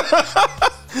 man.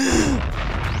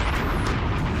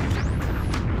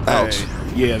 Ouch. Hey,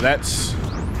 yeah, that's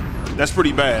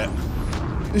pretty bad.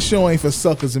 This show ain't for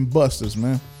suckers and busters,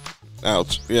 man.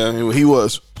 Ouch. Yeah, he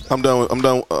was. I'm done.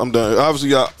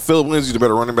 Obviously, Philip Lindsay's the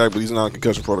better running back, but he's not in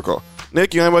concussion protocol.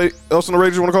 Nick, you anybody else on the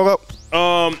Raiders you want to call out?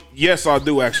 Yes, I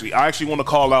do actually. I actually want to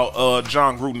call out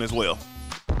John Gruden as well.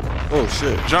 Oh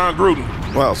shit. John Gruden.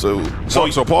 Wow. So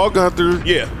Paul Gunther.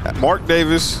 Yeah. Mark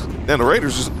Davis. And the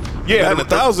Raiders just had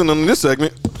 1,000 in this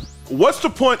segment. What's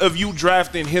the point of you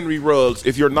drafting Henry Ruggs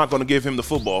if you're not going to give him the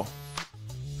football?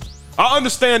 I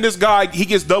understand this guy, he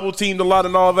gets double teamed a lot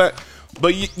and all that,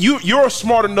 but you're a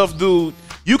smart enough dude.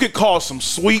 You could call some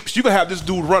sweeps. You could have this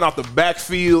dude run out the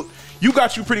backfield. You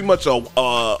got you pretty much a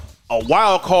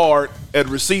wild card at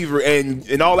receiver, and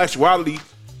in all actuality,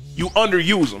 you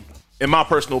underuse him, in my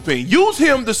personal opinion. Use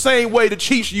him the same way the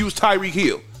Chiefs use Tyreek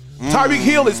Hill. Tyreek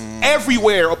Hill is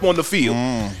everywhere up on the field.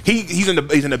 He's in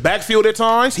the backfield at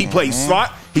times. He plays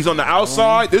slot. He's on the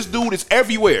outside. This dude is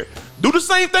everywhere. Do the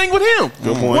same thing with him.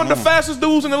 Good point. One of the fastest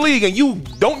dudes in the league, and you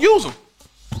don't use him.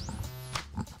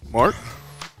 Mark?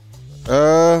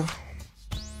 I'm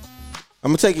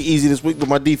gonna take it easy this week with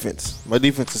my defense. My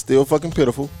defense is still fucking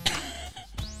pitiful.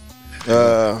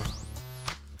 I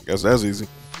guess that's easy.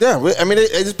 Yeah, I mean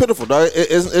it's just pitiful, dog.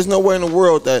 There's no way in the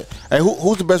world that. Hey,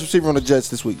 who's the best receiver on the Jets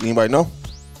this week? Anybody know?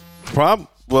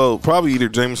 Probably either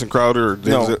Jamison Crowder or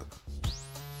Denzel. No.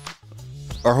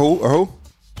 Or who?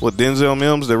 What, Denzel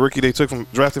Mims, the rookie they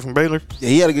drafted from Baylor? Yeah,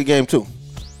 he had a good game too.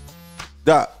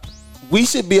 Doc, we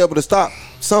should be able to stop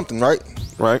something, right?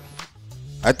 Right.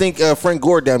 I think Frank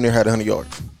Gore down there had 100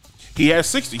 yards. He has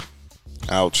 60.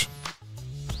 Ouch.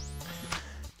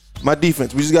 My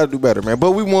defense, we just got to do better, man.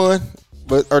 But we won.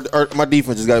 But my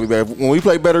defense has got to be better. When we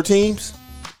play better teams,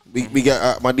 we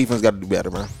got my defense got to do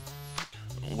better, man.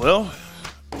 Well,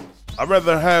 I'd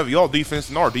rather have y'all defense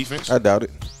than our defense. I doubt it.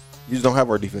 You just don't have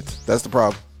our defense. That's the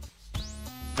problem.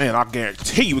 Man, I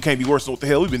guarantee you it can't be worse than what the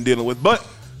hell we've been dealing with. But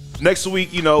next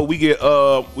week, we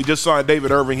just signed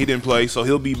David Irving. He didn't play, so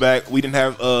he'll be back. We didn't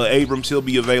have Abrams. He'll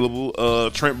be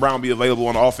available. Trent Brown be available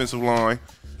on the offensive line.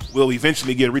 We'll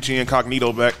eventually get Richie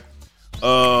Incognito back.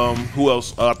 Who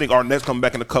else? I think Arnett's coming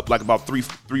back in the cup like about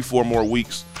 4 more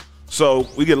weeks. So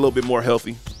we get a little bit more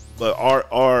healthy. But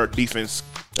our defense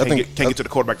can't get to the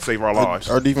quarterback to save our lives.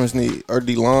 Our defense need our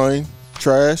D line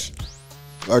trash.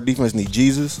 Our defense need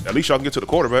Jesus. At least y'all can get to the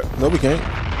quarterback. No, we can't.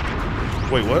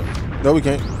 Wait, what? No, we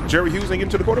can't. Jerry Hughes ain't getting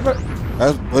to the quarterback?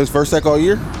 That's his first sack all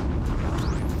year.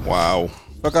 Wow.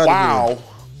 Fuck out of here.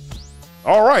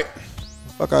 All right.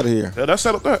 Fuck out of here. Yeah, that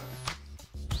settled that.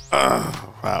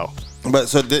 Wow. But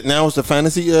so now it's the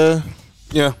fantasy. Yeah,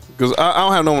 because I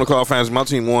don't have no one to call fantasy. My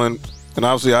team won, and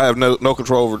obviously I have no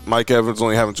control over Mike Evans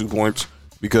only having 2 points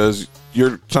because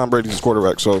you're Tom Brady's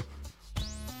quarterback. So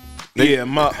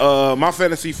my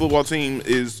fantasy football team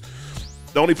is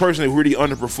the only person that really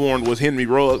underperformed was Henry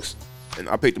Ruggs, and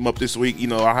I picked him up this week.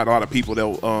 I had a lot of people that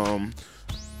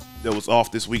was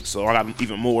off this week, so I got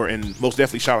even more. And most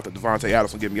definitely shout out to Devontae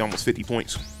Adams for giving me almost 50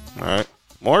 points. All right,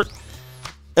 Mark.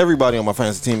 Everybody on my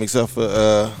fantasy team except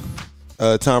for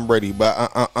Tom Brady,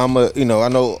 but I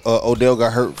know Odell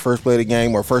got hurt first play of the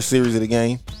game or first series of the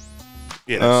game.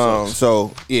 Yeah, that sucks.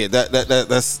 So yeah,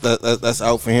 that's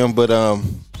out for him. But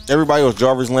everybody else,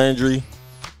 Jarvis Landry,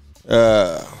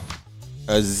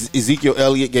 Ezekiel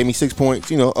Elliott gave me 6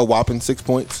 points. A whopping 6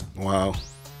 points. Wow.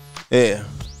 Yeah,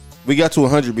 we got to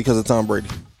 100 because of Tom Brady.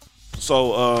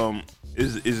 So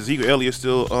is Ezekiel Elliott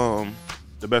still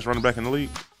the best running back in the league?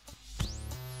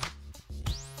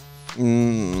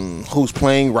 Who's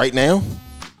playing right now?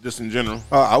 Just in general.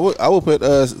 I would put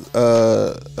what's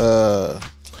the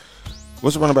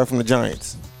running back from the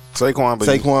Giants?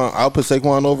 Saquon. I'll put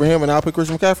Saquon over him, and I'll put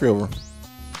Christian McCaffrey over him.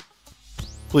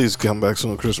 Please come back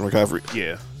soon, Christian McCaffrey.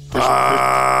 Yeah.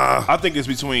 I think it's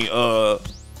between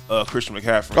Christian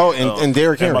McCaffrey. Oh, and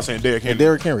Derrick Henry. I'm saying Derrick Henry. And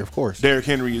Derrick Henry, of course. Derrick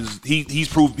Henry is he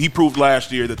proved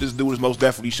last year that this dude is most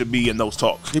definitely should be in those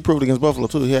talks. He proved against Buffalo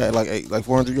too. He had like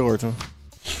 400 yards. Huh?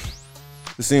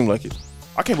 It seemed like it.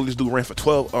 I can't believe this dude ran for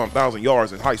 12,000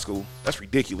 yards in high school. That's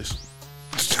ridiculous.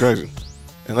 It's crazy.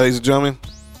 And ladies and gentlemen,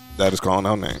 that is calling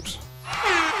out names.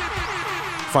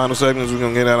 Final segments, we're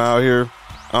gonna get that out here.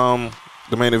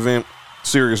 The main event.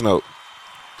 Serious note.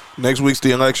 Next week's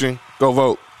the election. Go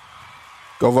vote.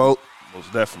 Go vote.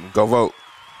 Most definitely. Go vote.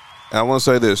 And I want to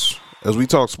say this. As we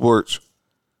talk sports,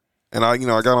 and I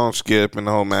got on Skip and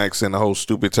the whole Max and the whole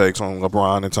stupid takes on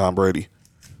LeBron and Tom Brady.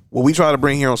 What we try to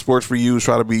bring here on Sports for You is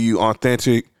try to be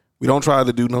authentic. We don't try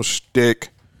to do no shtick.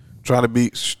 Try to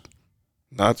be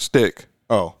not stick.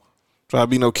 Oh, try to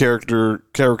be no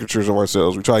caricatures of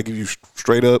ourselves. We try to give you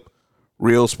straight up,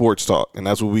 real sports talk, and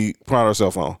that's what we pride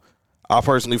ourselves on. I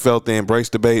personally felt the embrace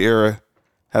debate era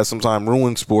has sometimes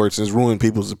ruined sports and has ruined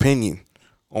people's opinion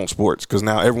on sports because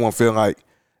now everyone feel like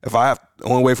if I have the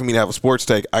only way for me to have a sports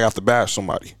take, I have to bash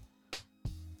somebody.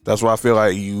 That's why I feel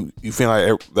like you feel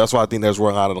like that's why I think that's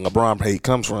where a lot of the LeBron hate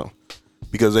comes from,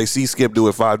 because they see Skip do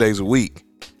it 5 days a week,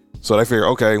 so they figure,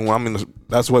 okay, well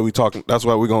that's why we talking. That's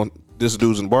why we're going. This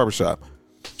dude's in the barbershop.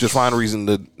 Just find a reason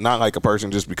to not like a person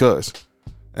just because,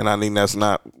 and I think that's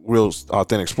not real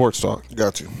authentic sports talk.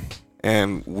 Got you.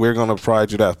 And we're gonna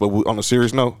pride you that. But on a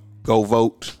serious note, go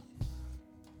vote.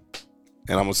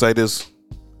 And I'm gonna say this,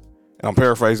 and I'm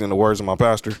paraphrasing the words of my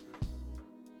pastor.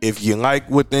 If you like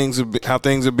how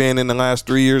things have been in the last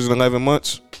 3 years and 11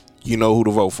 months, you know who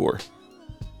to vote for.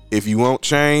 If you won't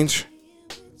change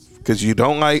because you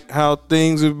don't like how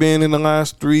things have been in the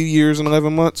last 3 years and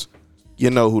 11 months,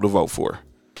 you know who to vote for.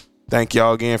 Thank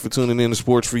y'all again for tuning in to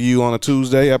Sports for You on a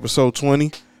Tuesday, episode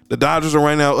 20. The Dodgers are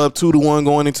right now up 2-1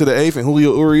 going into the 8th, and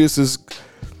Julio Urias is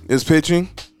pitching.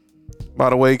 By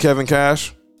the way, Kevin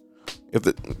Cash, if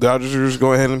the Dodgers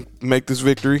go ahead and make this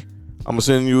victory, I'm gonna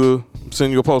send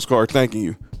you a postcard thanking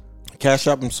you. Cash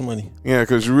App him some money. Yeah,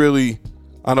 because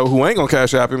I know who ain't gonna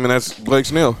Cash App him, and that's Blake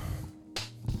Snell.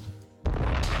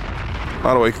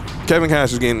 By the way, Kevin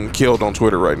Cash is getting killed on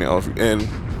Twitter right now, and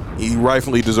he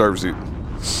rightfully deserves it.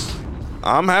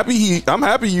 I'm happy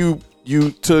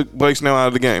you took Blake Snell out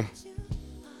of the game,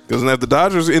 because if the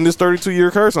Dodgers in this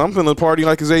 32-year curse, I'm finna party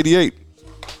like it's 88.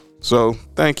 So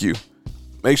thank you.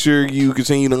 Make sure you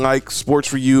continue to like Sports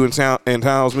for You and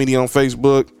Townhouse Media on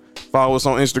Facebook. Follow us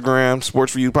on Instagram,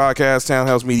 Sports for You Podcast,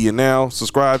 Townhouse Media Now.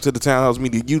 Subscribe to the Townhouse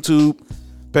Media YouTube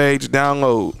page.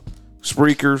 Download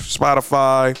Spreaker,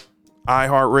 Spotify,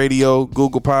 iHeartRadio,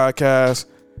 Google Podcasts,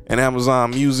 and Amazon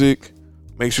Music.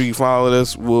 Make sure you follow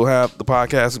us. We'll have the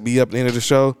podcast be up at the end of the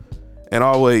show. And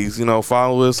always,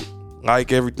 follow us,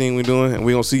 like everything we're doing, and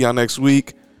we're going to see y'all next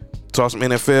week. Talk some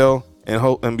NFL.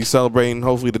 And be celebrating,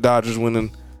 hopefully, the Dodgers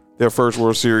winning their first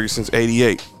World Series since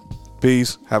 '88.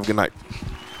 Peace. Have a good night.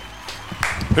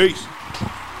 Peace.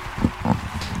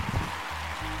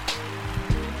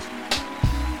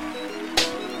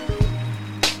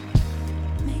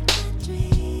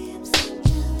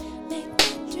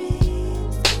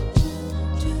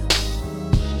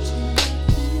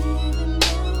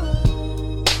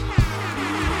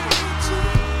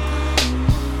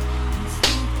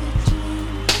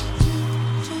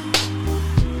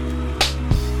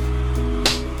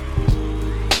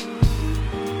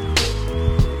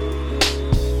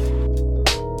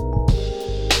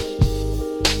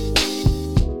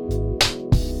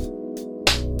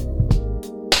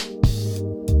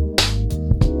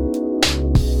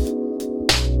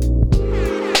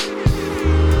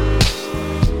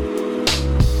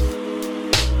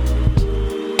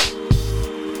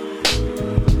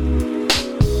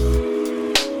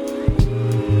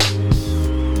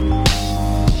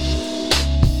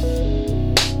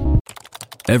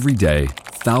 Every day,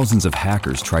 thousands of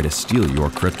hackers try to steal your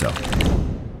crypto.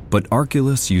 But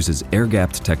Arculus uses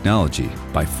air-gapped technology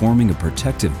by forming a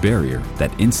protective barrier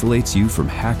that insulates you from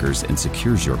hackers and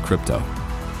secures your crypto.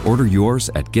 Order yours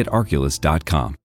at getarculus.com.